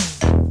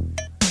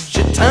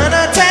 She turned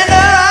her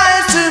tender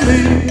eyes to me,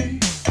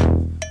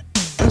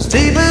 as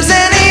deep as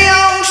any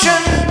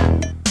ocean,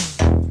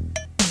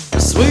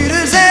 as sweet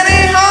as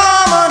any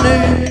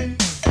harmony.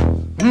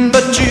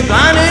 But she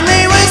blinded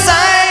me with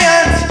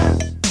science,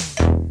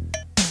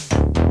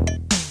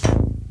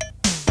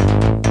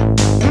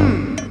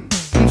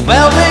 and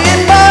failed me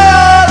in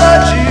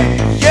biology.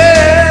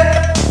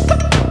 Yeah.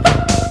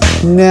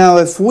 Now,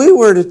 if we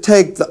were to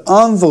take the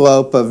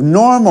envelope of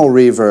normal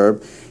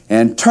reverb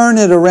and turn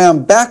it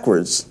around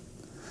backwards,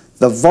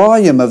 the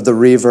volume of the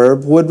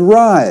reverb would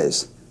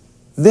rise,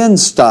 then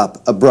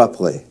stop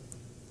abruptly,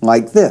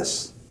 like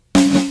this.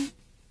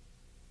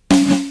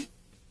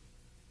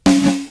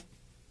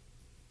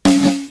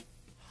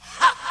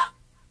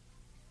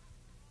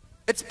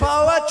 It's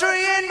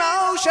poetry in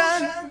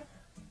motion.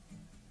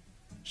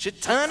 She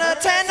turned her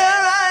tender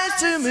eyes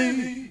to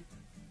me,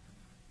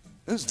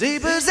 as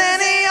deep as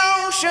any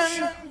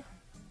ocean,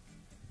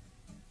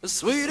 as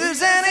sweet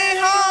as any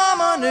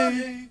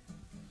harmony.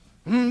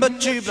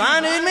 But she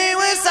blinded me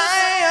with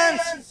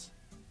science,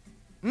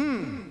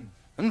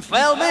 and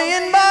failed me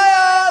in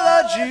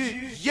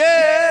biology.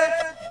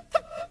 Yeah.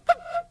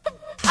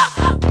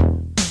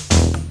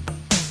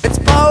 It's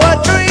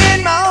poetry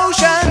in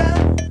motion.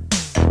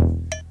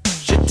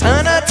 She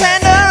turned her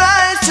tender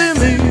eyes to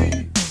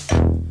me,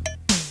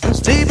 as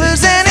deep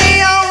as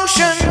any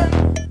ocean,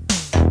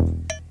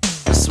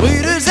 as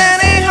sweet as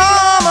any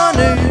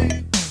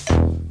harmony.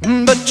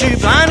 But she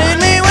blinded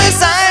me with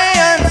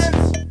science,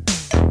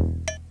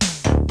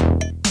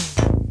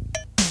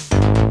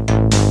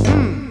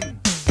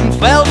 and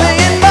failed me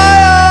in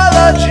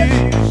biology.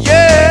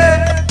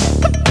 Yeah.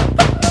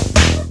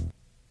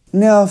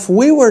 Now, if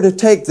we were to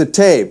take the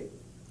tape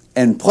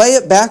and play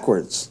it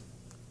backwards,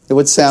 it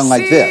would sound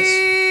like this.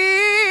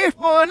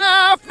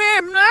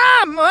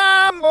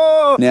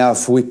 Now,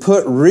 if we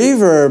put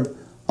reverb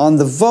on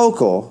the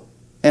vocal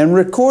and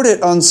record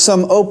it on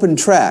some open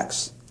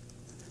tracks,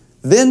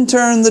 then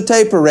turn the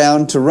tape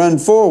around to run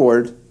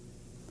forward,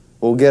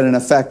 we'll get an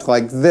effect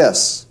like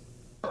this.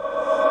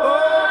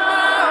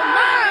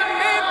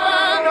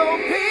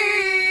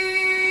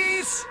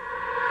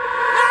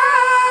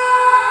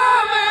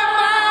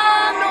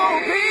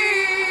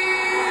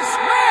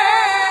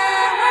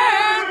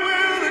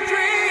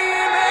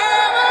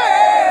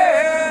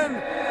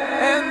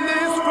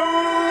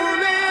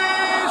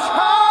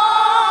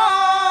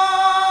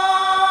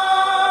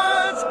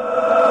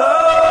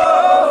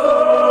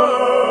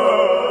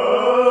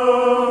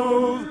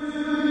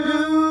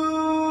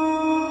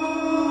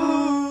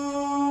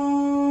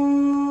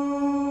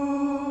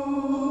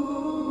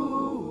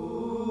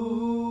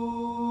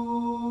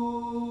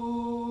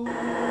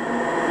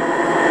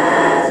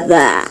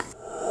 That.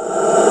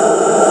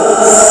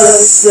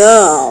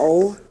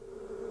 So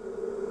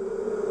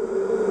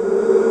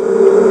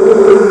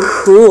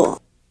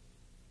cool.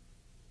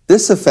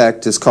 This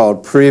effect is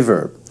called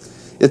preverb.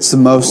 It's the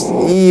most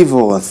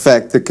evil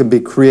effect that can be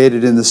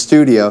created in the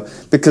studio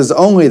because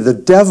only the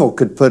devil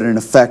could put an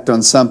effect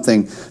on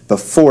something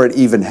before it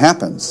even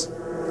happens.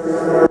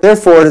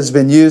 Therefore, it has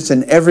been used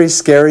in every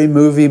scary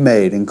movie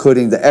made,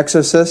 including The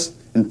Exorcist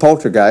and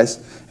Poltergeist,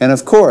 and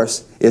of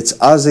course, it's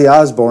Ozzy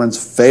Osbourne's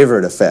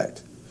favorite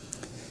effect.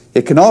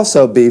 It can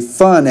also be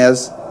fun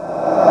as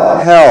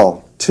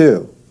hell,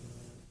 too.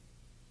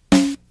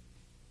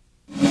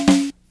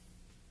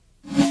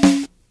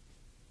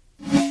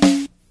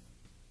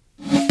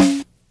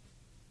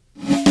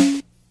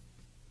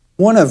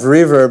 One of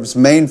reverb's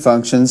main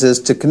functions is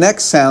to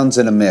connect sounds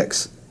in a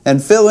mix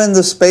and fill in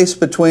the space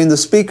between the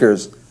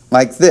speakers,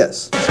 like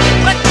this.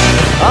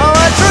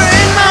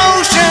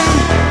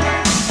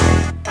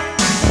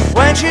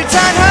 When she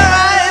turned her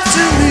eyes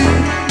to me,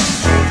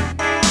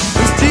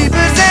 as deep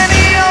as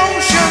any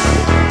ocean,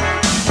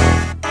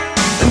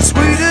 and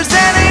sweet as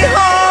any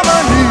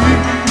harmony.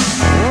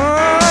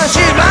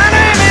 She's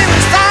blinding me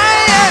with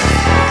science.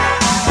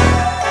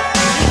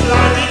 She's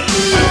blinding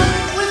me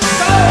with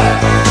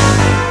science.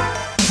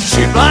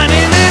 She's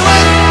blinding me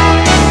with.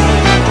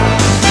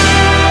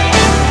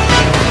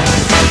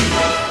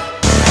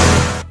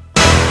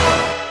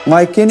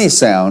 Like any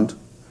sound,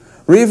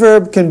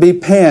 reverb can be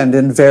panned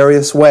in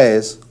various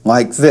ways,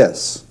 like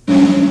this.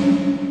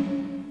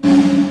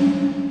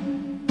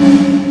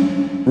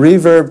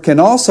 Reverb can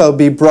also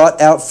be brought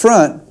out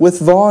front with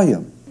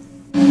volume,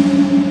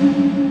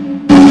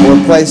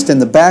 or placed in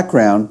the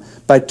background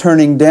by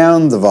turning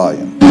down the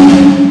volume.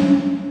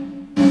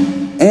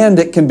 And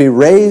it can be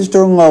raised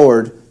or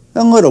lowered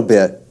a little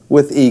bit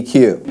with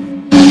EQ.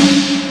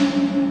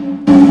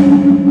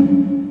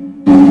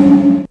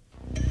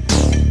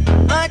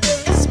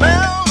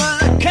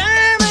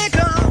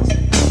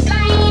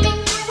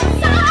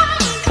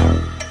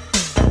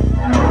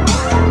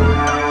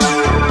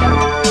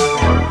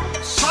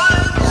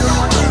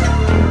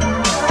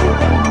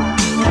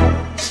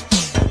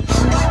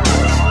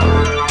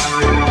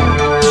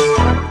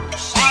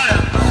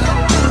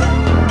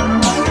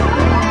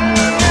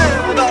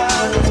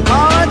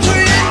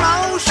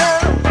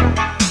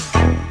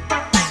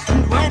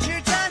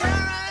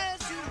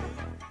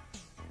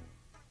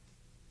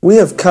 We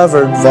have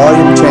covered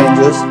volume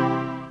changes,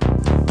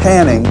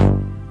 panning,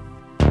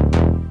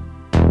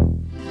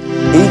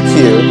 EQ,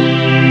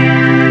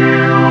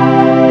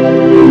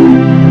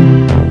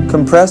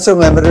 compressor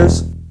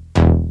limiters,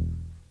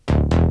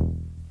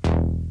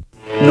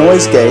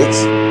 noise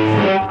gates,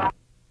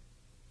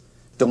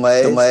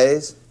 delays,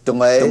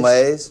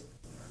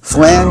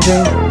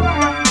 flanging,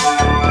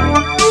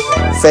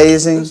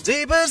 phasing,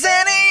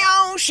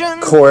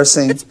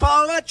 chorusing,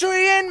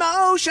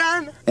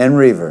 and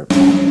reverb.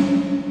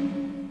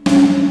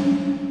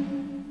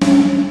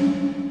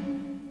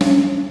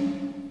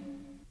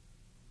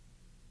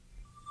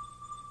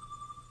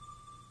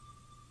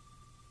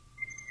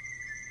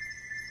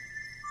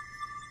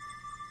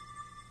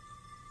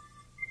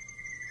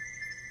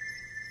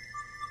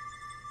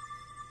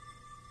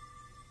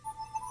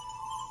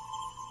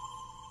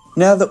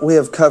 Now that we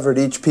have covered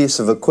each piece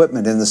of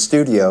equipment in the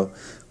studio,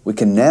 we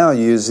can now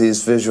use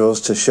these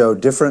visuals to show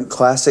different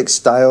classic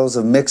styles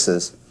of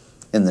mixes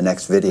in the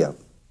next video.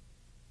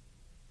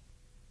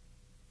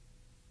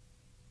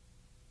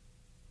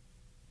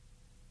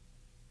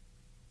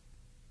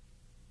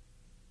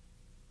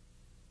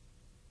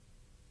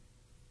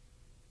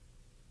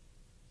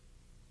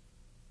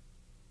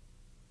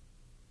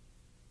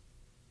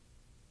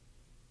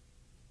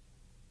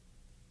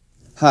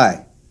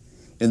 Hi,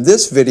 in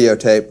this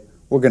videotape,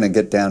 we're going to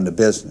get down to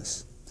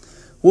business.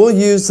 We'll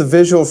use the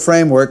visual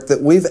framework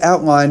that we've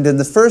outlined in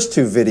the first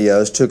two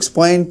videos to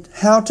explain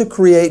how to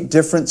create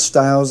different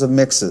styles of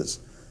mixes.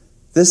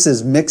 This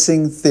is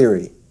mixing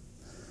theory.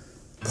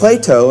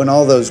 Plato and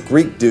all those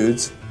Greek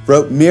dudes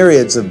wrote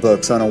myriads of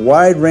books on a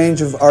wide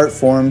range of art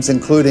forms,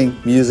 including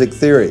music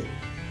theory.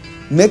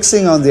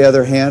 Mixing, on the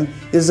other hand,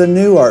 is a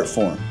new art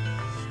form.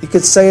 You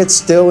could say it's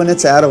still in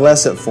its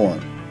adolescent form.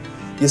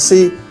 You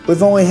see,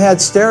 we've only had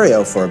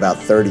stereo for about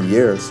 30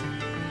 years.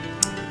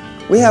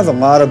 We have a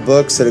lot of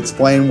books that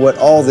explain what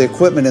all the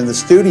equipment in the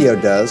studio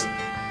does,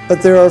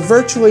 but there are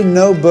virtually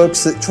no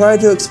books that try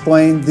to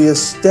explain the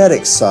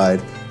aesthetic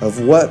side of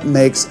what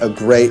makes a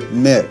great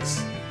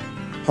mix.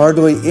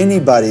 Hardly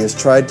anybody has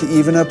tried to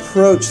even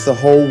approach the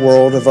whole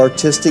world of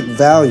artistic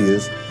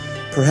values,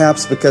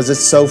 perhaps because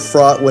it's so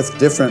fraught with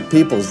different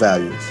people's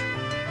values.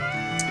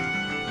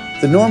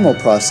 The normal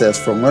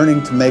process for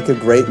learning to make a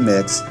great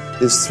mix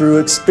is through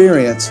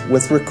experience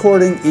with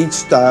recording each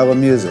style of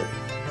music.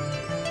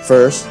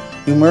 First,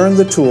 you learn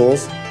the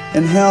tools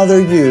and how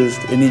they're used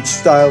in each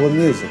style of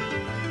music.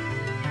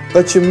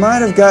 But you might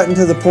have gotten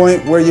to the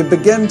point where you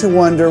begin to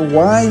wonder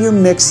why your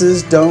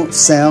mixes don't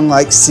sound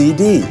like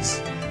CDs.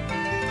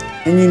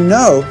 And you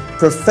know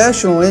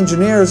professional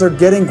engineers are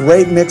getting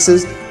great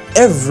mixes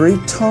every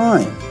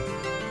time.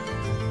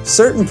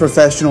 Certain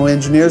professional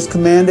engineers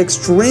command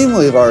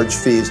extremely large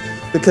fees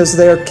because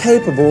they are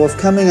capable of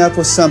coming up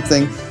with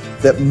something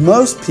that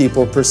most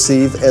people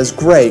perceive as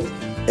great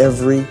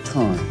every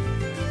time.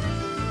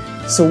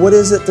 So what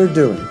is it they're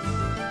doing?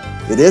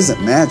 It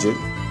isn't magic.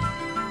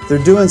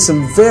 They're doing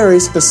some very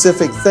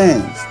specific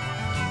things.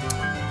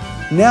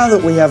 Now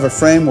that we have a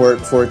framework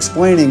for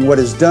explaining what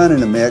is done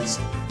in a mix,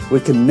 we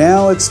can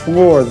now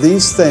explore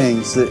these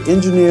things that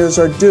engineers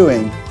are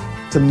doing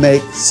to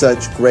make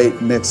such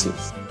great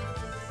mixes.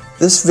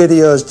 This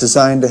video is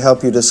designed to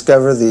help you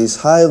discover these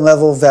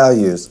high-level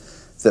values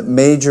that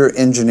major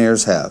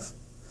engineers have.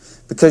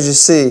 Because you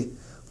see,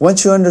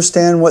 once you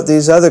understand what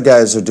these other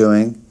guys are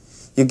doing,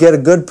 you get a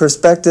good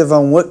perspective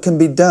on what can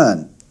be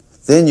done.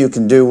 Then you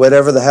can do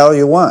whatever the hell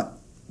you want,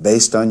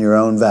 based on your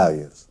own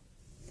values.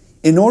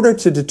 In order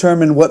to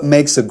determine what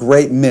makes a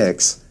great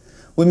mix,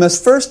 we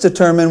must first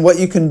determine what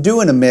you can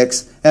do in a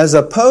mix as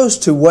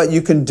opposed to what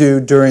you can do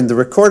during the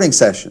recording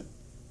session.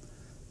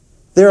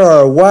 There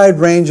are a wide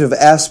range of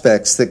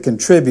aspects that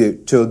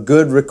contribute to a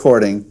good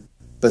recording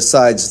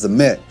besides the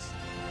mix.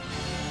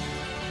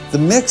 The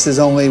mix is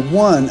only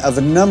one of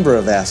a number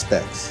of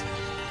aspects.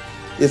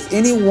 If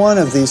any one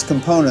of these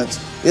components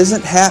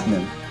isn't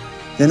happening,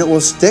 then it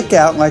will stick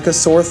out like a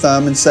sore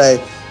thumb and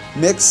say,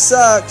 "Mix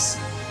sucks."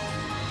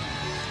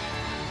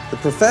 The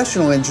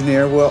professional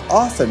engineer will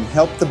often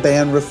help the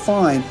band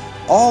refine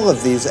all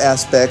of these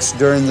aspects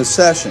during the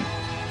session.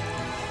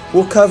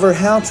 We'll cover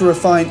how to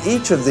refine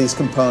each of these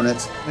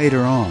components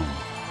later on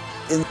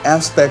in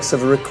aspects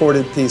of a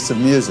recorded piece of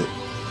music.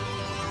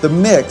 The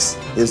mix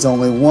is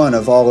only one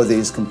of all of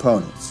these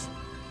components.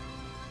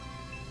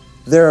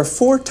 There are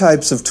 4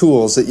 types of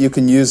tools that you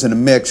can use in a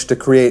mix to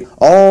create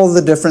all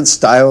the different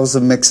styles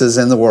of mixes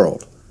in the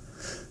world.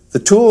 The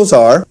tools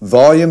are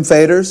volume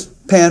faders,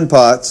 pan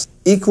pots,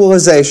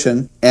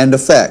 equalization, and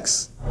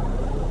effects.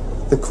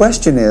 The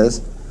question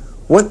is,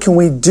 what can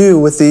we do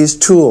with these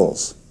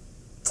tools?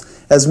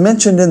 As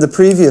mentioned in the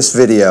previous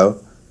video,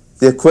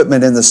 the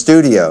equipment in the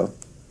studio,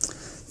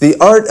 the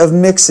art of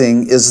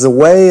mixing is the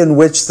way in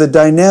which the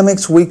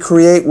dynamics we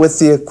create with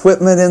the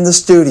equipment in the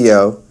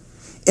studio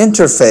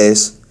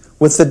interface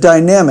with the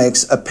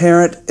dynamics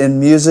apparent in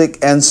music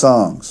and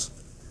songs.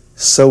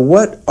 So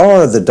what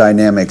are the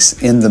dynamics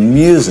in the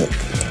music?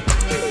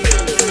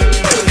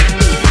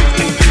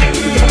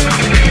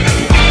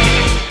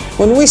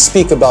 When we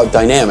speak about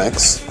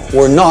dynamics,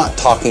 we're not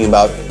talking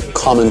about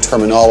common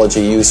terminology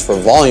used for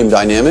volume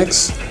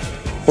dynamics.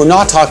 We're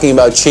not talking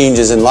about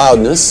changes in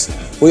loudness.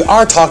 We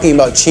are talking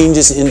about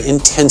changes in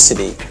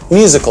intensity,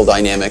 musical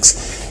dynamics,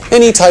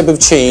 any type of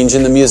change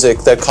in the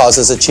music that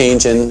causes a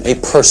change in a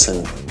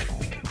person.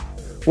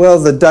 Well,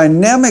 the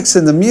dynamics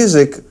in the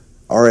music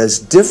are as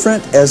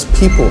different as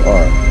people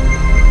are.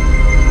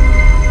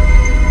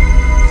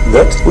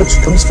 That which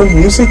comes from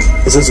music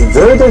is as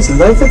varied as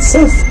life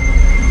itself.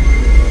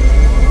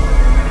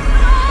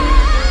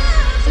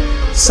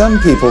 Some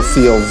people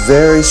feel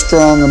very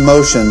strong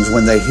emotions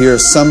when they hear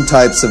some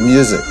types of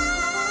music.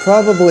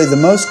 Probably the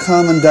most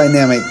common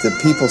dynamic that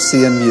people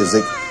see in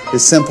music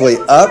is simply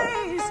up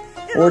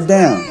or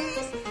down.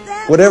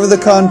 Whatever the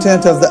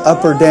content of the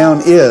up or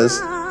down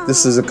is,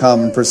 this is a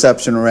common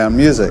perception around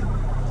music.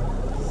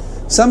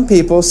 Some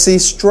people see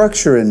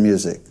structure in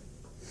music,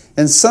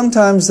 and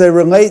sometimes they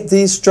relate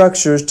these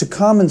structures to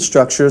common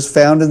structures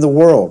found in the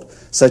world,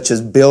 such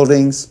as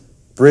buildings,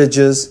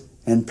 bridges,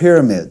 and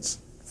pyramids.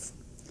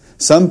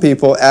 Some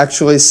people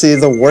actually see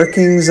the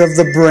workings of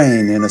the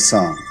brain in a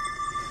song.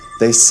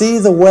 They see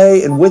the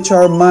way in which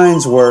our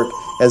minds work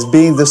as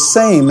being the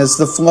same as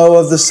the flow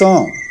of the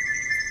song.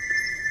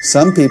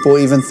 Some people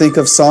even think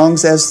of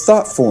songs as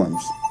thought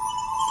forms.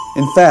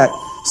 In fact,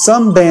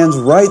 some bands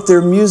write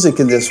their music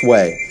in this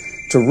way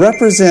to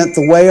represent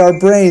the way our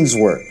brains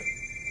work.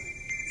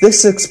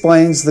 This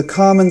explains the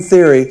common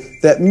theory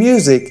that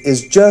music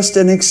is just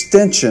an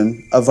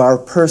extension of our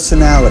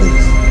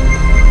personalities.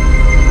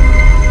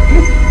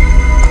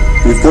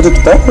 You've got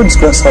it backwards,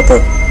 Grasshopper.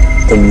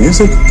 The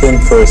music came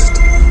first.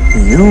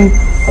 You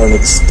are an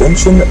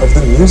extension of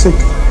the music.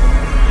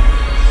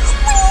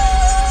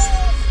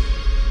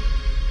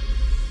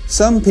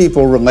 Some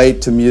people relate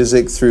to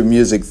music through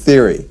music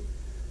theory.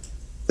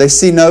 They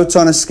see notes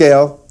on a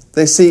scale,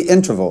 they see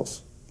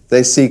intervals,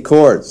 they see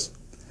chords.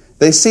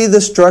 They see the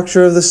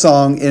structure of the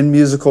song in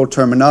musical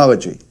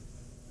terminology.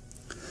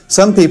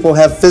 Some people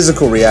have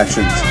physical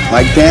reactions,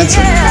 like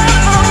dancing.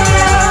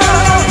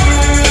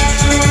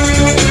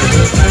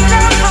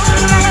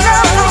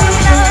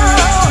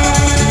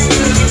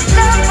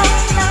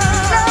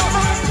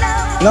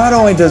 Not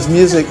only does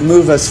music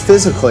move us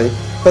physically,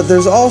 but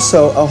there's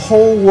also a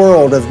whole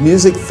world of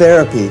music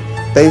therapy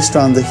based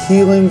on the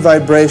healing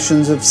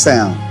vibrations of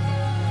sound.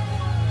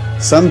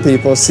 Some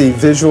people see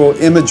visual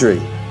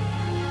imagery.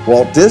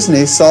 Walt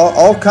Disney saw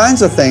all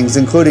kinds of things,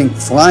 including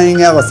flying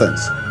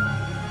elephants.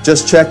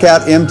 Just check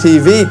out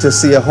MTV to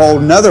see a whole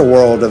nother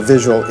world of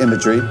visual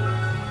imagery.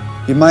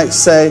 You might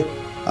say,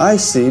 I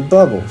see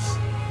bubbles.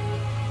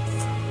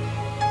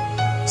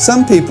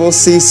 Some people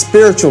see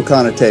spiritual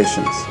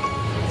connotations.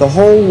 The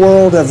whole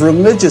world of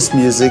religious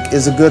music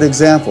is a good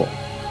example.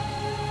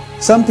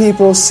 Some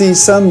people see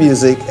some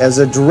music as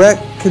a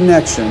direct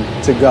connection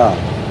to God.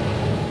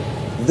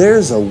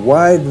 There's a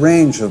wide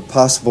range of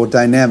possible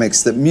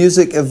dynamics that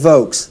music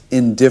evokes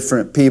in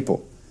different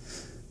people.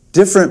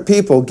 Different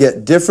people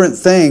get different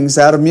things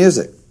out of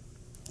music.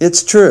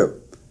 It's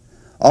true.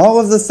 All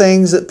of the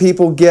things that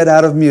people get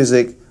out of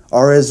music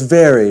are as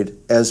varied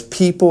as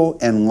people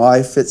and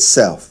life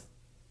itself.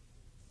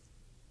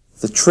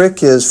 The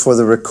trick is for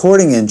the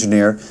recording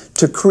engineer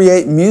to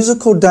create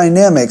musical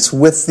dynamics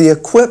with the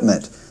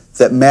equipment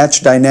that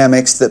match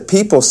dynamics that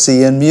people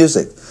see in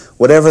music,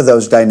 whatever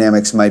those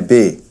dynamics might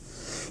be.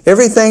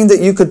 Everything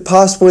that you could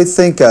possibly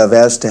think of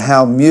as to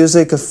how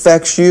music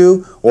affects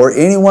you or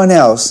anyone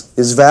else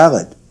is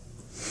valid.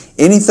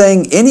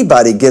 Anything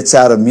anybody gets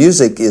out of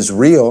music is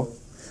real.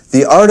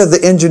 The art of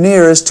the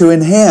engineer is to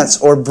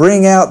enhance or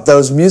bring out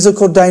those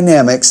musical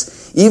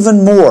dynamics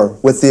even more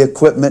with the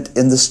equipment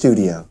in the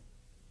studio.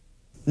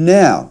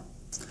 Now,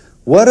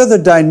 what are the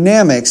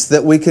dynamics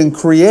that we can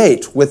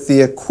create with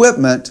the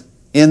equipment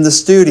in the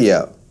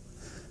studio?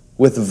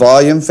 With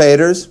volume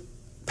faders,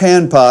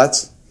 pan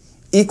pots,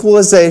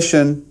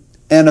 equalization,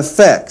 and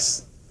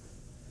effects.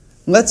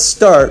 Let's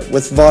start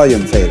with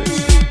volume faders.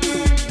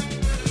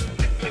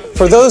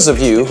 For those of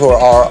you who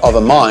are of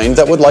a mind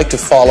that would like to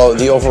follow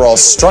the overall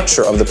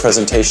structure of the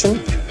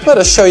presentation, let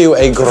us show you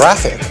a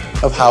graphic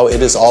of how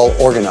it is all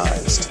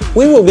organized.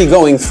 We will be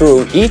going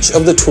through each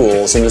of the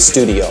tools in the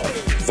studio: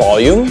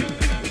 volume,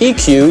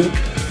 EQ,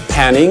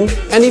 panning,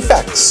 and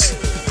effects.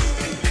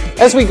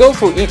 As we go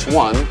through each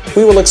one,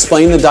 we will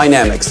explain the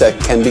dynamics that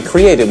can be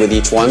created with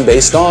each one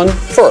based on,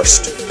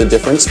 first, the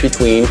difference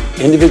between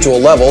individual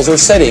levels or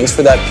settings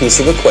for that piece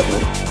of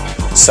equipment.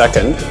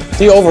 Second,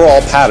 the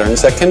overall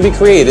patterns that can be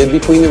created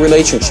between the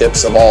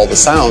relationships of all the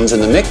sounds in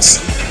the mix.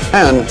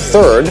 And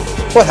third,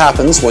 what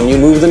happens when you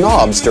move the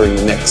knobs during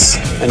the mix,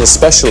 an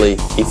especially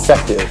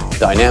effective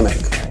dynamic.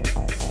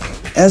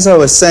 As I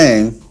was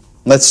saying,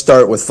 let's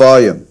start with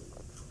volume.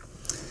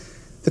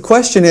 The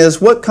question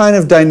is, what kind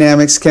of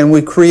dynamics can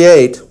we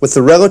create with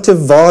the relative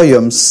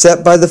volumes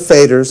set by the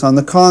faders on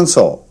the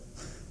console?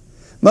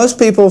 Most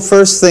people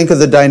first think of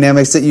the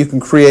dynamics that you can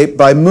create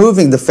by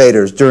moving the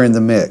faders during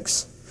the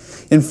mix.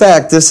 In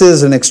fact, this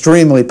is an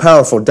extremely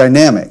powerful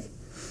dynamic.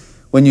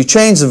 When you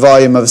change the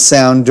volume of a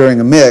sound during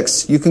a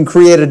mix, you can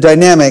create a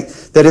dynamic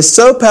that is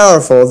so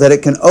powerful that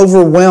it can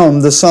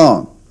overwhelm the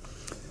song.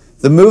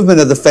 The movement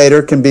of the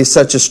fader can be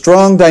such a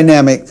strong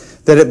dynamic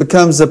that it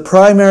becomes the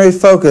primary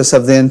focus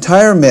of the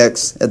entire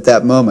mix at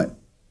that moment.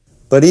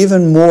 But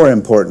even more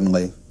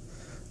importantly,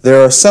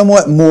 there are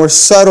somewhat more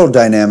subtle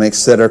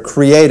dynamics that are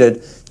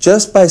created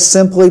just by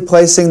simply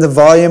placing the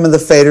volume of the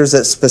faders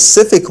at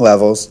specific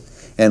levels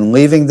and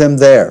leaving them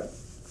there.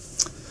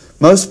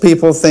 Most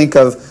people think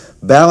of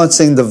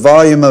balancing the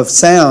volume of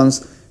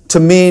sounds to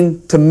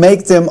mean to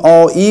make them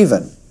all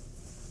even.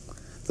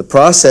 The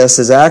process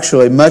is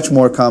actually much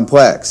more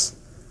complex.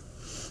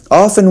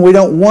 Often we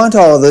don't want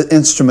all of the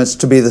instruments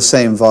to be the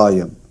same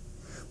volume.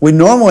 We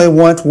normally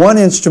want one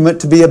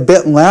instrument to be a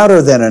bit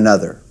louder than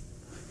another.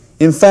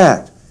 In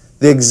fact,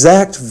 the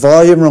exact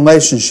volume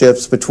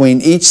relationships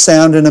between each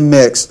sound in a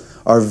mix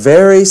are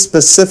very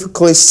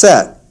specifically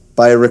set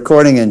by a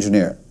recording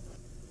engineer.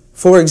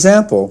 For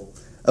example,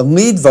 a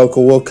lead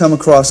vocal will come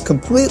across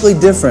completely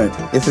different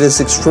if it is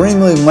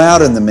extremely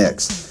loud in the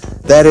mix.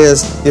 That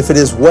is, if it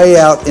is way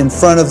out in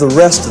front of the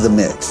rest of the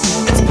mix.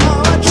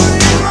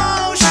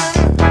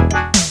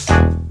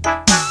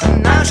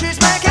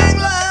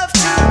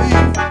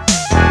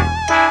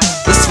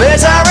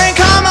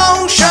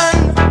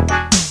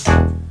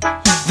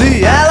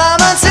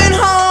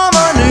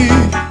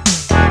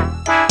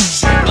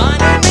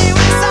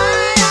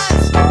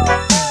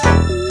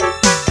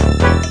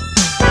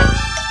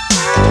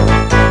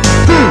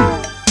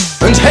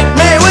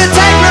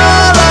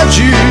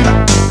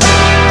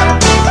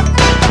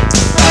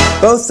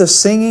 Both the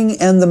singing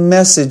and the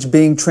message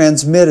being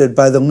transmitted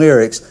by the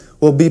lyrics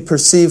will be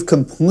perceived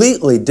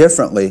completely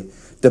differently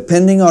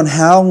depending on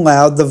how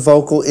loud the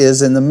vocal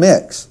is in the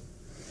mix.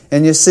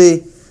 And you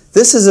see,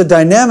 This is a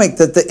dynamic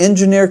that the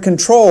engineer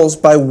controls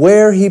by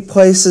where he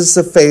places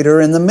the fader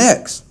in the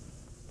mix.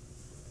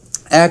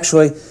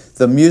 Actually,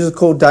 the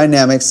musical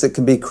dynamics that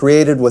can be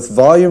created with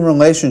volume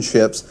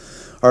relationships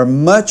are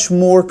much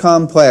more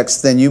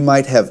complex than you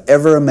might have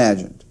ever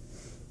imagined.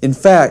 In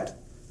fact,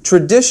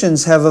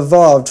 traditions have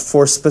evolved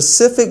for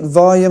specific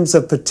volumes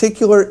of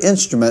particular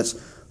instruments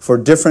for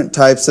different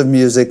types of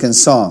music and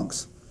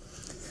songs.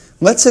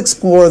 Let's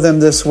explore them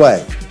this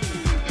way.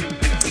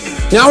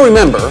 Now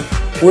remember,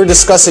 we're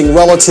discussing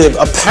relative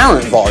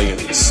apparent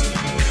volumes.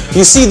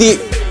 You see the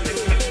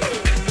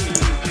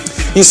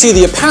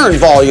apparent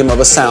volume of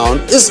a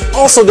sound is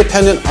also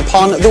dependent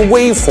upon the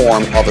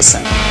waveform of a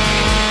sound.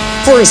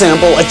 For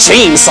example, a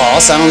chainsaw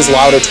sounds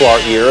louder to our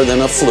ear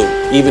than a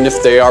flute, even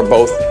if they are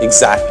both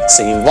exact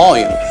same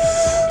volume.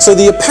 So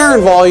the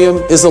apparent volume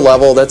is the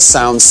level that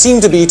sounds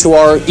seem to be to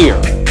our ear.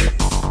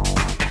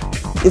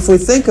 If we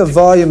think of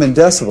volume in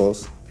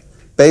decibels,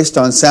 based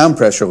on sound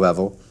pressure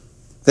level,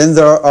 then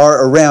there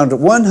are around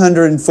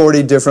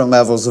 140 different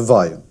levels of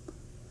volume.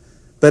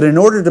 But in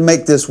order to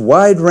make this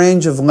wide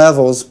range of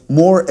levels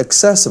more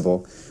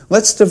accessible,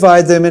 let's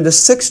divide them into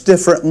 6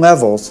 different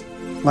levels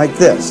like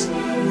this.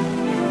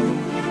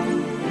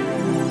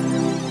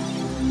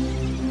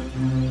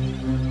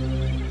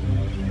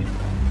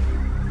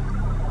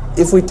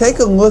 If we take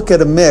a look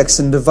at a mix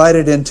and divide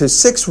it into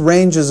 6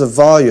 ranges of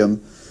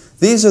volume,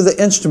 these are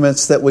the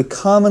instruments that we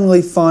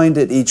commonly find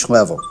at each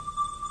level.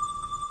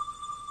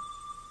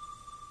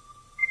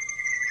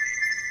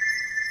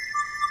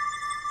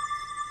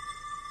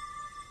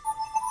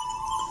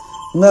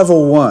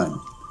 Level 1.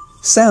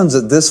 Sounds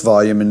at this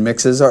volume in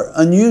mixes are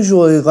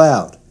unusually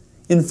loud.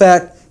 In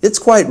fact, it's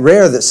quite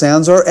rare that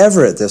sounds are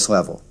ever at this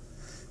level.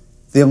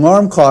 The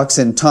alarm clocks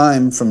in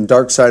Time from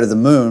Dark Side of the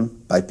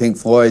Moon by Pink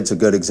Floyd's a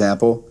good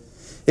example.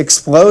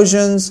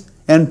 Explosions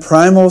and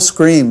primal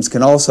screams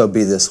can also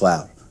be this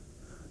loud.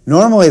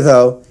 Normally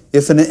though,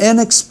 if an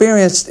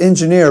inexperienced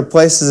engineer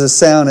places a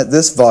sound at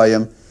this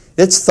volume,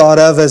 it's thought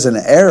of as an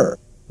error.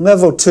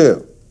 Level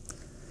 2.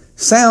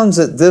 Sounds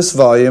at this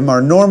volume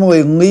are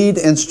normally lead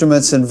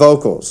instruments and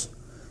vocals.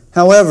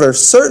 However,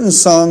 certain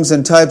songs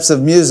and types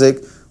of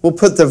music will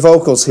put the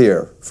vocals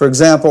here. For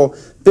example,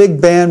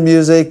 big band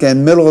music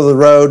and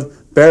middle-of-the-road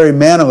Barry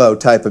Manilow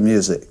type of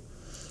music.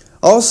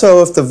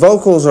 Also, if the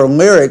vocals or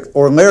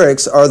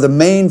lyrics are the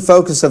main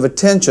focus of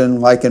attention,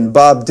 like in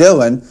Bob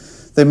Dylan,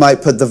 they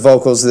might put the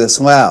vocals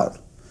this loud.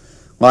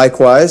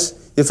 Likewise,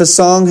 if a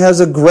song has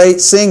a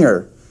great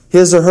singer,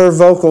 his or her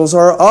vocals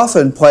are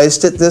often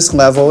placed at this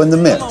level in the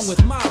mix.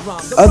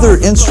 Other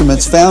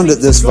instruments found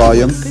at this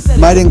volume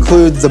might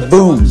include the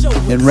boom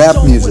in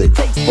rap music,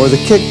 or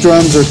the kick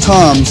drums or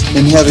toms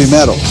in heavy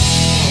metal.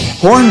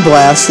 Horn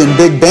blasts in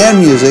big band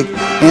music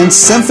and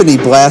symphony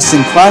blasts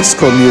in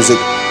classical music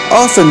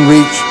often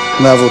reach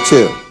level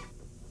 2.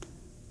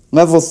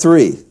 Level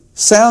 3.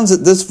 Sounds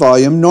at this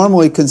volume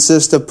normally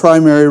consist of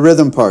primary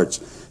rhythm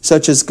parts,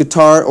 such as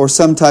guitar or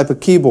some type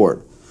of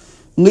keyboard.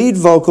 Lead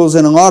vocals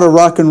in a lot of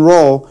rock and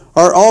roll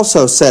are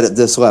also set at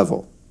this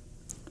level.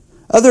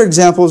 Other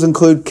examples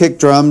include kick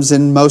drums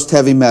in most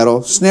heavy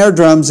metal, snare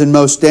drums in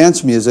most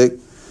dance music,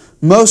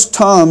 most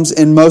toms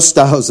in most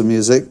styles of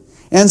music,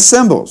 and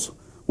cymbals,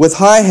 with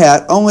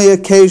hi-hat only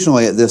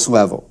occasionally at this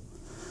level,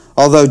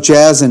 although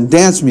jazz and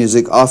dance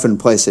music often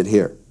place it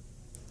here.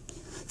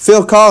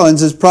 Phil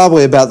Collins is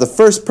probably about the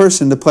first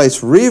person to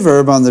place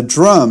reverb on the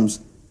drums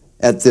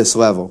at this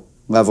level,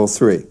 level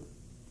 3.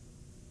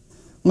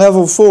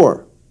 Level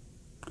 4.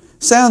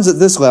 Sounds at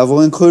this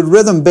level include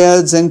rhythm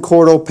beds and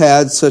chordal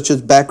pads such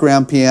as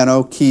background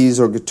piano, keys,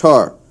 or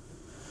guitar.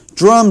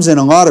 Drums in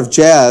a lot of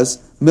jazz,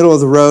 middle of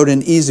the road,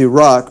 and easy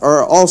rock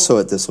are also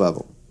at this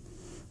level.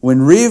 When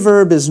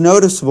reverb is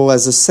noticeable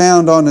as a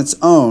sound on its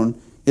own,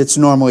 it's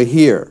normally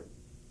here.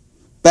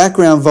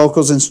 Background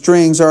vocals and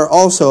strings are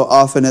also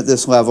often at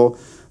this level,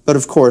 but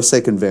of course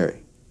they can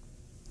vary.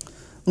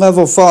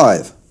 Level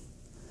 5.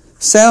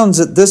 Sounds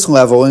at this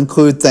level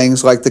include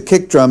things like the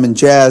kick drum in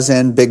jazz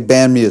and big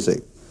band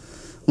music.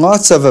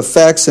 Lots of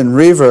effects and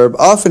reverb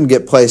often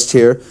get placed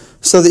here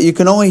so that you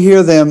can only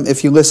hear them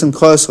if you listen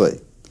closely.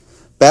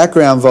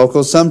 Background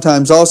vocals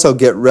sometimes also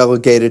get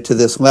relegated to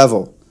this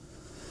level.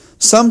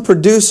 Some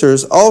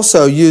producers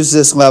also use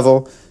this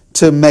level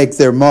to make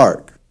their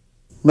mark.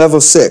 Level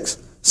 6.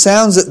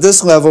 Sounds at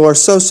this level are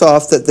so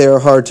soft that they are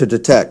hard to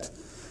detect.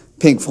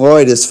 Pink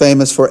Floyd is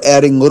famous for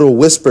adding little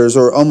whispers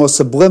or almost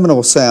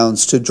subliminal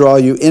sounds to draw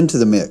you into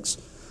the mix.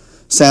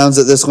 Sounds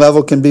at this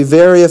level can be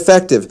very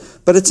effective,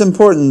 but it's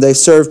important they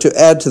serve to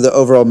add to the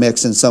overall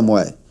mix in some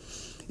way.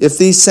 If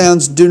these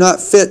sounds do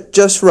not fit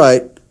just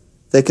right,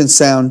 they can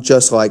sound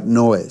just like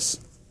noise.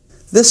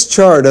 This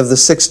chart of the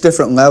 6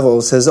 different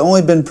levels has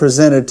only been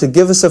presented to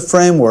give us a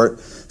framework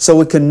so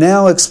we can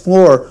now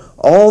explore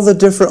all the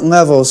different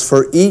levels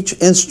for each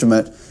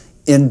instrument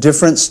in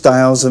different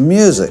styles of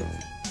music.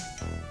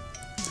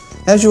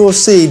 As you will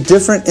see,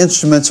 different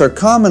instruments are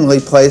commonly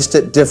placed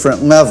at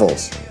different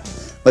levels.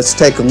 Let's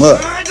take a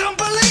look. I don't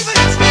believe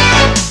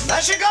it.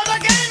 There she goes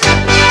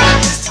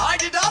again. She's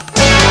tied it up.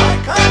 I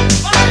can't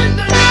find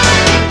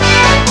it.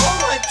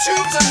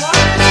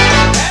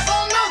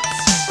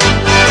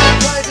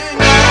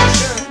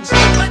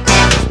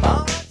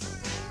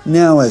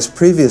 Now, as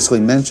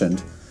previously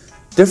mentioned,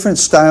 different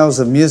styles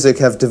of music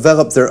have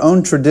developed their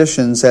own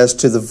traditions as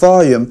to the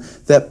volume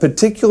that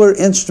particular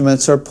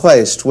instruments are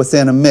placed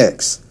within a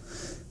mix.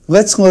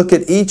 Let's look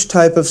at each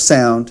type of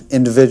sound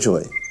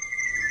individually.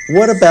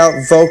 What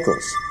about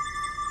vocals?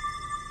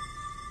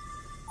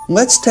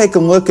 Let's take a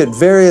look at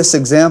various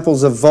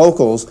examples of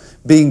vocals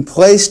being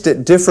placed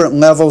at different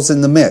levels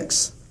in the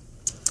mix.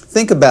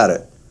 Think about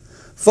it.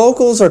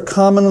 Vocals are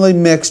commonly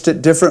mixed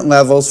at different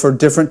levels for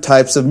different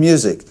types of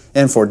music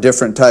and for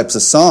different types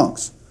of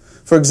songs.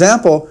 For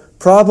example,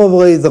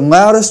 probably the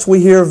loudest we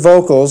hear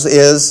vocals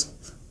is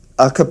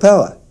a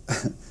cappella.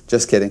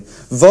 Just kidding.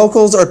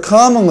 Vocals are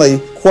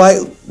commonly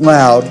quite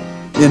loud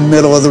in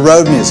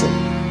middle-of-the-road music.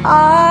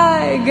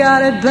 I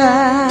got it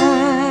back.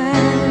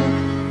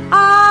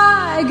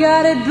 I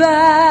got it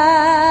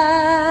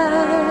back.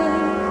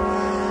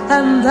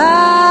 And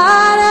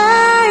that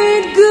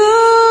ain't good.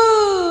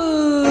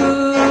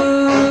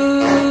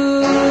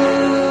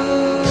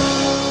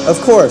 Of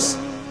course,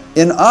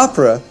 in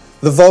opera,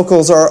 the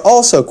vocals are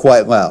also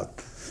quite loud.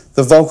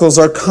 The vocals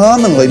are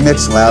commonly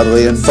mixed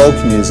loudly in folk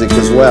music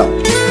as well.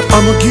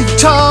 I'm a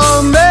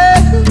guitar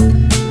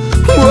man.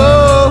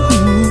 Whoa.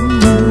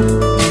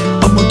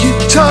 I'm a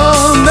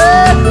guitar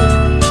man.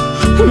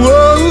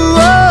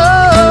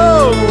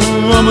 Whoa.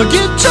 I'm a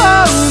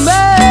guitar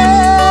man.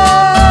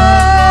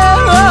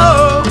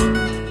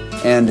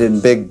 And in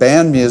big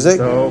band music.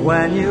 So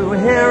when you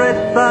hear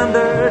it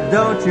thunder,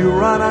 don't you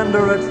run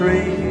under a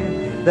tree.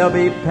 There'll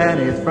be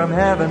pennies from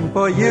heaven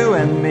for you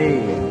and me.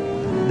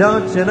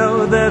 Don't you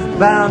know there's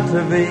bound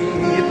to be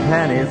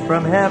pennies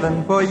from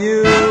heaven for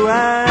you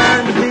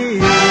and me?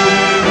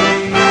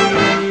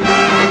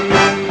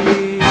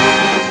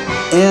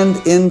 And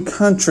in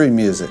country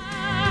music.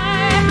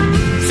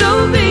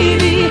 So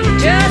baby,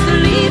 just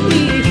leave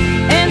me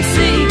and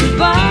say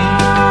goodbye.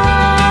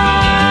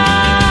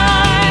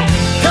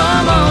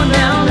 Come on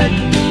now, let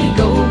me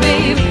go,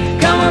 babe.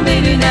 Come on,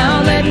 baby,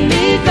 now let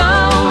me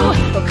go.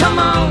 Oh, come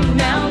on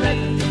now, let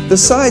me go.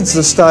 Besides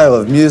the style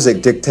of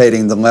music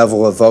dictating the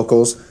level of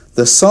vocals,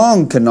 the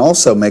song can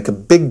also make a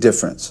big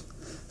difference.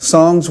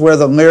 Songs where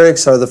the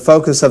lyrics are the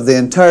focus of the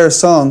entire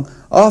song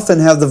often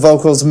have the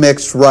vocals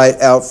mixed right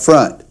out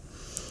front.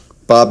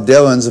 Bob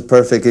Dylan's a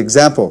perfect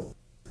example.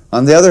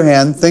 On the other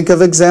hand, think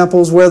of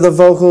examples where the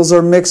vocals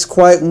are mixed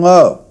quite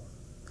low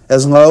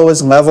as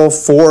level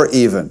 4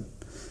 even.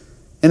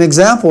 An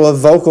example of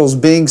vocals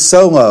being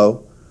so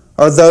low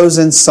are those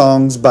in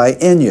songs by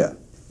Enya.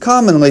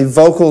 Commonly,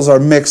 vocals are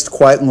mixed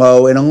quite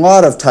low in a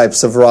lot of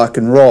types of rock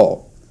and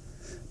roll.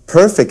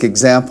 Perfect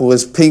example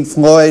is Pink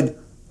Floyd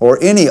or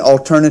any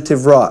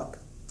alternative rock.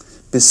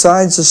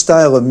 Besides the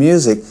style of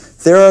music,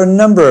 there are a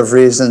number of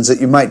reasons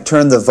that you might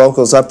turn the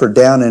vocals up or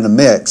down in a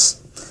mix.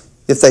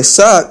 If they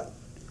suck,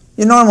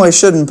 you normally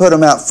shouldn't put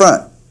them out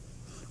front,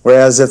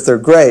 whereas if they're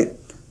great,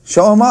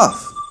 show them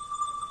off.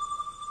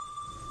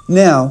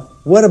 Now,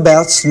 what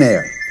about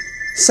snare?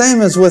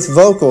 Same as with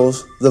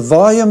vocals, the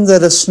volume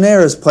that a snare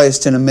is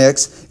placed in a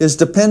mix is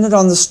dependent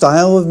on the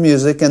style of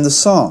music and the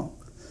song.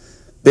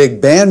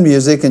 Big band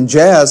music and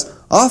jazz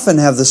often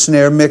have the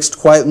snare mixed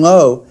quite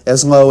low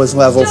as level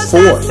 4. Just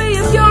ask me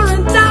if you're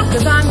in doubt,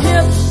 'cause I'm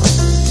hip.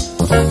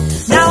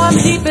 Now I'm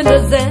deep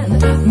into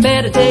Zen,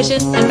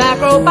 meditation, and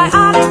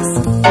macrobiotics.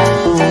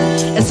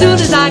 As soon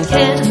as I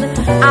can,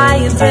 I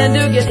intend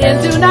to get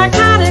into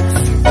narcotics.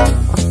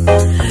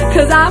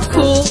 'Cause I'm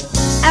cool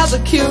as a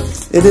cute.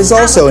 It is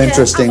also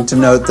interesting to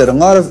note that a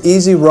lot of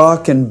easy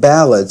rock and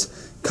ballads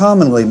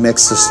commonly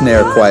mix the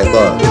snare quite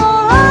low.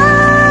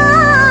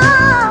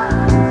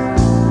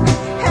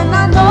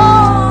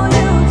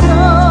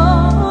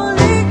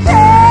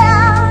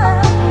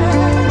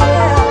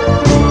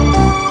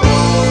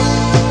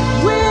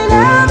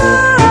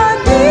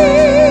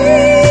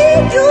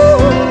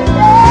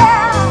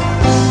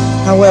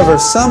 However,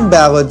 some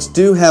ballads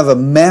do have a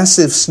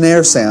massive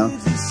snare sound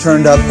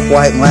turned up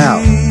quite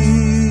loud.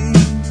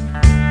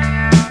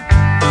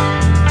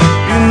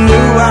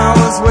 I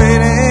was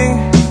waiting.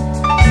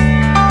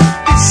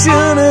 It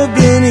should have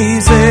been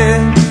easy.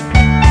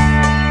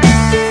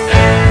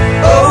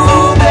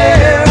 Oh,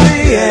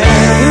 Mary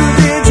Ann,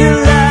 did you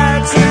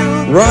lie to?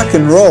 Rock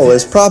and roll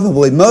is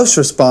probably most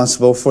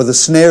responsible for the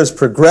snare's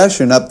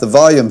progression up the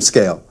volume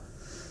scale.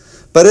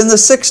 But in the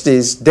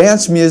 60s,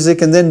 dance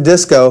music and then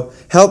disco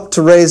helped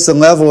to raise the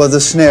level of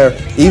the snare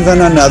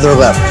even another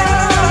level.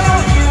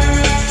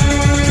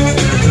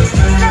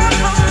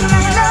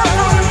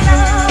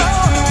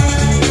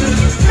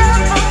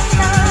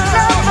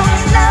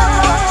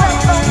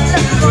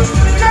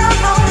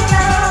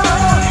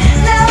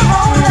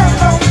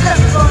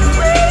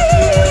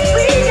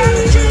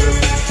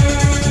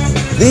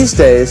 These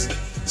days,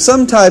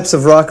 some types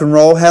of rock and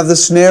roll have the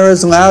snare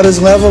as loud as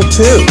level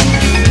 2.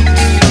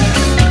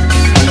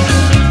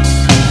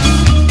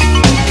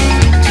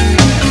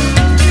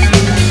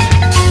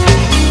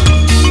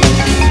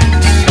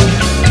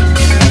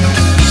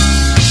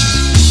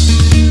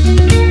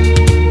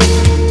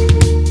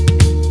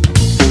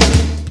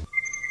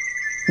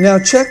 Now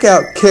check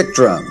out kick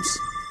drums.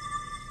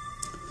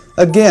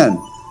 Again,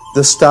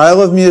 The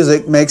style of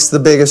music makes the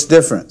biggest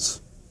difference.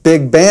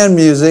 Big band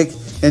music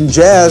and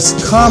jazz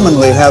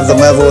commonly have the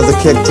level of the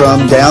kick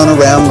drum down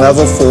around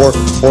level 4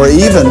 or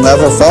even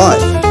level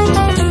 5.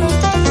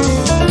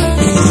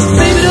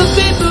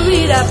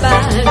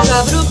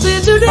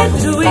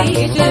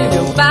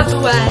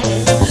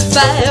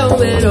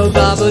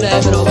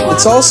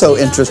 It's also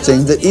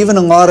interesting that even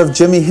a lot of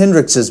Jimi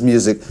Hendrix's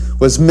music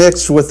was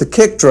mixed with the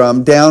kick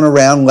drum down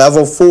around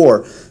level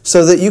 4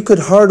 so that you could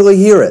hardly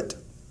hear it.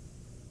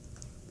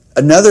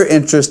 Another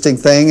interesting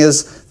thing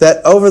is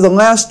that over the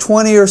last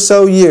 20 or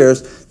so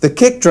years, the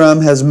kick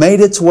drum has made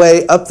its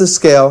way up the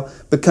scale,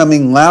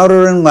 becoming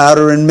louder and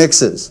louder in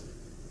mixes.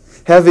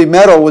 Heavy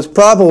metal was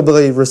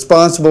probably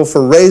responsible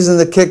for raising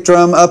the kick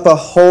drum up a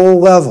whole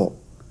level.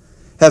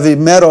 Heavy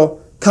metal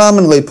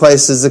commonly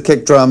places the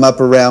kick drum up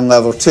around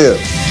level 2.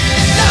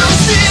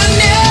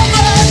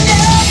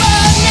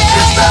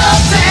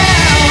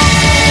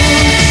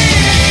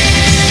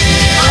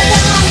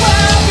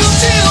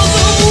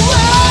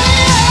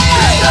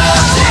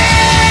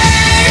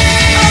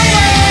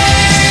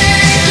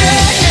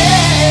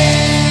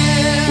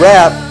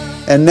 Rap,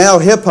 and now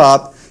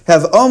hip-hop,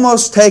 have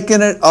almost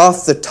taken it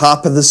off the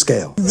top of the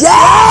scale.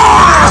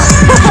 Yeah!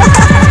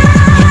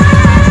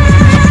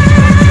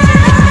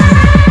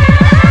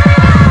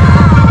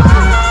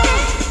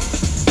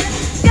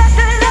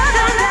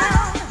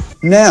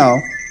 Now,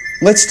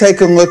 let's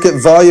take a look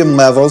at volume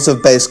levels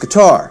of bass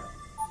guitar.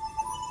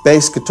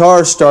 Bass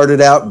guitar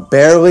started out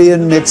barely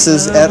in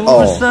mixes at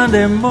all.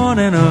 Sunday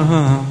morning,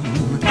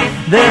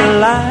 there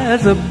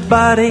lies a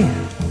body,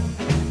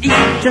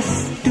 eat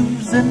just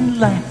oozing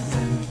life.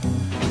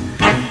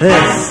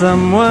 There's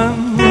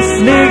someone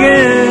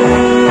sneaking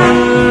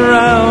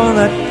around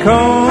that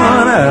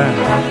corner.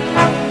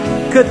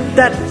 Could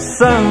that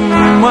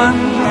someone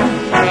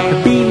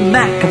be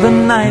Mac the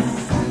Knife?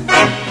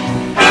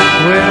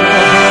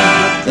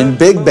 In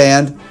big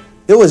band,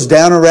 it was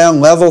down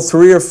around level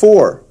 3 or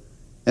 4.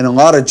 In a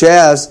lot of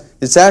jazz,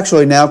 it's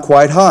actually now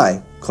quite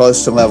high,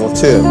 close to level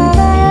 2.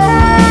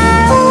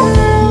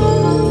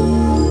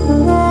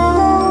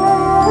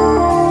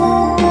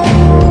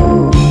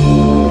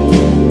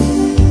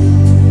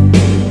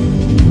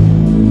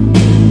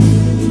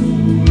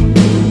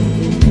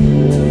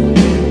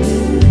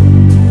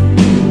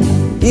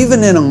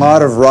 Even in a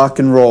lot of rock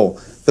and roll,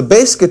 the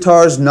bass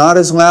guitar is not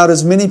as loud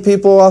as many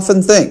people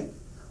often think,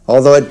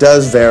 although it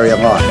does vary a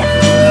lot.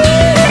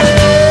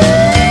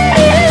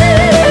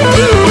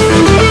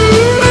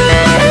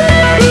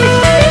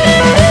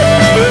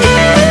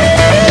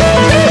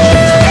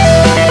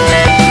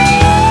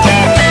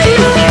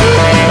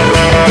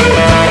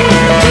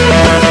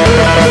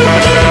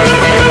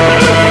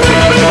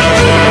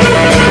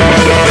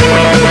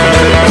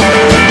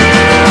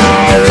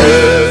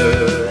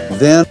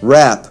 Then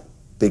rap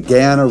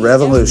began a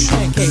revolution.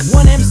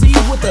 One MC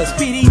with a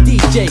speedy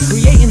DJ,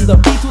 creating the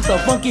beats with a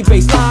funky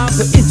bass line,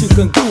 put into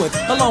congruence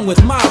along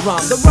with my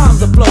rhyme. The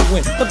rhymes are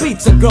flowing, the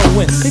beats are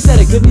growing. They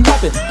said it couldn't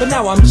happen, but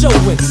now I'm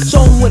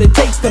showing what it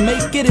takes to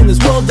make it in this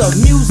world of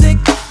music.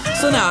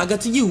 So now I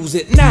got to use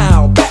it.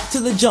 Now back to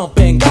the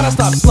jumping, gotta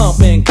stop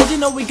slumping, cause you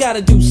know we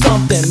gotta do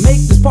something.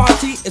 Make this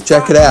party.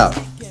 Check it out.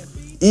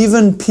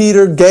 Even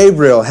Peter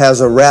Gabriel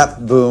has a rap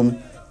boom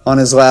on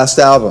his last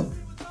album.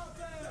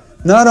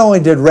 Not only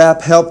did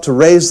rap help to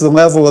raise the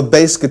level of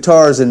bass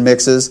guitars in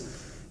mixes,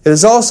 it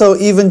has also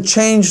even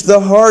changed the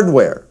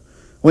hardware.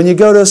 When you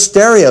go to a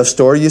stereo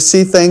store, you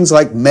see things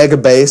like mega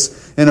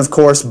bass and, of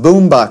course,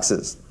 boom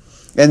boxes.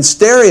 And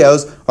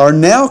stereos are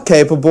now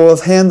capable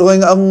of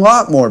handling a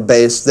lot more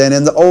bass than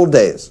in the old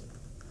days.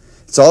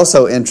 It's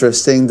also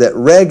interesting that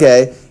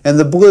reggae and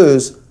the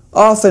blues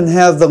often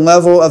have the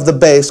level of the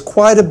bass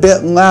quite a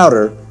bit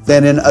louder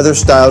than in other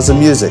styles of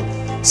music,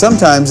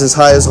 sometimes as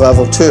high as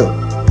level 2.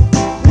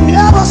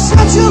 Ever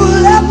since you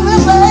left me,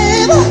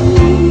 baby,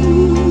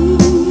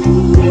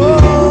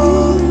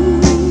 oh,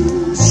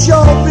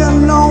 sure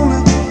been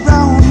lonely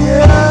around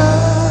here.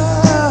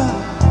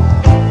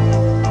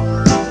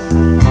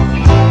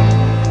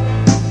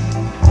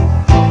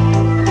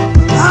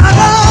 I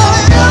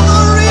got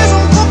every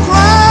reason for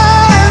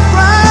crying,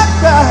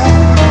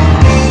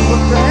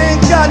 but they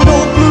ain't got no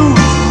blues,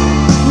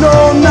 no,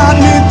 not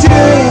me,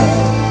 dear.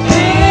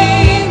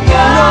 Ain't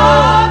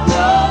got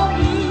no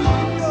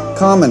blues.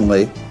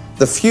 Commonly,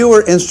 the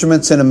fewer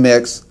instruments in a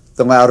mix,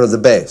 the louder the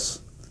bass.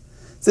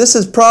 This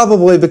is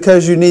probably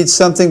because you need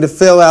something to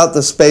fill out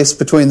the space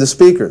between the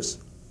speakers.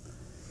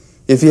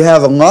 If you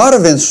have a lot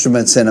of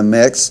instruments in a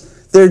mix,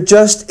 there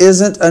just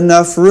isn't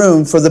enough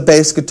room for the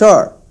bass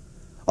guitar.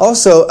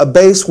 Also, a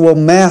bass will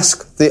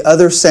mask the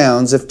other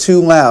sounds if too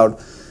loud,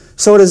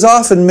 so it is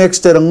often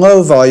mixed at a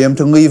low volume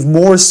to leave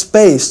more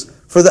space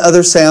for the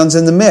other sounds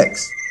in the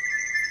mix.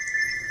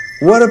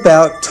 What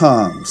about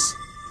toms?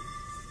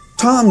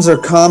 Toms are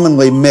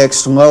commonly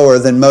mixed lower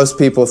than most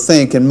people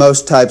think in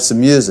most types of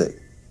music.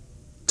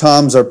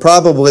 Toms are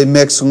probably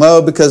mixed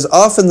low because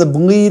often the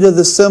bleed of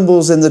the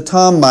cymbals in the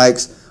tom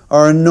mics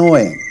are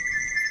annoying.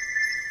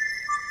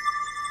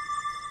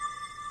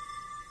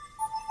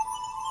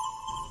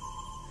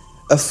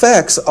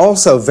 Effects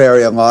also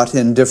vary a lot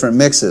in different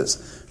mixes.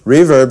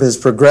 Reverb has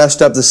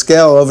progressed up the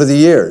scale over the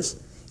years.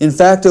 In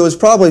fact, it was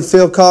probably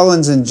Phil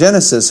Collins and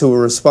Genesis who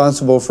were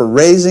responsible for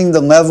raising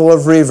the level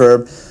of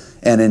reverb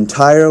an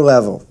entire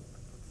level.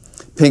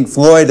 Pink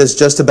Floyd has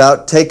just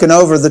about taken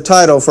over the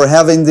title for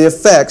having the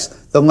effects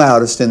the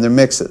loudest in their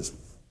mixes.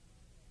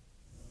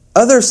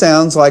 Other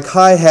sounds like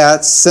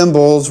hi-hats,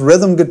 cymbals,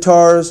 rhythm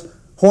guitars,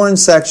 horn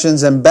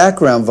sections, and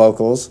background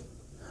vocals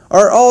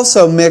are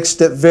also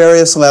mixed at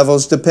various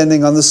levels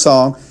depending on the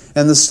song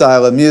and the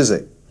style of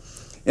music.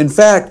 In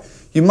fact,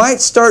 you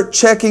might start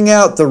checking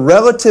out the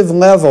relative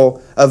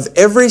level of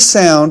every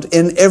sound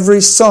in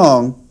every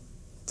song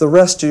the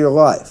rest of your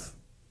life.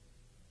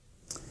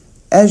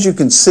 As you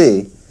can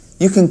see,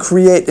 you can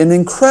create an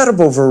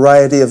incredible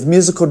variety of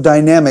musical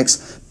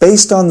dynamics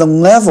based on the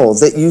level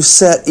that you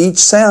set each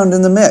sound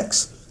in the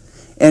mix.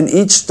 And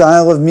each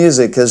style of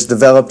music has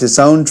developed its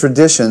own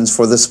traditions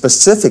for the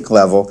specific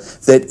level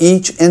that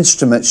each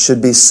instrument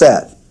should be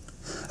set.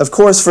 Of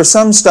course, for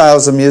some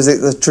styles of music,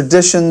 the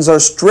traditions are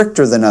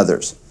stricter than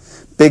others.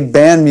 Big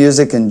band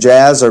music and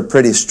jazz are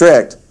pretty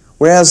strict,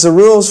 whereas the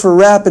rules for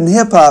rap and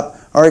hip-hop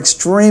are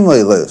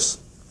extremely loose.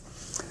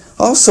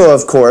 Also,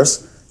 of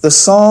course, the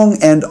song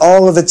and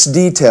all of its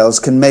details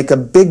can make a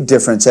big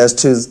difference as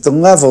to the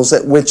levels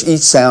at which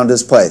each sound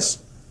is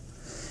placed.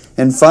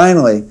 And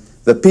finally,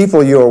 the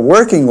people you are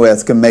working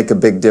with can make a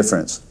big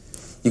difference.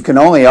 You can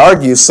only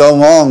argue so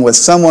long with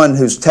someone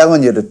who's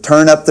telling you to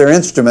turn up their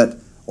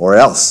instrument or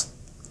else.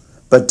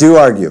 But do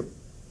argue.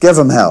 Give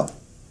them hell.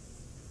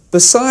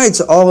 Besides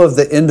all of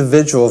the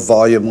individual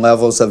volume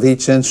levels of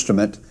each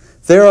instrument,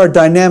 there are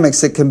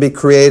dynamics that can be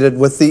created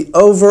with the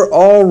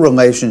overall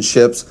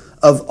relationships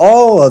of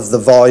all of the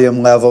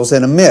volume levels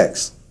in a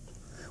mix.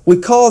 We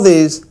call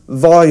these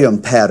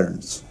volume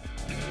patterns.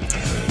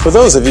 For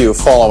those of you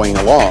following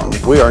along,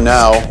 we are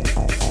now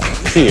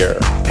here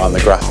on the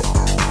graphic.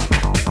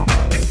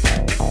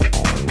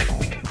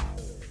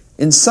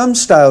 In some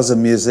styles of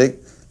music,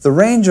 the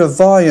range of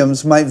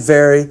volumes might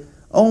vary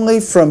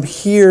only from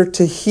here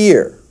to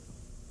here.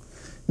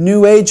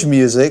 New Age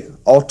music,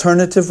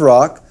 alternative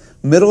rock,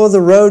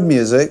 middle-of-the-road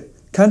music,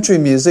 country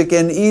music,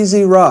 and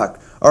easy rock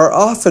are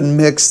often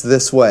mixed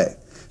this way,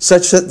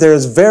 such that there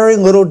is very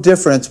little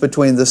difference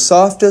between the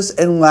softest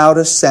and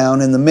loudest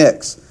sound in the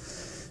mix.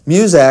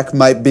 Muzak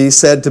might be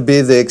said to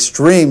be the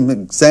extreme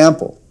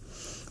example.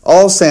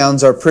 All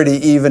sounds are pretty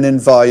even in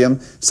volume,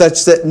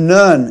 such that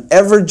none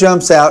ever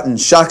jumps out and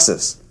shocks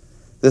us.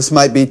 This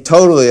might be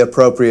totally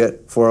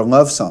appropriate for a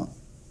love song.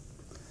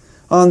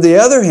 On the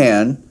other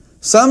hand,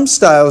 some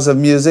styles of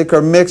music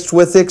are mixed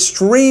with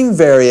extreme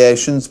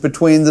variations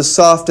between the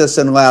softest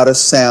and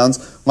loudest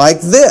sounds, like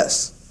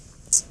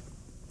this.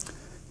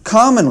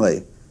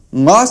 Commonly,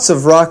 lots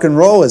of rock and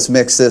roll is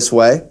mixed this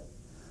way.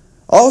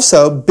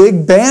 Also,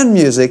 big band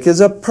music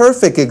is a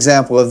perfect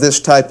example of this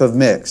type of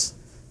mix.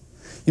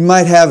 You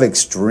might have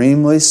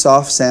extremely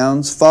soft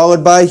sounds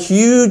followed by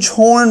huge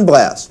horn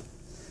blasts.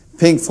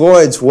 Pink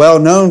Floyd's well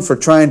known for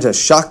trying to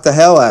shock the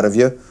hell out of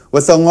you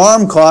with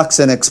alarm clocks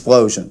and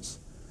explosions.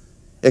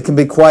 It can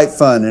be quite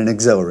fun and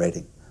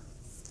exhilarating.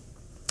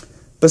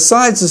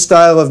 Besides the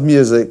style of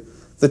music,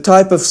 the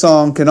type of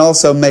song can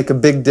also make a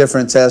big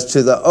difference as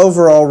to the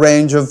overall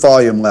range of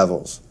volume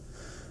levels.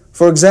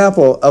 For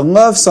example, a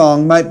love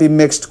song might be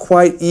mixed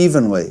quite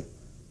evenly.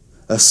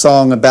 A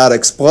song about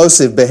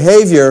explosive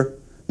behavior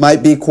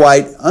might be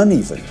quite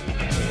uneven.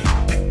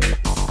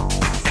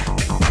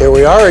 Here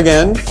we are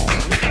again.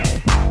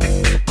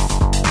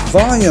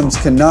 Volumes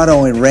can not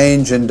only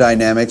range in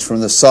dynamics from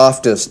the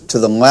softest to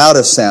the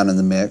loudest sound in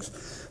the mix,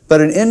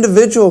 but an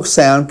individual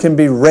sound can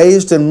be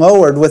raised and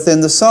lowered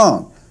within the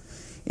song.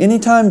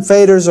 Anytime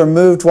faders are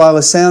moved while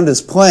a sound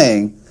is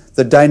playing,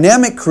 the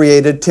dynamic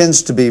created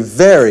tends to be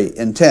very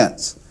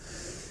intense.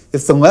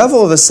 If the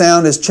level of a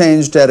sound is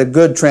changed at a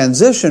good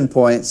transition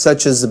point,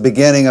 such as the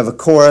beginning of a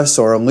chorus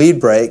or a lead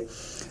break,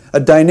 a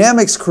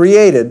dynamic's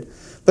created,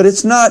 but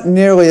it's not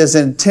nearly as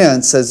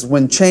intense as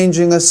when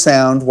changing a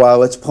sound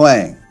while it's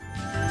playing.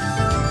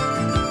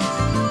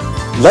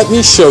 Let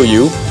me show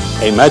you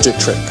a magic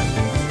trick.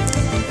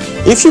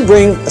 If you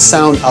bring a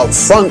sound out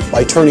front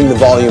by turning the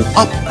volume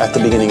up at the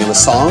beginning of a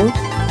song,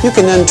 you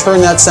can then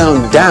turn that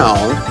sound down,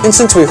 and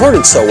since we heard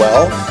it so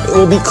well, it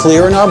will be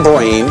clear in our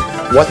brain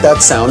what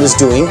that sound is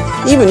doing,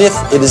 even if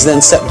it is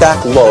then set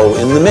back low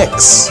in the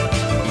mix.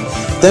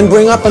 Then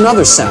bring up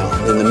another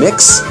sound in the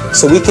mix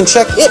so we can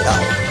check it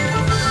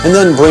out, and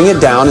then bring it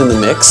down in the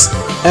mix,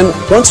 and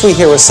once we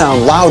hear a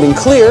sound loud and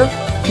clear,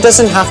 it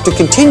doesn't have to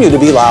continue to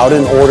be loud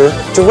in order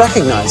to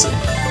recognize it.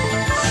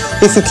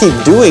 If you keep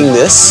doing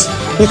this,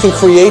 you can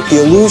create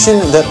the illusion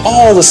that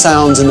all the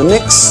sounds in the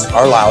mix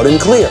are loud and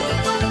clear.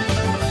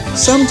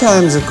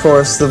 Sometimes, of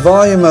course, the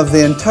volume of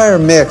the entire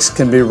mix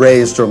can be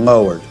raised or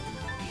lowered.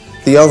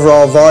 The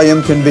overall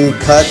volume can be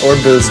cut or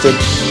boosted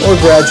or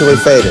gradually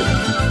faded.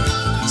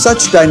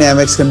 Such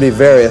dynamics can be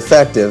very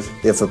effective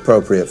if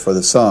appropriate for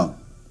the song.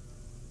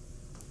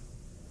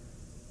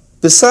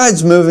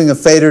 Besides moving a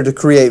fader to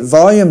create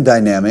volume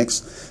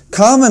dynamics,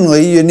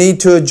 Commonly, you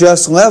need to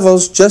adjust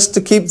levels just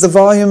to keep the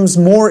volumes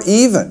more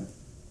even.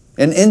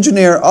 An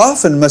engineer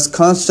often must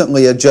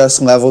constantly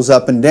adjust levels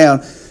up and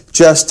down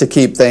just to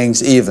keep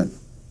things even.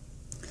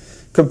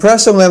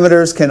 Compressor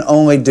limiters can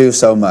only do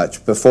so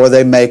much before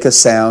they make a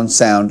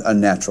sound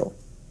unnatural.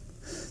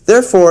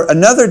 Therefore,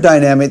 another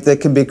dynamic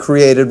that can be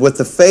created with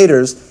the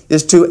faders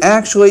is to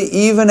actually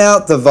even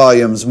out the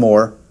volumes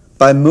more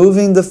by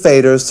moving the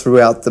faders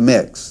throughout the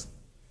mix.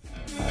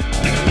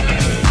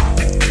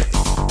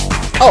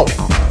 Oh,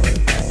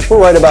 we're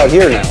right about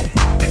here now.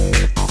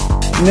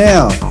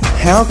 Now,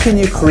 how can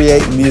you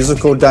create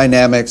musical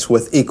dynamics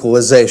with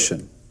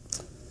equalization?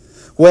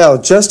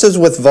 Well, just as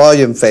with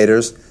volume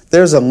faders,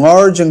 there's a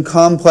large and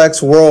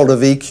complex world of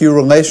EQ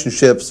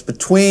relationships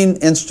between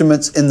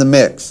instruments in the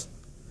mix.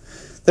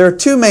 There are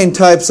two main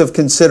types of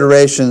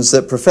considerations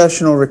that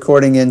professional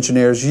recording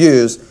engineers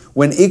use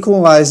when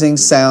equalizing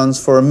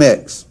sounds for a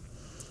mix.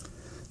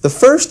 The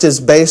first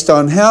is based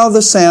on how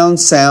the sound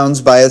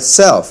sounds by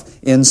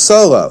itself, in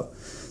solo,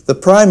 the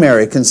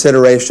primary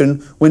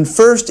consideration when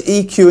first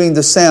EQing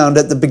the sound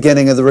at the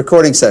beginning of the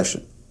recording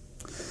session.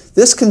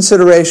 This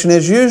consideration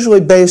is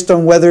usually based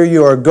on whether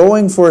you are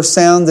going for a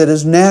sound that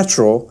is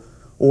natural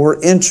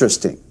or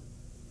interesting.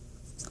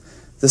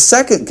 The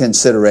second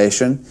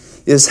consideration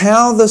is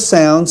how the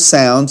sound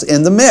sounds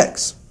in the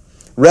mix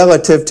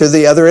relative to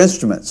the other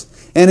instruments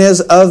and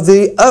is of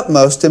the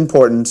utmost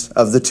importance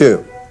of the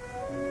two.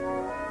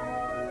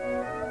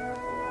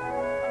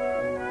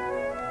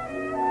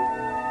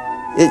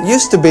 It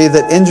used to be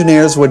that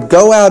engineers would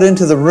go out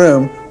into the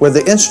room where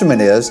the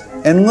instrument is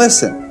and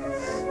listen.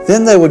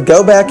 Then they would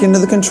go back into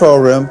the control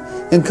room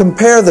and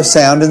compare the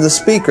sound in the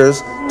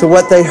speakers to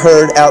what they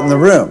heard out in the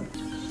room.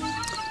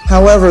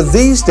 However,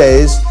 these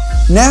days,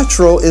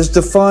 natural is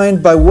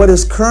defined by what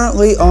is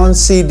currently on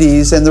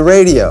CDs and the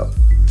radio.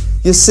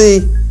 You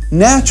see,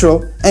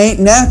 natural ain't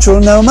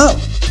natural no more.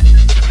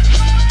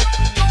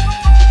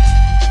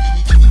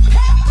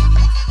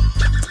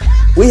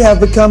 We have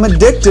become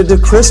addicted to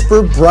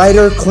crisper,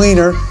 brighter,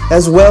 cleaner,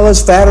 as well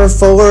as fatter,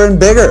 fuller, and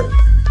bigger.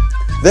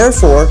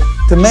 Therefore,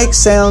 to make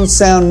sounds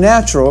sound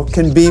natural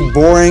can be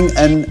boring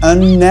and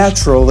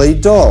unnaturally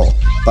dull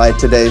by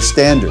today's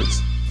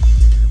standards.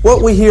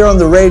 What we hear on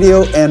the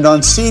radio and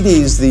on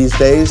CDs these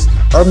days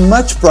are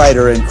much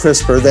brighter and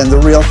crisper than the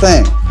real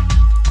thing.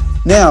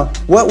 Now,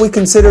 what we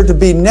consider to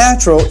be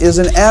natural is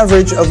an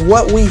average of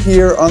what we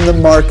hear on the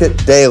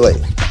market daily.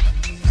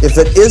 If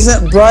it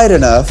isn't bright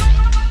enough,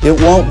 it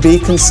won't be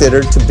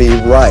considered to be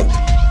right.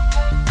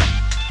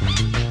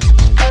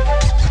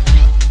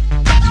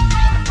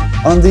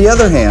 On the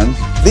other hand,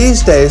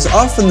 these days,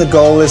 often the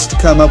goal is to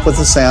come up with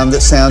a sound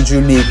that sounds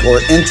unique or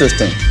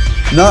interesting,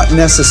 not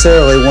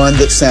necessarily one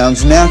that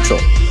sounds natural.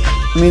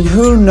 I mean,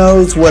 who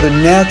knows what a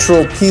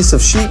natural piece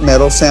of sheet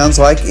metal sounds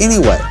like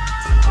anyway?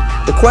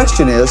 The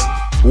question is,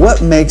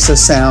 what makes a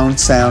sound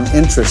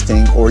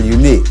interesting or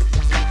unique?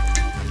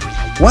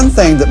 One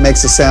thing that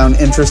makes a sound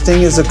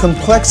interesting is the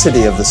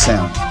complexity of the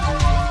sound.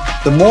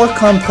 The more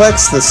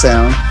complex the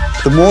sound,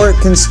 the more it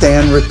can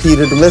stand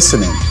repeated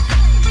listening.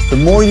 The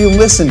more you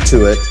listen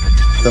to it,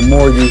 the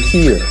more you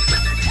hear.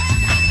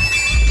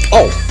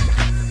 Oh,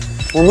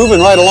 we're moving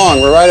right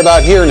along. We're right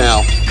about here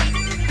now.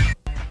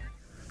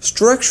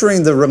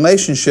 Structuring the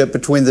relationship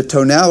between the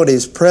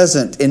tonalities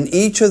present in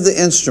each of the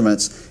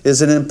instruments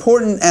is an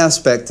important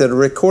aspect that a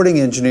recording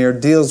engineer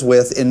deals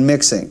with in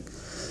mixing.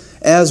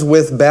 As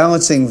with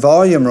balancing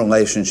volume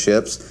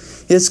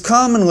relationships, it's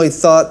commonly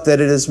thought that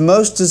it is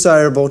most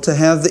desirable to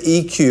have the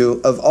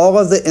EQ of all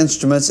of the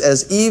instruments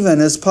as even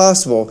as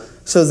possible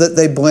so that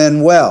they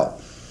blend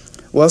well.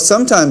 Well,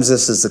 sometimes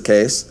this is the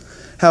case.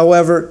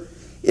 However,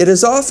 it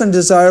is often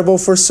desirable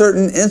for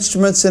certain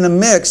instruments in a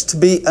mix to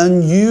be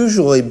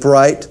unusually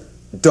bright,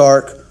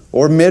 dark,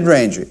 or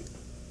mid-rangey.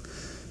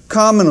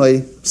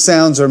 Commonly,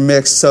 sounds are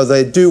mixed so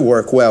they do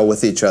work well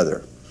with each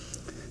other.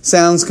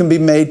 Sounds can be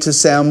made to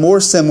sound more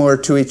similar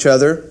to each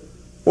other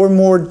or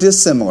more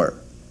dissimilar.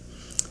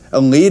 A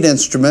lead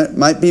instrument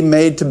might be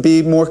made to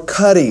be more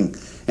cutting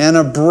and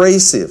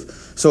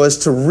abrasive so as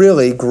to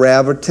really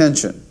grab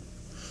attention.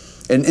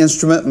 An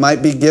instrument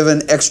might be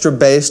given extra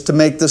bass to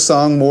make the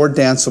song more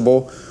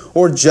danceable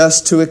or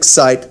just to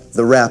excite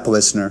the rap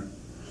listener.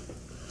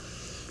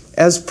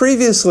 As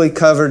previously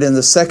covered in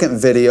the second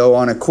video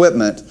on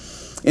equipment,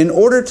 in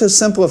order to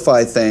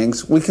simplify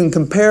things, we can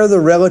compare the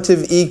relative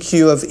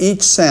EQ of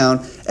each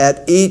sound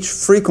at each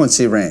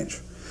frequency range.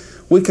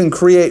 We can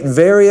create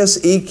various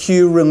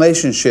EQ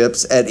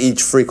relationships at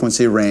each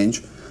frequency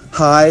range,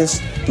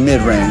 highs,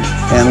 mid-range,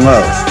 and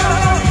lows.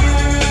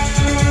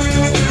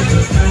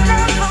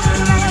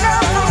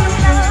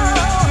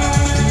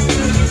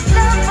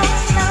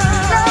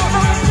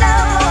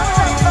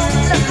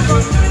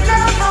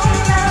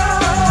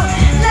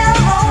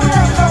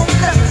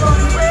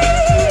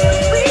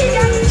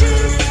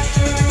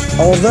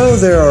 Although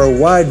there are a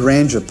wide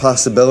range of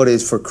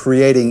possibilities for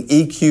creating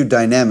EQ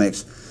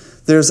dynamics,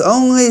 there's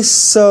only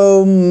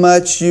so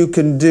much you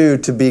can do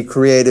to be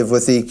creative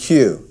with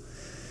EQ.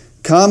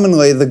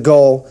 Commonly, the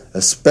goal,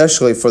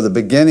 especially for the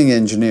beginning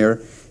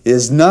engineer,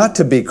 is not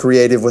to be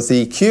creative with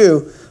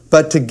EQ,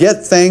 but to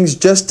get things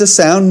just to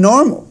sound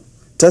normal,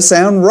 to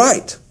sound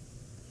right.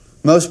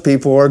 Most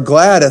people are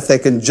glad if they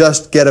can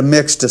just get a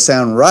mix to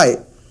sound right.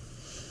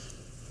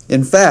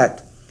 In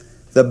fact,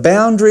 the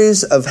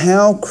boundaries of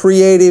how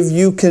creative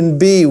you can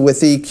be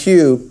with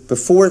EQ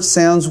before it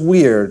sounds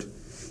weird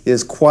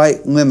is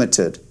quite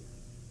limited.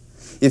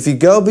 If you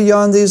go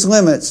beyond these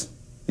limits,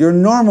 you're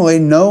normally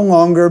no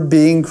longer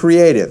being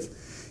creative.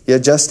 You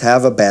just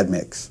have a bad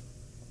mix.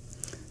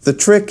 The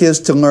trick is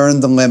to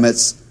learn the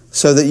limits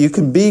so that you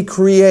can be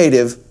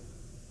creative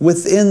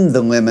within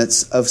the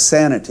limits of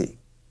sanity.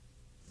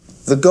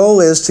 The goal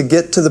is to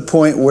get to the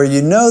point where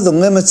you know the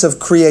limits of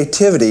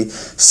creativity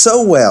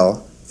so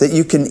well that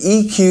you can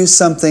EQ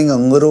something a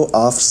little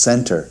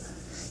off-center.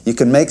 You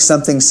can make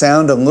something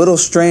sound a little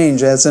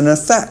strange as an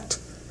effect.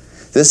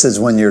 This is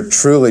when you're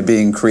truly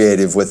being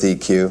creative with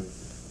EQ.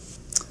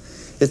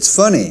 It's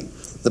funny.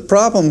 The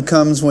problem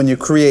comes when you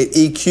create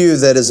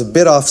EQ that is a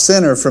bit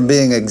off-center from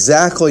being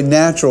exactly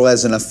natural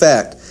as an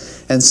effect,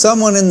 and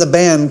someone in the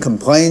band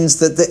complains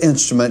that the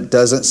instrument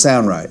doesn't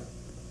sound right.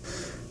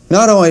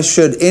 Not only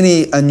should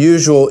any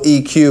unusual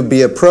EQ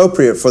be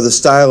appropriate for the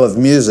style of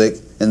music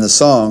in the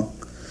song,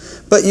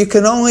 but you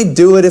can only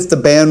do it if the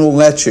band will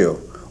let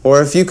you,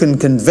 or if you can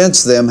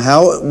convince them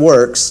how it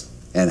works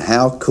and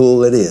how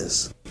cool it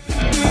is.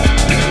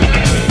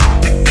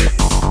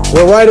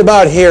 We're right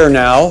about here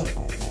now.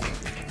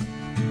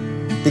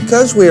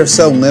 Because we are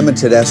so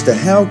limited as to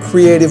how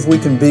creative we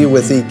can be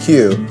with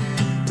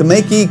EQ, to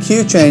make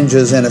EQ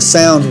changes in a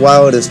sound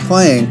while it is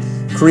playing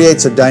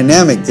creates a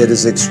dynamic that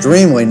is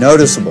extremely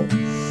noticeable.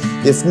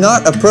 If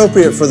not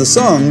appropriate for the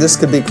song, this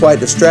could be quite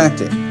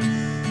distracting.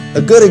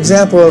 A good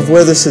example of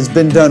where this has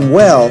been done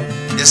well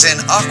is in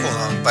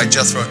Aqualung by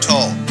Jethro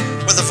Tull,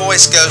 where the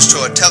voice goes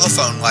to a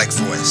telephone-like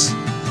voice.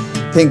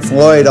 Pink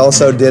Floyd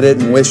also did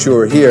it in Wish You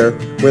Were Here,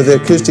 where the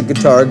acoustic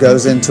guitar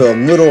goes into a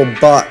little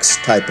box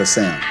type of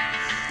sound.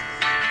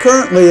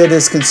 Currently, it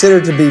is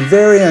considered to be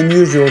very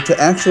unusual to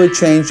actually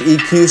change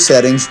EQ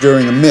settings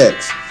during a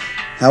mix.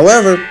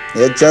 However,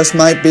 it just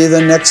might be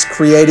the next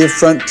creative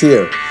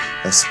frontier,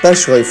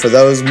 especially for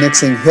those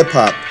mixing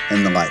hip-hop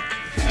and the like.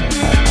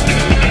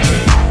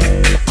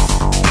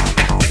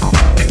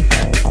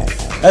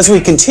 As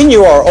we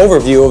continue our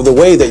overview of the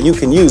way that you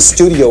can use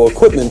studio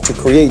equipment to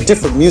create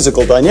different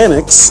musical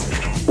dynamics,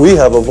 we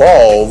have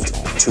evolved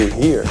to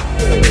here.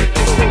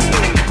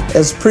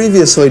 As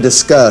previously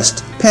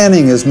discussed,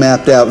 panning is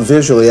mapped out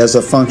visually as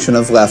a function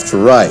of left to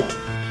right.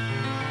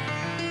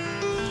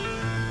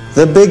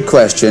 The big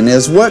question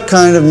is, what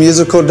kind of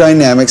musical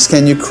dynamics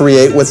can you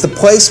create with the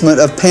placement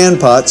of pan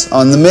pots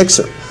on the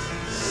mixer?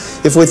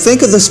 If we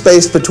think of the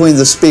space between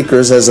the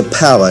speakers as a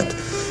palette,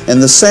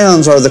 and the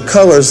sounds are the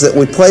colors that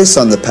we place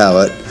on the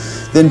palette,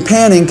 then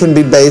panning can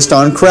be based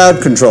on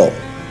crowd control.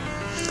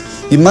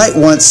 You might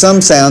want some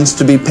sounds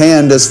to be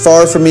panned as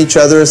far from each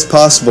other as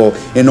possible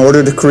in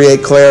order to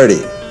create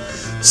clarity.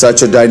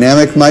 Such a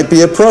dynamic might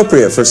be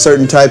appropriate for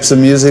certain types of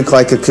music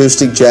like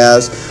acoustic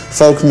jazz,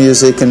 folk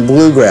music, and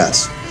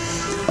bluegrass.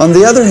 On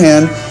the other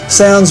hand,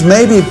 sounds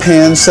may be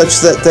panned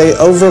such that they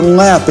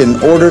overlap in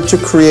order to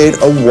create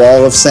a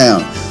wall of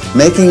sound,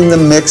 making the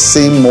mix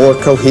seem more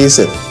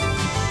cohesive.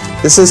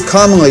 This is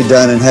commonly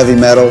done in heavy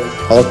metal,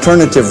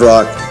 alternative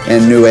rock,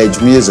 and new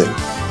age music.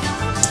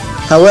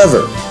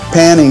 However,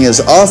 panning is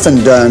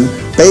often done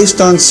based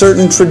on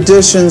certain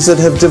traditions that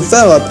have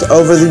developed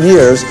over the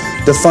years,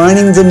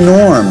 defining the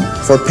norm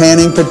for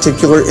panning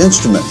particular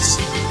instruments.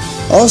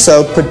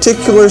 Also,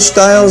 particular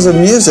styles of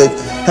music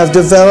have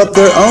developed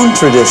their own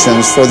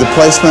traditions for the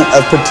placement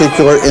of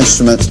particular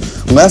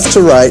instruments left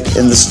to right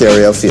in the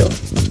stereo field.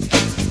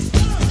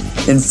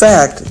 In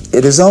fact,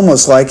 it is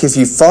almost like if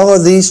you follow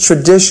these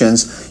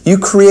traditions, you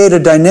create a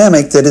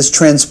dynamic that is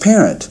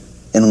transparent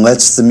and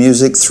lets the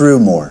music through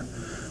more.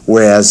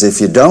 Whereas if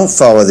you don't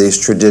follow these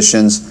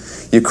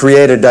traditions, you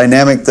create a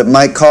dynamic that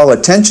might call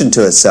attention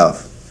to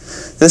itself.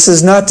 This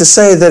is not to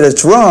say that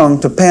it's wrong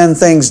to pan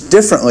things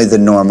differently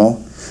than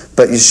normal,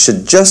 but you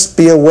should just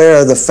be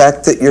aware of the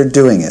fact that you're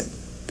doing it.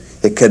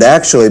 It could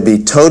actually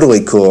be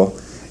totally cool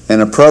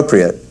and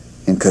appropriate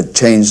and could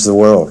change the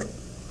world.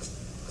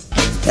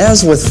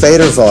 As with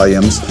fader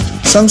volumes,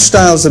 some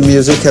styles of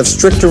music have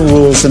stricter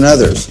rules than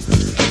others.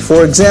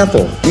 For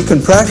example, you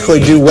can practically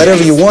do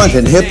whatever you want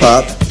in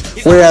hip-hop,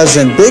 whereas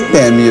in big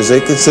band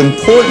music, it's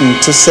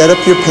important to set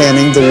up your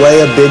panning the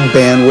way a big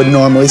band would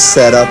normally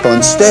set up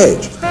on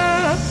stage.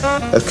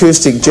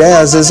 Acoustic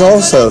jazz is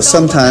also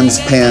sometimes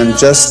panned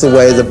just the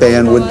way the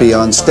band would be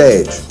on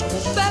stage.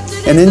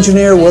 An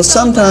engineer will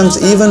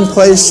sometimes even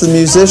place the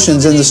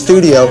musicians in the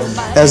studio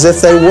as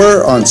if they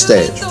were on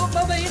stage.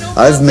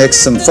 I've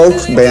mixed some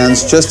folk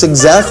bands just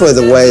exactly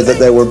the way that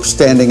they were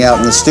standing out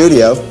in the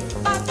studio.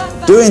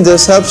 Doing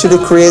this helps you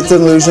to create the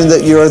illusion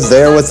that you are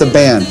there with the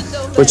band,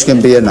 which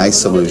can be a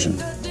nice illusion.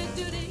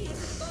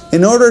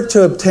 In order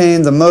to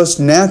obtain the most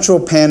natural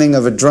panning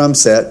of a drum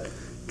set,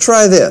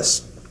 try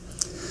this.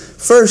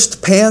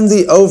 First, pan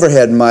the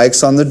overhead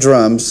mics on the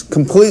drums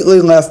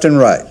completely left and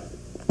right,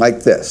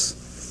 like this.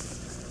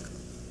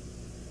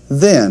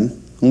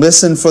 Then,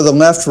 listen for the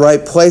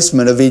left-right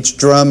placement of each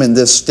drum in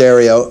this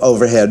stereo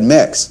overhead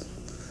mix.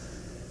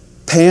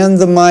 Pan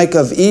the mic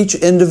of each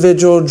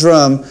individual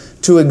drum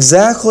to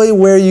exactly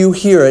where you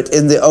hear it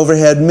in the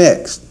overhead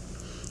mix.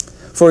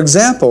 For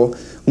example,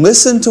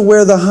 listen to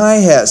where the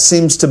hi-hat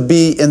seems to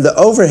be in the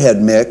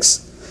overhead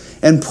mix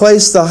and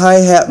place the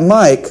hi-hat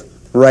mic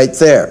right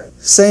there.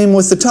 Same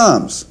with the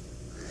toms.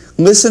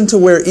 Listen to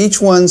where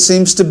each one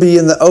seems to be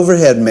in the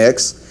overhead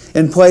mix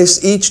and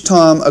place each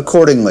tom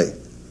accordingly.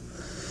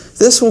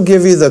 This will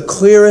give you the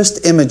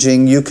clearest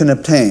imaging you can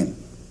obtain.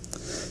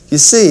 You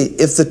see,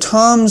 if the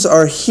toms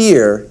are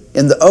here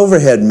in the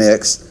overhead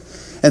mix,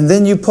 and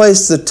then you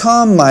place the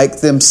tom mic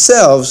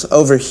themselves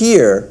over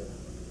here,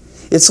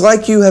 it's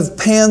like you have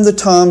panned the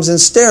toms in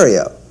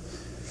stereo.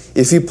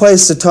 If you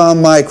place the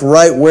tom mic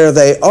right where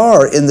they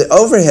are in the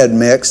overhead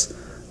mix,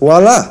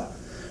 voila,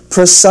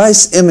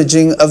 precise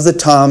imaging of the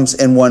toms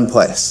in one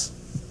place.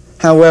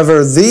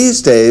 However,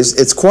 these days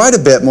it's quite a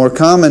bit more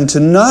common to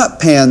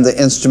not pan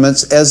the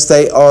instruments as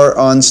they are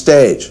on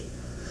stage.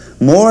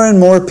 More and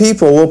more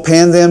people will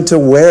pan them to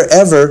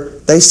wherever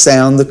they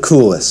sound the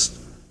coolest.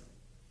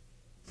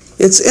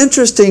 It's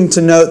interesting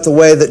to note the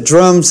way that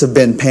drums have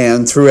been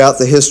panned throughout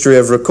the history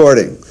of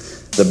recording.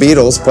 The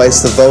Beatles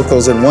placed the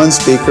vocals in one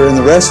speaker and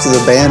the rest of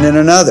the band in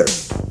another.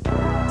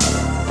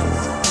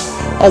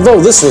 Although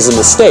this was a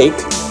mistake,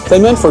 they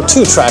meant for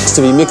 2 tracks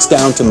to be mixed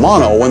down to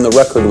mono when the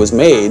record was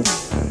made,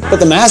 but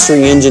the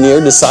mastering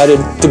engineer decided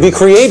to be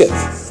creative.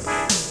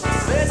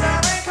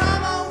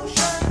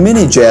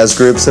 Many jazz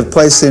groups have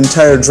placed the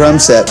entire drum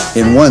set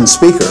in one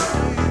speaker.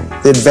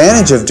 The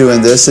advantage of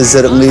doing this is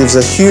that it leaves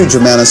a huge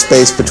amount of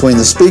space between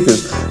the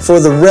speakers for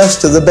the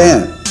rest of the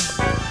band.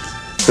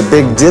 The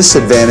big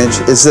disadvantage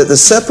is that the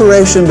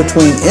separation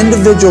between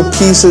individual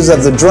pieces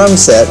of the drum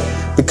set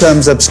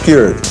becomes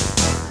obscured.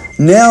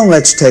 Now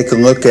let's take a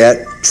look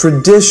at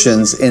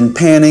traditions in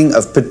panning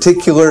of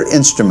particular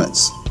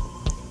instruments.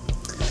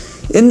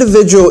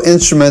 Individual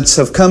instruments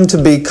have come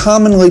to be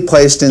commonly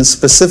placed in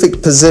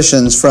specific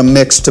positions from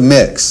mix to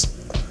mix.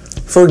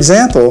 For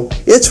example,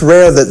 it's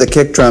rare that the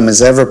kick drum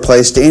is ever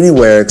placed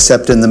anywhere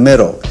except in the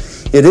middle.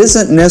 It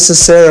isn't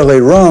necessarily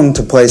wrong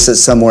to place it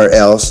somewhere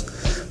else,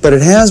 but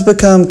it has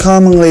become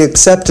commonly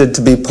accepted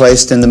to be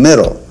placed in the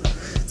middle.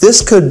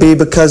 This could be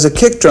because a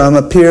kick drum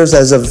appears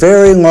as a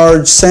very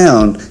large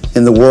sound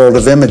in the world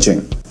of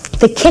imaging.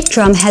 The kick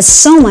drum has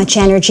so much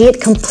energy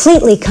it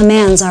completely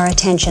commands our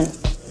attention.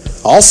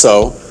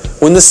 Also,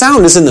 when the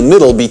sound is in the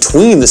middle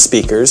between the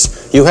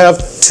speakers, you have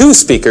 2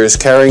 speakers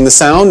carrying the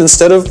sound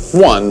instead of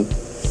 1.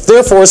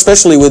 Therefore,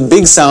 especially with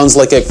big sounds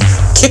like a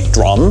kick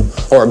drum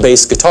or a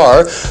bass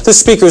guitar, the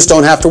speakers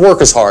don't have to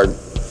work as hard,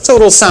 so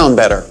it'll sound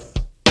better.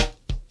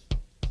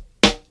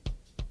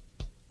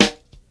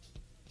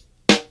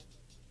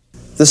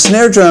 The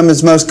snare drum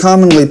is most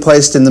commonly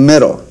placed in the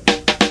middle.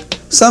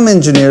 Some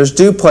engineers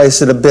do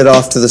place it a bit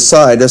off to the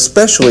side,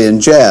 especially in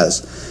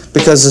jazz,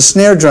 because the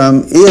snare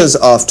drum is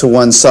off to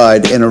one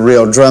side in a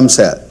real drum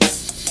set.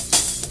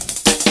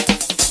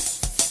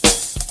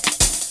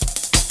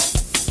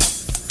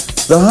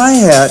 The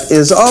hi-hat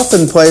is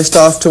often placed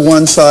off to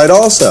one side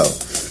also.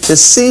 It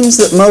seems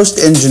that most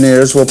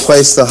engineers will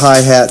place the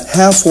hi-hat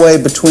halfway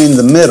between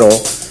the middle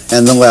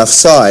and the left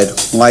side,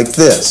 like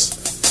this.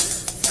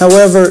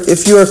 However,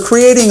 if you are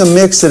creating a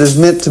mix that is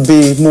meant to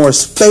be more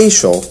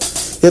spatial,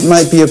 it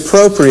might be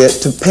appropriate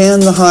to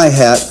pan the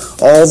hi-hat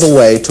all the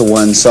way to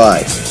one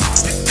side.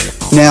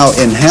 Now,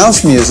 in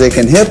house music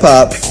and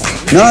hip-hop,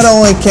 not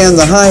only can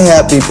the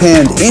hi-hat be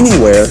panned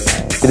anywhere,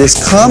 it is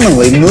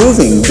commonly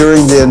moving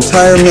during the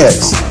entire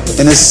mix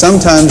and is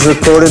sometimes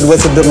recorded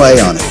with a delay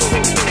on it.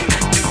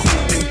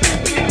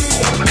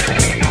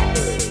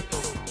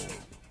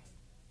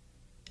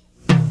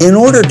 In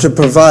order to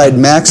provide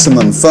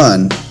maximum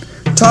fun,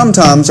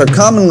 tom-toms are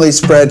commonly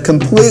spread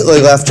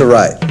completely left to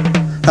right.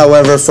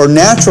 However, for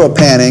natural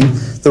panning,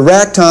 the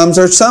rack toms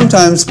are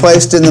sometimes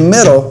placed in the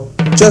middle,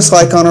 just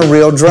like on a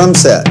real drum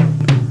set.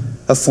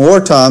 A floor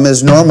tom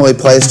is normally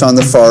placed on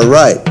the far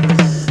right.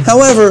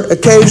 However,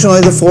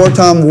 occasionally the floor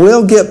tom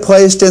will get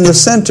placed in the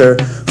center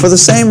for the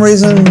same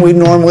reason we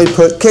normally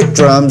put kick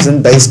drums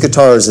and bass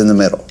guitars in the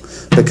middle,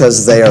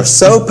 because they are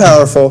so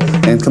powerful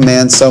and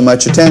command so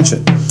much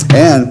attention,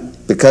 and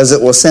because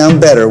it will sound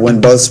better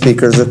when both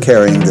speakers are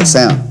carrying the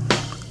sound.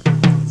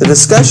 The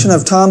discussion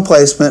of tom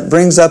placement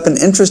brings up an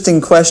interesting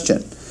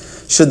question.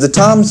 Should the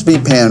toms be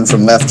panned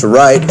from left to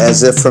right,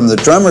 as if from the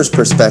drummer's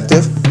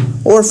perspective,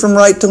 or from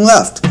right to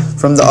left,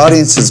 from the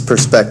audience's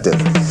perspective?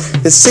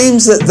 It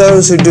seems that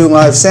those who do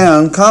live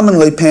sound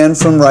commonly pan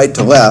from right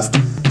to left,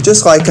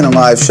 just like in a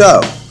live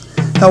show.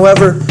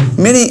 However,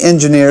 many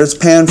engineers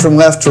pan from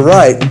left to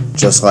right,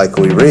 just like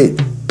we read.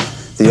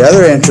 The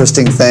other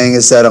interesting thing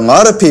is that a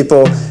lot of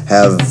people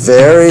have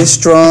very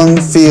strong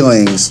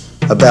feelings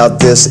about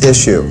this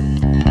issue.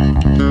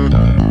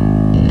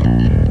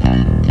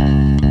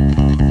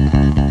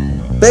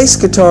 Bass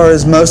guitar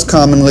is most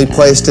commonly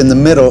placed in the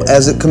middle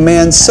as it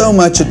commands so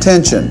much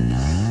attention.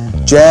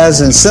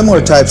 Jazz and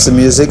similar types of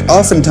music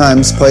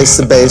oftentimes place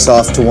the bass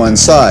off to one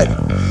side.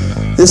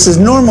 This is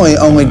normally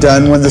only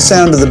done when the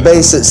sound of the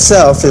bass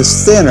itself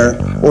is thinner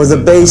or the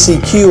bass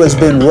EQ has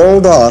been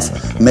rolled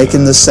off,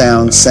 making the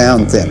sound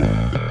thinner.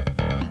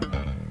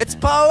 It's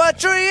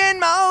poetry in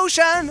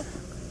motion.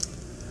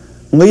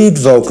 Lead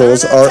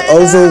vocals are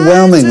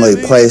overwhelmingly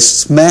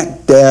placed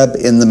smack dab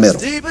in the middle.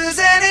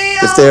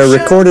 If they are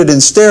recorded in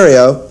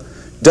stereo,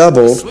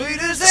 doubled,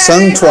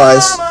 sung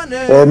twice,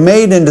 or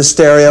made into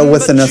stereo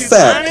with an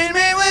effect,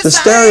 the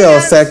stereo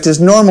effect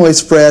is normally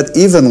spread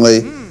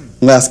evenly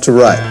left to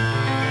right.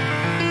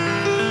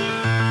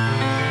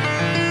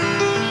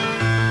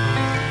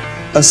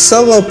 A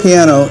solo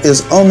piano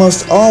is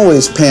almost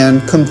always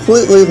panned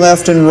completely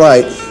left and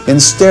right in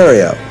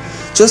stereo,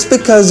 just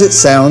because it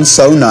sounds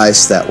so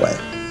nice that way.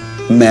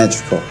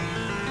 Magical.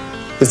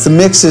 If the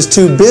mix is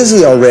too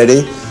busy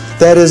already,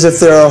 that is, if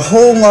there are a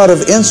whole lot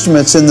of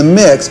instruments in the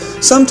mix,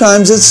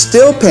 sometimes it's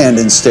still panned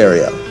in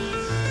stereo.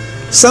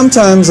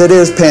 Sometimes it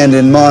is panned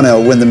in mono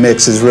when the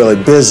mix is really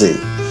busy.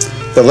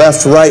 The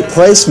left-right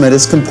placement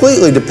is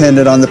completely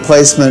dependent on the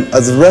placement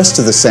of the rest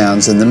of the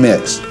sounds in the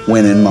mix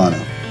when in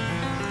mono.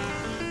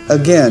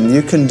 Again,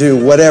 you can do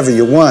whatever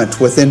you want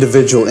with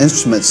individual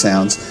instrument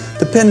sounds,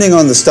 depending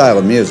on the style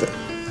of music.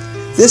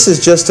 This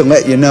is just to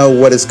let you know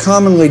what is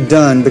commonly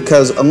done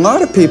because a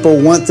lot of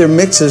people want their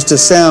mixes to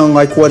sound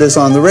like what is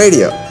on the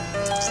radio.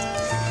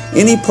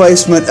 Any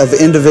placement of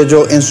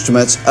individual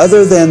instruments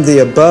other than the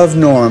above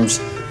norms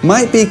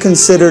might be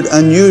considered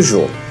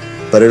unusual,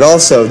 but it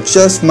also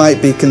just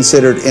might be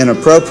considered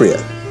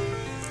inappropriate.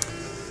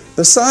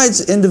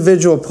 Besides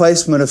individual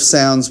placement of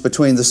sounds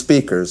between the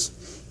speakers,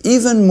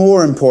 even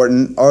more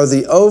important are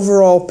the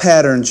overall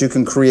patterns you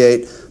can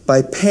create by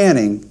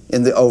panning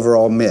in the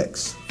overall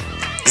mix.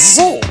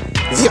 So,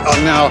 we are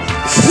now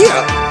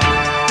here.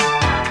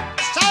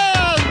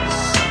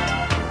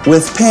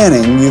 With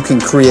panning, you can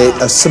create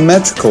a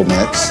symmetrical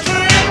mix,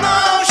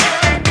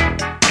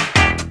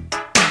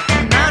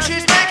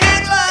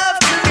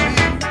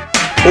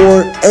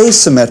 or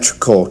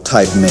asymmetrical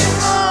type mix.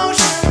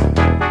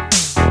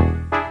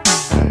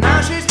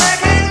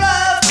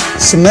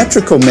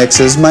 Symmetrical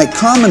mixes might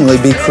commonly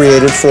be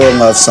created for a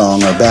love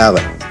song or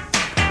ballad.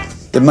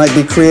 It might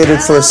be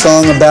created for a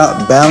song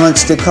about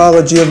balanced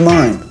ecology of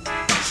mind,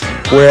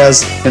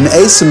 whereas an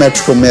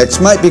asymmetrical mix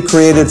might be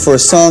created for a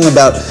song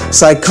about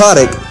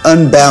psychotic,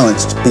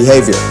 unbalanced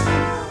behavior.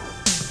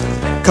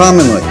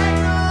 Commonly,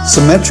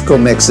 symmetrical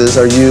mixes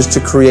are used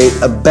to create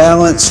a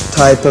balanced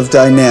type of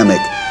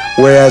dynamic,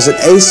 whereas an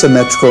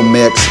asymmetrical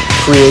mix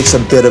creates a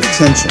bit of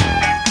tension.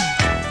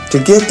 To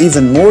get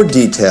even more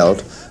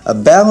detailed, a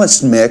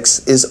balanced mix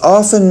is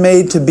often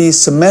made to be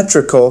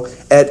symmetrical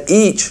at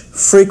each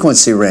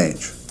frequency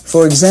range.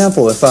 For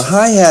example, if a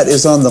hi-hat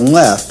is on the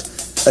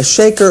left, a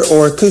shaker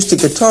or acoustic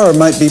guitar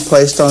might be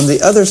placed on the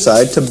other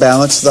side to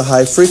balance the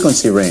high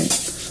frequency range.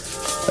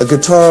 A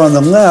guitar on the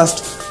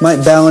left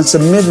might balance a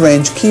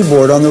mid-range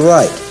keyboard on the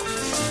right.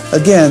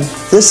 Again,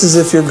 this is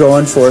if you're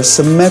going for a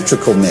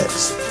symmetrical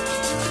mix.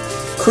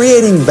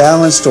 Creating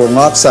balanced or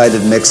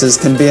lopsided mixes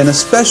can be an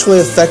especially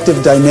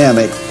effective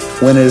dynamic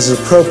when it is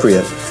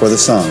appropriate for the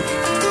song.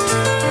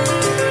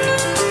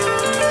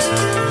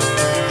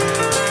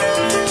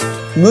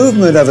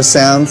 Movement of a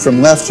sound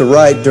from left to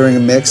right during a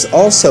mix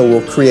also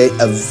will create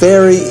a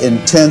very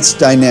intense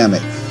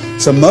dynamic,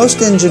 so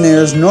most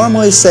engineers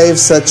normally save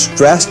such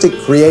drastic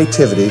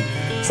creativity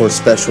for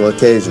special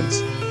occasions.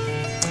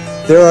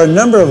 There are a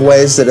number of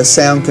ways that a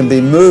sound can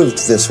be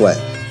moved this way,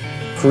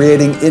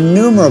 creating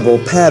innumerable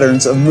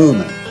patterns of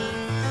movement.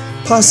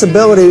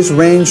 Possibilities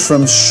range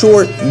from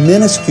short,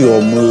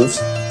 minuscule moves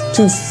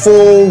to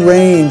full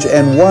range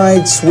and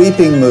wide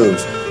sweeping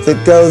moves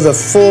that go the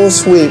full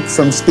sweep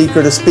from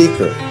speaker to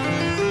speaker,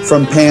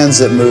 from pans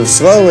that move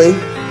slowly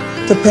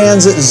to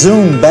pans that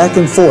zoom back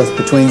and forth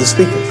between the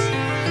speakers.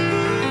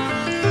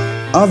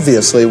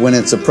 Obviously, when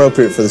it's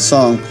appropriate for the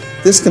song,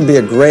 this can be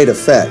a great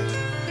effect.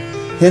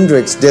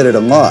 Hendrix did it a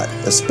lot,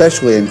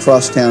 especially in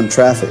crosstown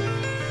traffic.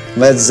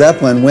 Led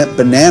Zeppelin went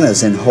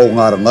bananas in Whole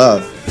Lotta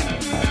Love.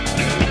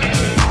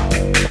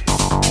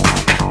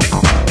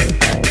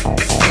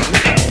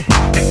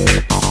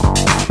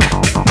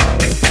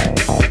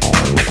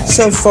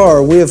 So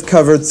far, we have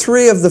covered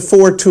 3 of the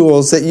 4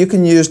 tools that you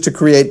can use to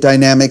create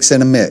dynamics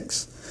in a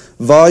mix: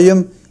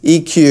 volume,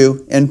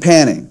 EQ, and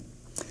panning.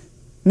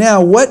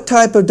 Now, what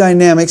type of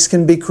dynamics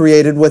can be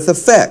created with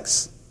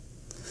effects?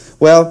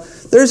 Well,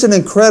 there's an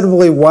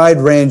incredibly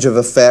wide range of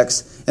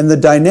effects, and the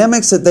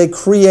dynamics that they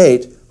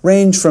create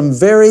range from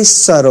very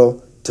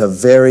subtle to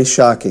very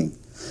shocking,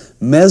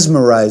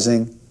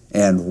 mesmerizing,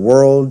 and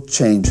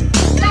world-changing.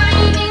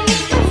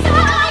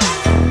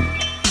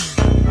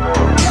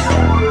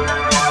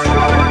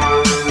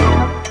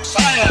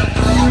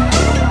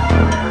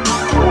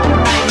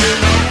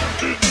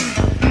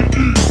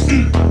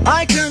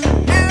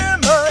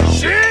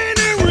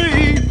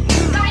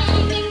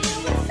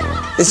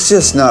 It's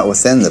just not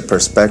within the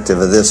perspective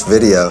of this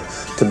video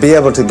to be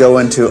able to go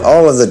into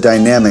all of the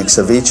dynamics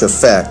of each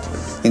effect,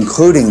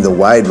 including the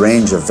wide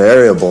range of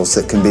variables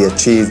that can be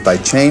achieved by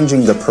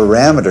changing the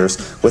parameters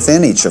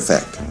within each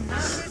effect.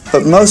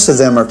 but most of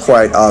them are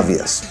quite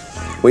obvious.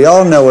 We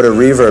all know what a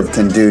reverb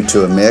can do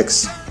to a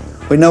mix.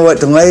 We know what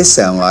delays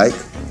sound like.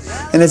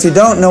 And if you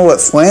don't know what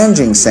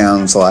flanging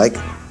sounds like,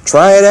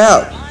 try it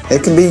out.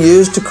 It can be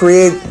used to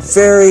create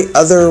very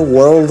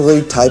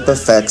otherworldly type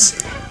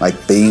effects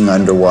like being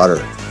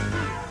underwater.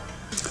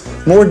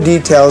 More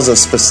details of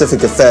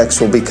specific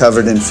effects will be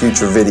covered in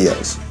future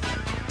videos.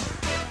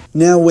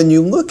 Now, when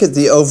you look at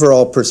the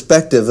overall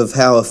perspective of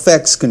how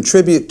effects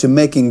contribute to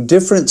making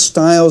different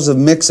styles of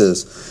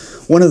mixes,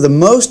 one of the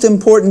most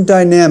important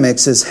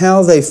dynamics is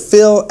how they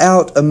fill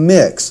out a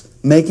mix,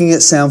 making it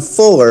sound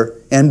fuller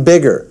and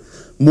bigger,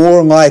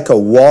 more like a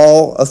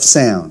wall of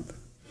sound.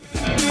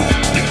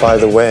 By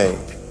the way,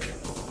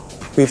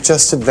 we've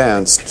just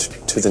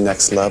advanced to the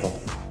next level.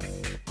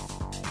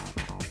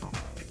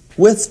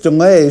 With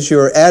delays,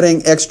 you're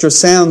adding extra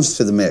sounds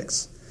to the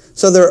mix,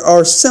 so there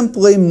are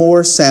simply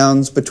more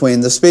sounds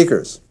between the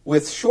speakers.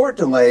 With short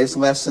delays,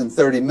 less than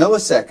 30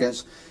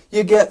 milliseconds,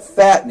 you get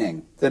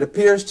fattening that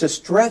appears to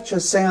stretch a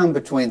sound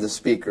between the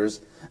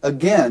speakers,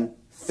 again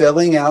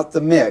filling out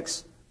the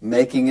mix,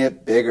 making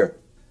it bigger.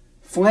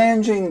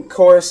 Flanging,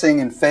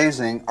 chorusing, and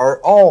phasing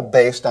are all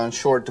based on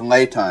short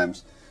delay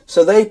times,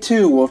 so they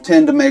too will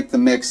tend to make the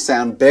mix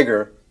sound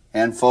bigger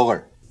and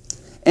fuller.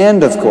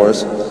 And of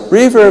course,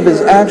 reverb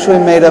is actually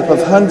made up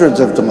of hundreds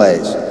of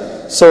delays,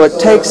 so it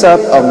takes up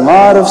a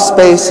lot of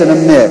space in a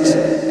mix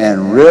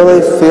and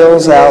really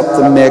fills out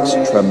the mix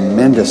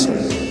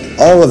tremendously.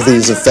 All of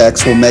these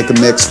effects will make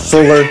a mix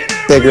fuller,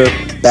 bigger,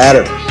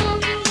 badder.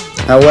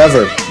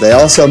 However, they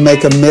also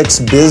make a mix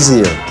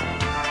busier.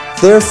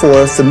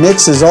 Therefore, if the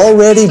mix is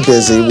already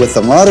busy with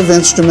a lot of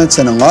instruments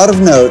and a lot of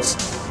notes,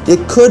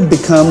 it could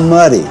become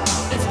muddy.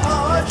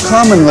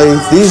 Commonly,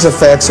 these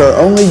effects are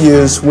only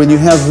used when you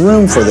have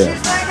room for them.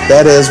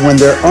 That is, when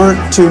there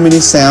aren't too many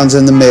sounds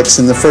in the mix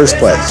in the first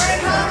place.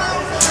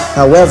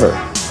 However,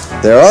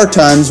 there are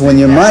times when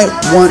you might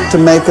want to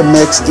make a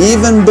mix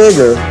even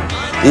bigger,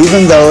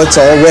 even though it's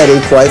already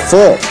quite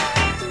full.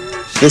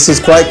 This is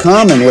quite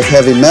common with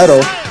heavy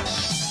metal.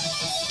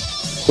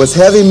 With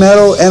heavy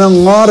metal and a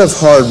lot of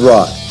hard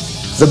rock,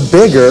 the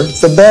bigger,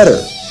 the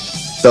better.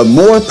 The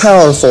more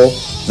powerful,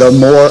 the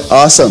more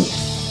awesome.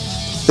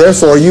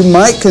 Therefore, you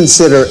might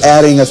consider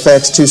adding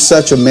effects to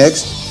such a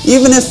mix,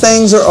 even if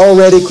things are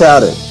already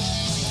crowded.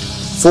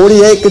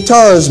 48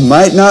 guitars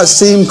might not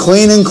seem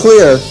clean and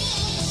clear,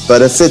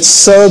 but if it's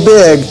so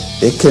big,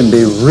 it can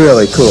be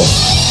really cool.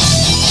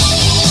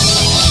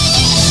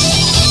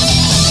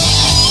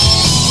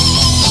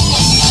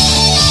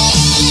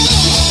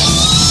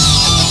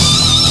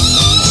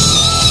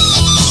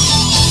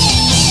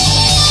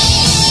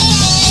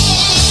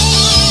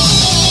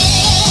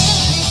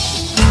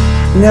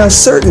 Now,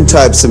 certain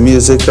types of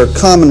music are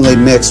commonly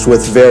mixed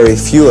with very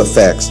few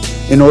effects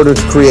in order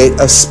to create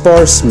a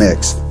sparse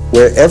mix,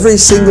 where every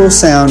single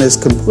sound is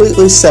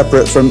completely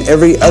separate from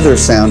every other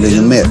sound in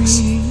the mix,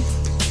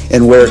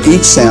 and where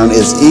each sound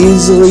is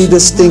easily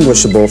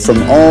distinguishable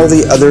from all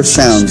the other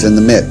sounds in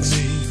the mix.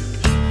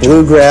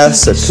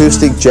 Bluegrass,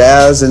 acoustic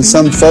jazz, and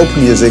some folk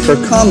music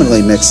are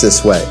commonly mixed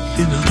this way.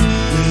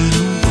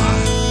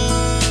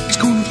 It's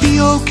gonna be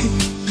okay,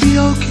 be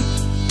okay,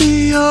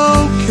 be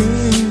okay.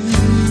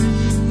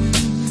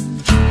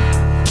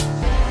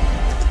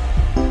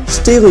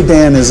 Steely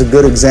Dan is a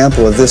good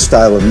example of this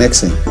style of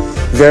mixing.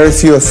 Very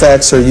few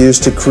effects are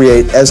used to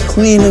create as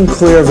clean and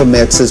clear of a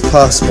mix as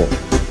possible.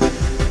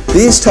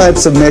 These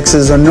types of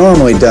mixes are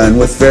normally done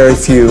with very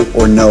few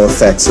or no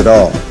effects at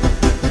all.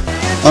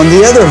 On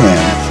the other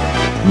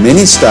hand,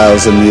 many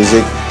styles of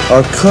music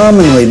are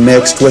commonly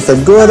mixed with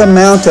a good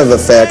amount of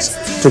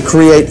effects to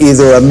create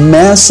either a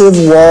massive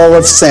wall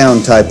of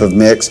sound type of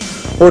mix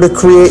or to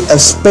create a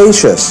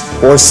spacious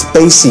or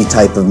spacey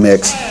type of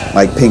mix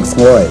like Pink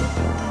Floyd.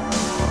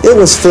 It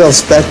was Phil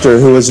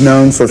Spector who was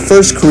known for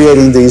first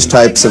creating these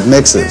types of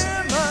mixes.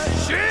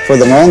 For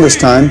the longest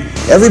time,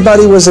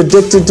 everybody was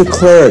addicted to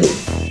clarity.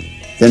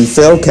 Then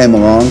Phil came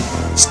along,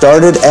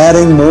 started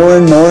adding more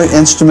and more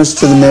instruments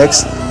to the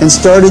mix, and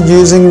started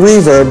using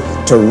reverb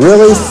to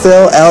really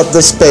fill out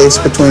the space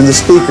between the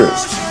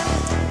speakers.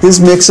 His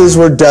mixes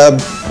were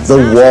dubbed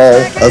the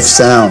Wall of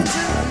Sound.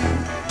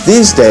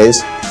 These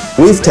days,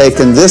 we've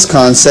taken this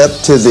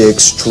concept to the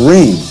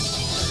extreme.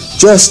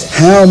 Just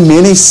how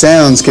many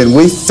sounds can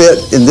we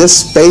fit in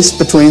this space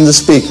between the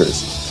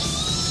speakers?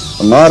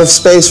 A lot of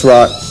space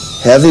rock,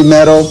 heavy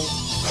metal,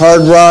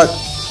 hard rock,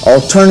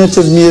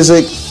 alternative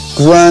music,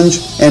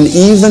 grunge, and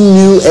even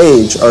new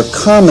age are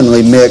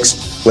commonly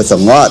mixed with a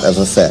lot of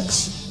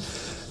effects.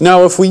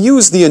 Now, if we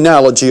use the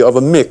analogy of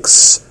a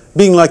mix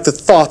being like the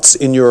thoughts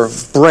in your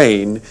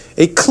brain,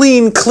 a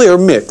clean, clear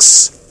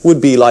mix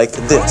would be like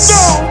this.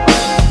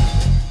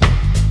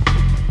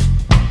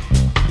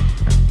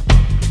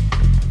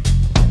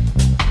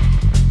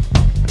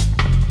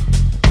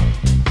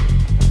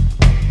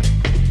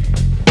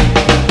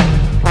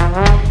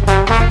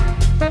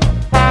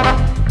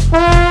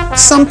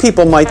 Some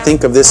people might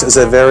think of this as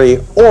a very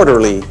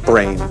orderly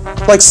brain,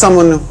 like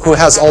someone who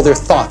has all their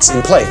thoughts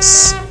in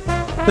place.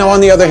 Now, on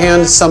the other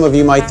hand, some of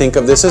you might think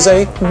of this as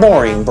a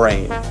boring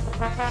brain,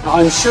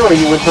 I'm sure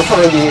you would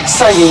prefer the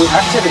exciting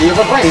activity of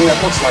a brain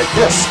that looks like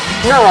this.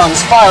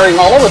 Neurons firing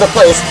all over the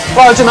place,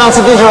 large amounts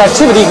of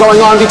interactivity going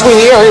on between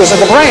the areas of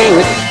the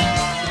brain.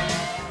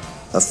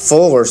 A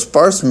full or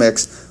sparse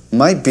mix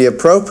might be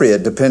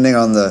appropriate depending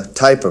on the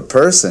type of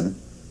person,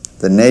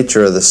 the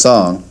nature of the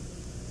song,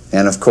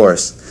 and of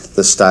course,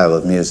 the style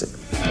of music.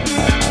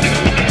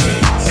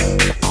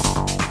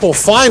 Well,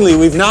 finally,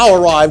 we've now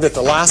arrived at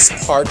the last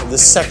part of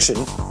this section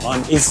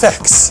on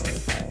effects.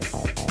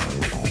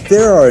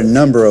 There are a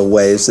number of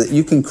ways that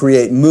you can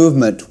create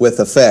movement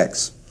with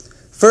effects.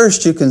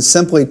 First, you can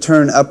simply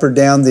turn up or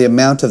down the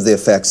amount of the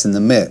effects in the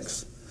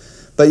mix.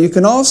 But you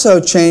can also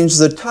change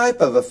the type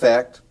of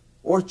effect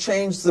or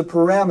change the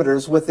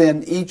parameters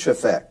within each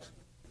effect.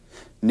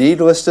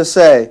 Needless to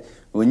say,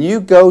 when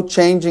you go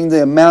changing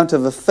the amount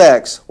of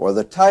effects or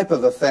the type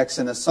of effects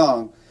in a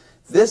song,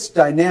 this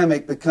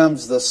dynamic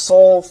becomes the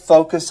sole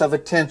focus of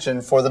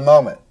attention for the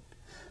moment.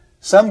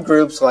 Some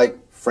groups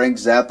like Frank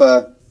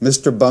Zappa,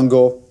 Mr.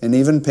 Bungle, and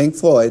even Pink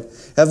Floyd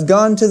have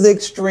gone to the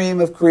extreme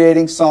of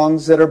creating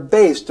songs that are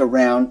based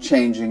around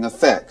changing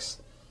effects.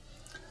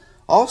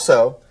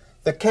 Also,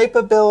 the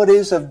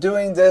capabilities of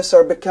doing this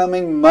are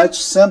becoming much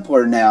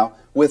simpler now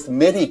with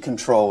MIDI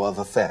control of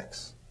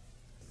effects.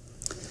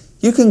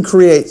 You can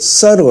create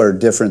subtler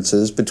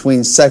differences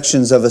between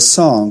sections of a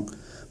song,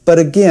 but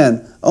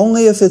again,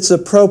 only if it's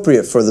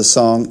appropriate for the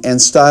song and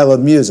style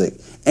of music,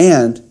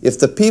 and if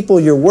the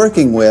people you're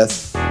working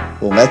with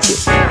will let you.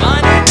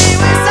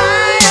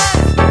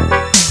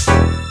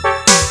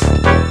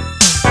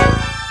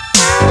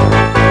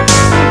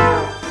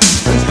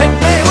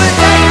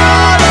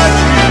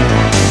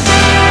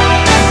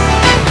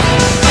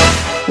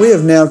 We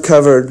have now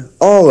covered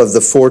all of the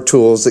 4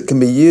 tools that can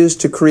be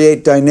used to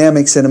create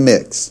dynamics in a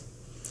mix.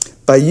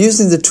 By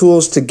using the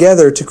tools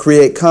together to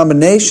create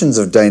combinations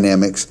of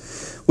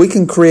dynamics, we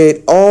can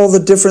create all the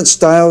different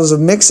styles of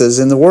mixes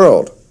in the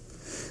world.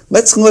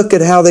 Let's look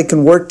at how they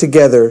can work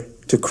together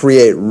to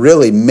create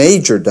really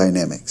major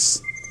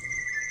dynamics.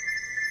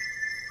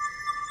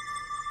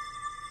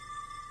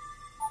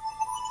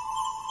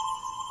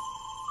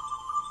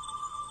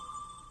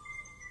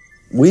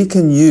 We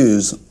can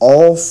use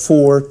all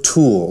 4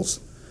 tools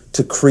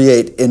to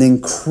create an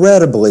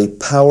incredibly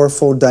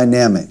powerful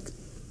dynamic.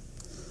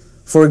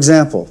 For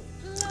example,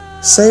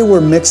 say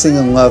we're mixing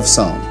a love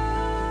song.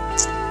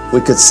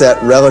 We could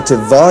set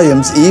relative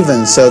volumes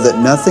even so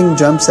that nothing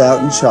jumps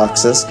out and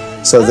shocks us,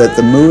 so that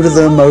the mood of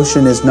the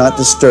emotion is not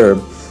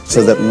disturbed,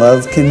 so that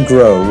love can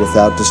grow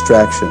without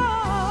distraction.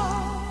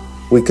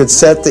 We could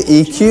set the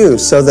EQ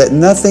so that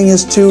nothing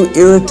is too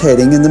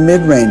irritating in the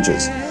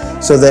mid-ranges,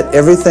 so that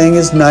everything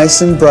is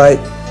nice and bright,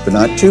 but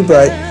not too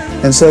bright,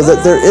 and so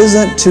that there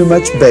isn't too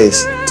much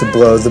bass to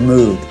blow the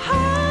mood.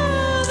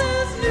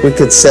 We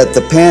could set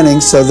the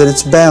panning so that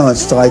it's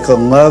balanced like a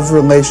love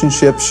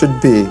relationship should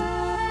be.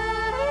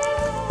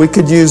 We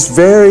could use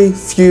very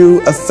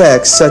few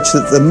effects such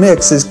that the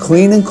mix is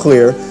clean and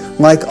clear,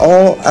 like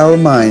all our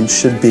minds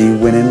should be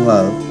when in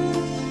love.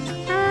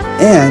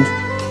 And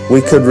we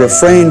could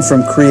refrain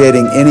from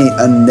creating any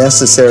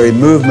unnecessary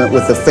movement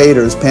with the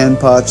faders, pan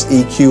pops,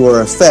 EQ,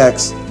 or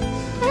effects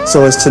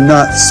so as to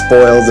not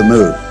spoil the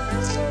mood.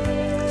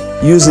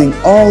 Using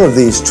all of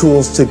these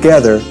tools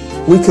together,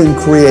 we can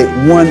create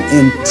one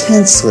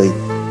intensely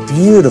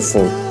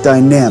beautiful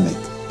dynamic,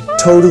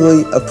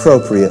 totally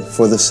appropriate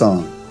for the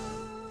song.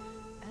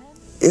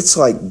 It's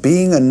like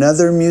being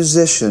another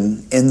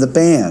musician in the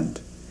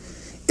band.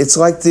 It's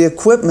like the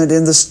equipment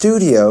in the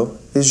studio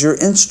is your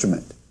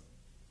instrument.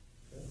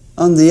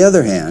 On the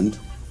other hand,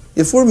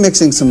 if we're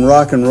mixing some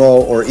rock and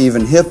roll or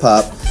even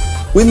hip-hop,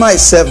 we might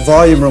set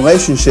volume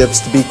relationships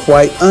to be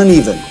quite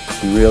uneven,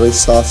 really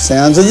soft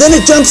sounds, and then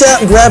it jumps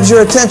out and grabs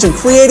your attention,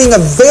 creating a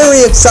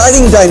very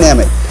exciting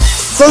dynamic.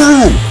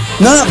 Fun,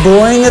 not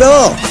boring at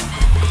all.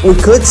 We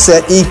could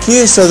set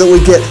EQ so that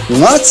we get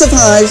lots of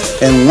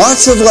highs and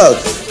lots of lows.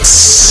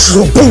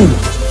 Boom!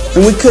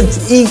 And we could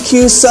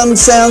EQ some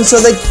sounds so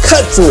they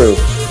cut through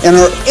and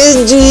are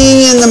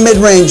edgy in the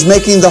mid-range,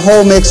 making the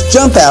whole mix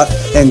jump out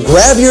and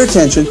grab your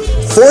attention,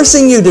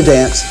 forcing you to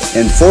dance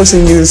and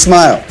forcing you to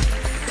smile.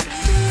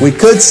 We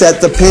could set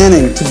the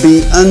panning to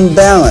be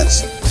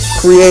unbalanced,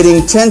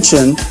 creating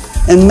tension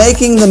and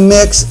making the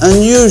mix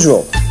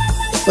unusual.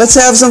 Let's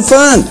have some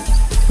fun.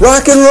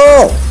 Rock and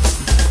roll.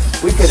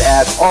 We could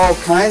add all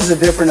kinds of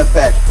different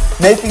effects,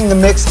 making the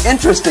mix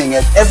interesting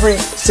at every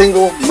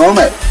single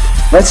moment.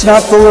 Let's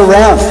not fool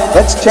around.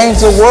 Let's change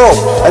the world.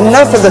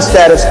 Enough of the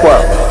status quo.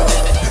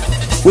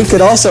 We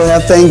could also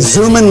have things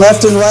zooming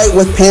left and right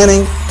with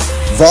panning,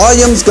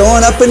 volumes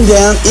going up and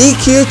down,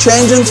 EQ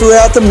changing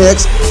throughout the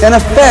mix, and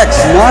effects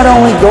not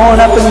only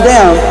going up and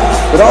down,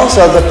 but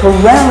also the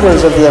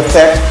parameters of the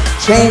effect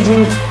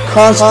changing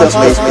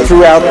constantly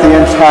throughout the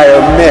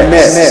entire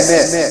mix.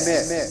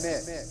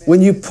 When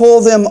you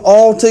pull them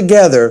all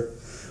together,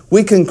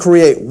 we can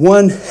create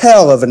one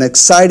hell of an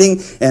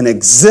exciting and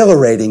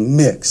exhilarating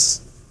mix.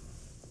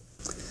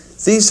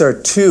 These are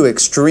 2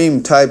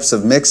 extreme types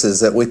of mixes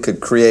that we could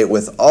create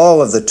with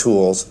all of the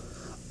tools,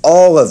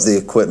 all of the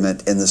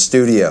equipment in the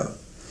studio.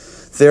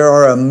 There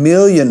are a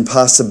million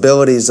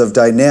possibilities of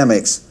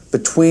dynamics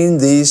between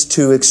these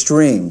two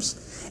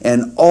extremes,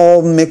 and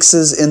all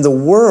mixes in the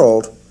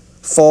world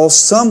fall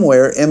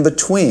somewhere in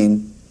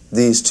between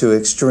these two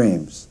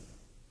extremes.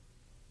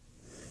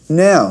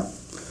 Now,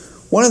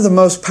 one of the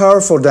most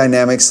powerful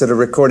dynamics that a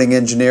recording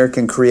engineer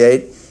can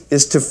create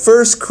is to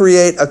first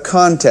create a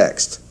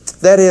context.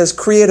 That is,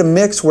 create a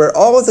mix where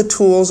all of the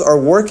tools are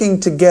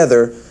working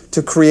together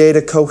to create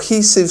a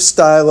cohesive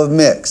style of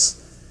mix.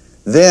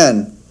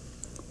 Then,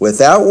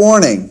 without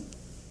warning,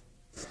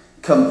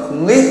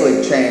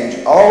 completely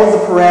change all of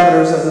the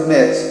parameters of the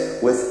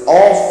mix with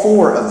all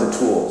four of the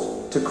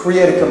tools to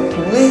create a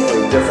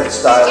completely different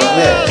style of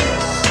mix.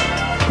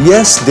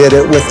 Yes did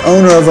it with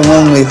Owner of a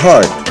Lonely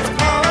Heart.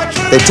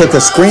 They took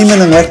a screaming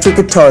electric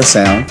guitar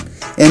sound,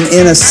 and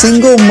in a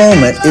single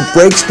moment it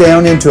breaks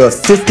down into a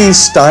 50s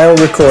style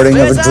recording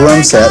of a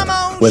drum set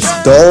with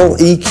dull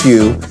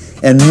EQ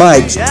and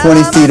mics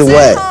 20 feet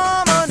away.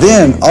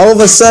 Then, all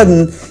of a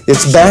sudden,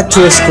 it's back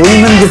to a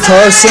screaming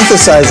guitar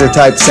synthesizer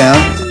type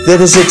sound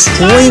that is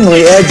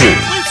extremely edgy.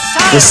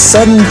 The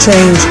sudden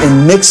change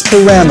in mix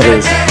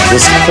parameters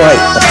was quite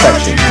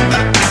affecting.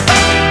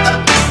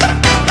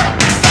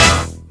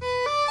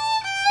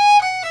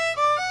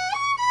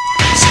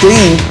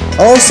 Sting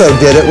also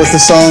did it with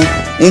the song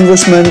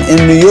Englishman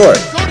in New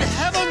York.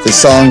 The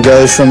song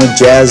goes from a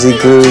jazzy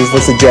groove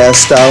with a jazz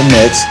style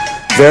mix,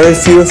 very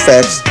few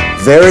effects,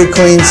 very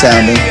clean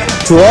sounding,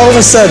 to all of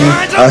a sudden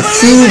a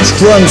huge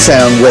drum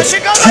sound with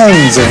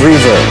tons of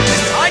reverb.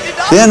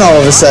 Then all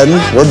of a sudden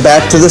we're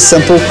back to the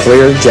simple,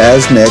 clear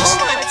jazz mix.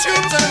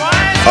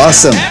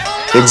 Awesome,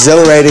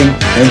 exhilarating,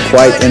 and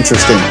quite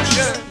interesting.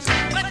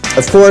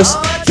 Of course,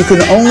 you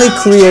can only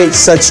create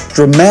such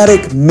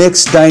dramatic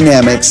mix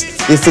dynamics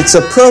if it's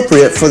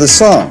appropriate for the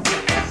song.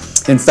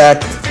 In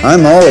fact,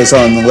 I'm always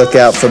on the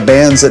lookout for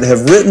bands that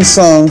have written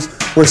songs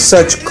where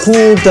such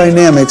cool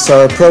dynamics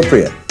are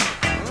appropriate.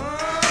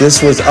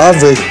 This was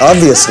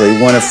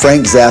obviously one of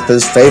Frank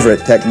Zappa's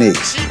favorite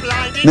techniques.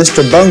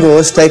 Mr. Bungle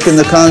has taken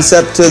the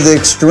concept to the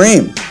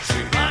extreme.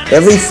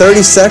 Every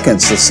 30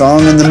 seconds, the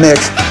song in the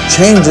mix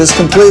changes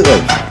completely.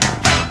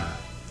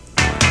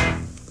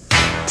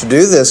 To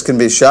do this can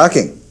be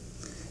shocking.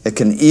 It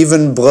can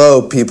even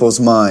blow people's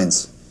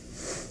minds.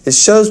 It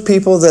shows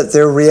people that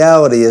their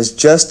reality is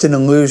just an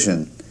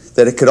illusion,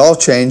 that it could all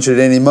change at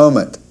any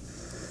moment.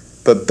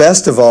 But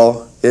best of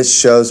all, it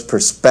shows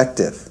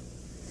perspective.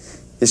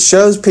 It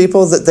shows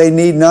people that they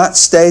need not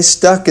stay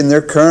stuck in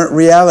their current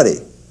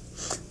reality.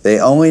 They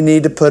only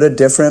need to put a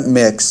different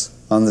mix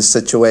on the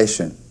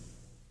situation.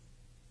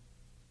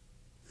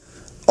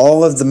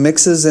 All of the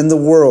mixes in the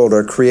world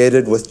are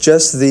created with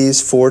just these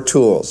four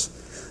tools: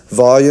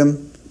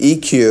 volume,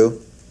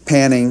 EQ,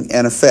 panning,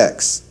 and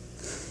effects.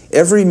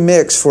 Every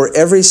mix for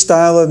every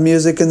style of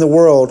music in the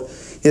world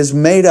is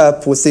made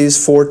up with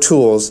these four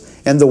tools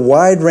and the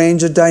wide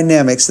range of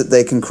dynamics that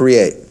they can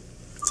create.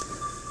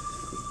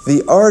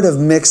 The art of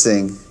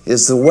mixing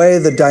is the way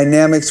the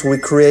dynamics we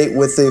create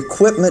with the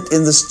equipment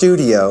in the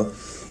studio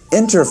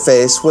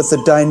interface with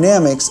the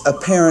dynamics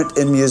apparent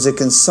in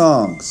music and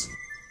songs.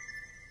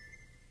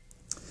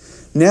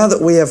 Now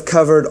that we have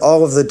covered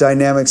all of the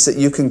dynamics that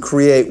you can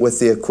create with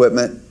the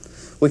equipment,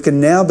 we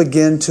can now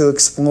begin to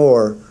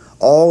explore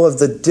all of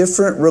the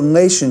different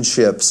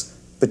relationships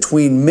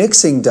between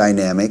mixing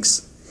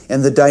dynamics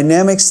and the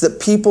dynamics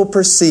that people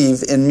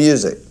perceive in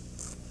music.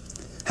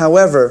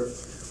 However,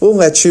 we'll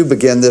let you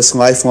begin this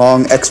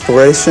lifelong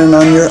exploration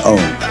on your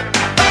own.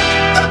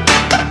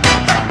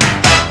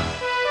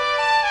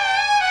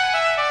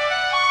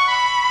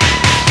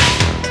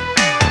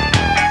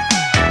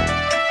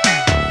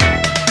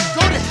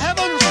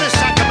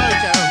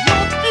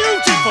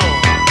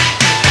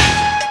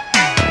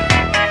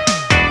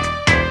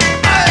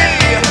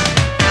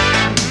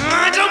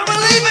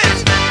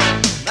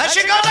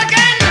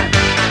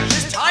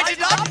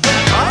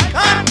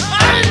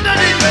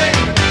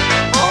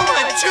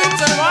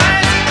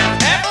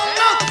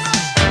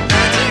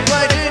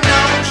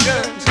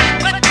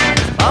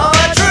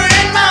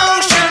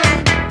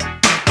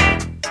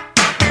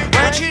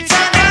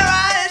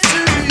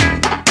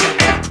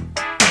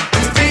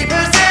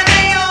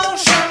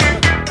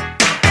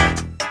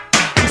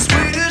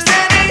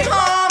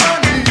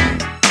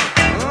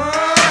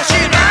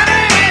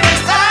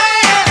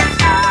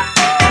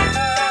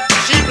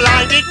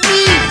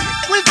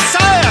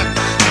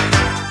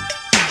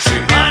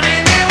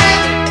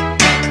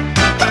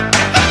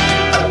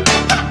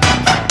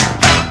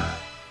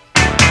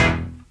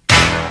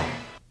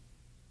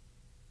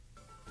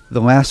 The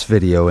last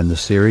video in the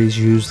series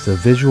used the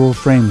visual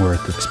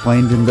framework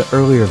explained in the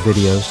earlier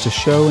videos to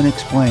show and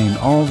explain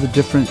all the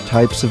different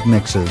types of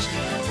mixes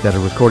that a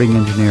recording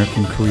engineer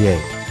can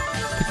create.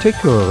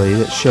 Particularly,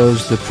 it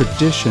shows the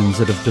traditions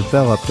that have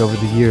developed over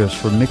the years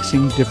for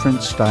mixing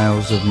different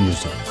styles of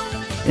music.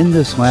 In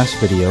this last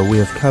video, we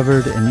have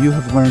covered and you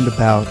have learned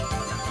about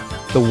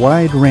the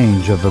wide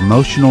range of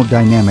emotional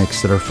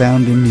dynamics that are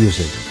found in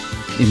music.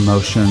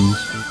 Emotions,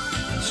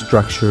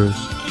 structures,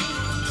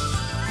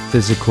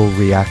 physical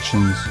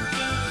reactions,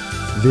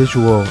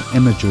 visual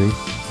imagery,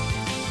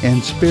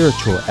 and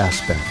spiritual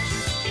aspects.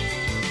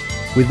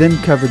 We then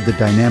covered the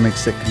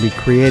dynamics that can be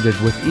created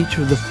with each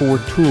of the 4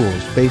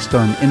 tools based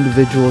on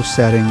individual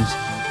settings,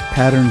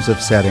 patterns of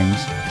settings,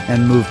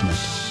 and movement.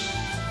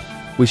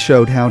 We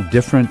showed how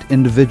different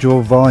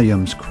individual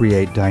volumes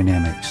create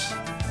dynamics.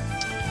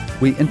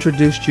 We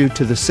introduced you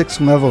to the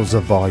 6 levels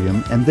of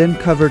volume and then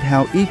covered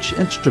how each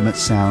instrument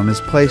sound is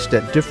placed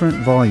at different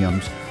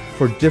volumes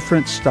for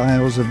different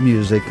styles of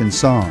music and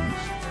songs.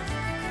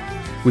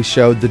 We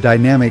showed the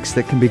dynamics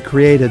that can be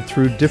created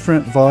through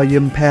different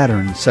volume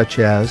patterns such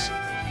as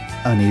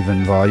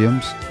uneven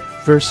volumes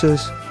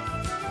versus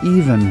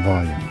even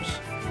volumes.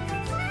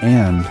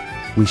 And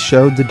we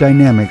showed the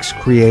dynamics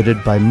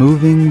created by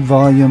moving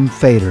volume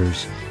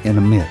faders in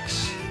a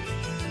mix.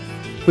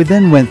 We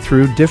then went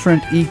through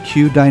different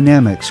EQ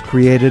dynamics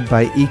created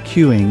by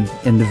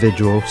EQing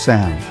individual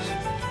sounds.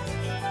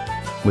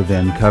 We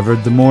then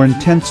covered the more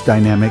intense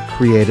dynamic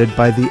created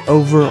by the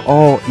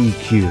overall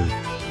EQ,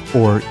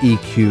 or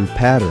EQ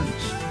patterns.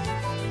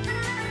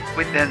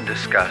 We then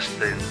discussed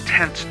the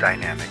intense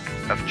dynamic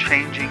of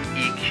changing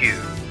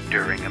EQ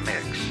during a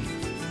mix.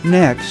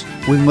 Next,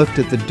 we looked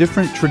at the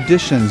different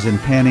traditions in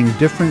panning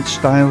different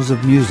styles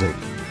of music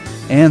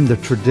and the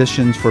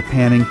traditions for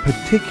panning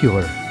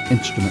particular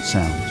instrument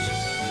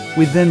sounds.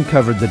 We then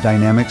covered the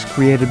dynamics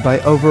created by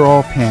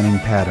overall panning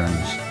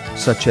patterns,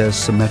 such as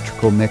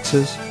symmetrical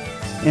mixes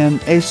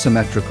and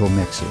asymmetrical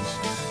mixes.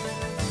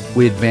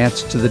 We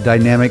advanced to the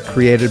dynamic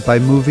created by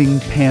moving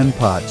pan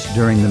pots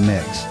during the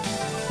mix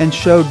and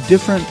showed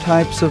different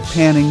types of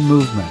panning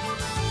movement.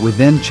 We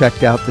then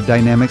checked out the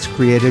dynamics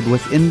created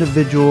with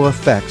individual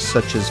effects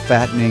such as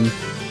fattening,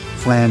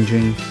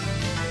 flanging,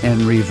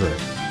 and reverb.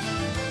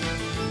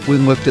 We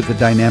looked at the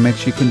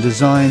dynamics you can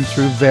design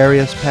through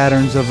various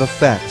patterns of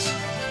effects,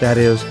 that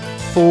is,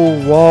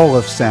 full wall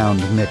of sound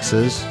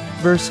mixes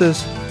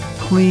versus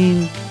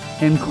clean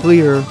and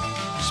clear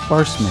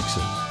sparse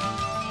mixes.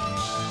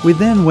 We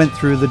then went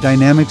through the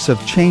dynamics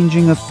of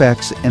changing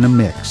effects in a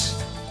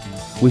mix.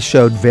 We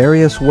showed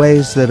various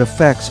ways that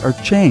effects are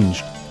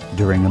changed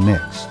during a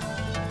mix.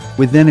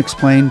 We then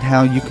explained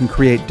how you can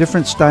create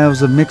different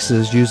styles of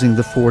mixes using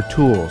the 4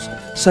 tools,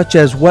 such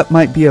as what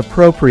might be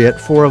appropriate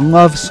for a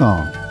love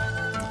song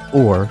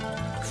or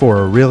for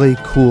a really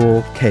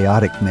cool,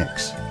 chaotic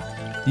mix.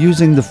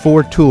 Using the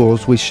 4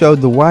 tools, we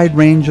showed the wide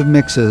range of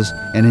mixes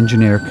an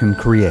engineer can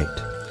create.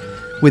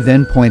 We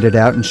then pointed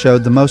out and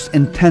showed the most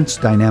intense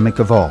dynamic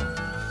of all,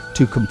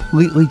 to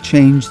completely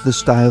change the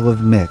style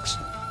of mix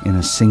in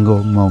a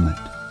single moment.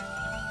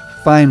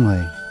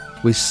 Finally,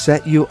 we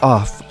set you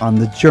off on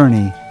the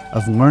journey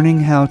of learning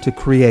how to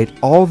create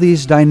all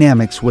these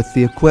dynamics with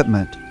the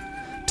equipment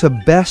to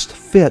best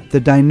fit the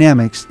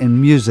dynamics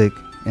in music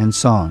and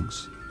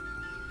songs.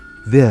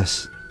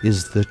 This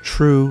is the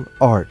true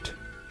art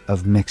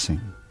of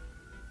mixing.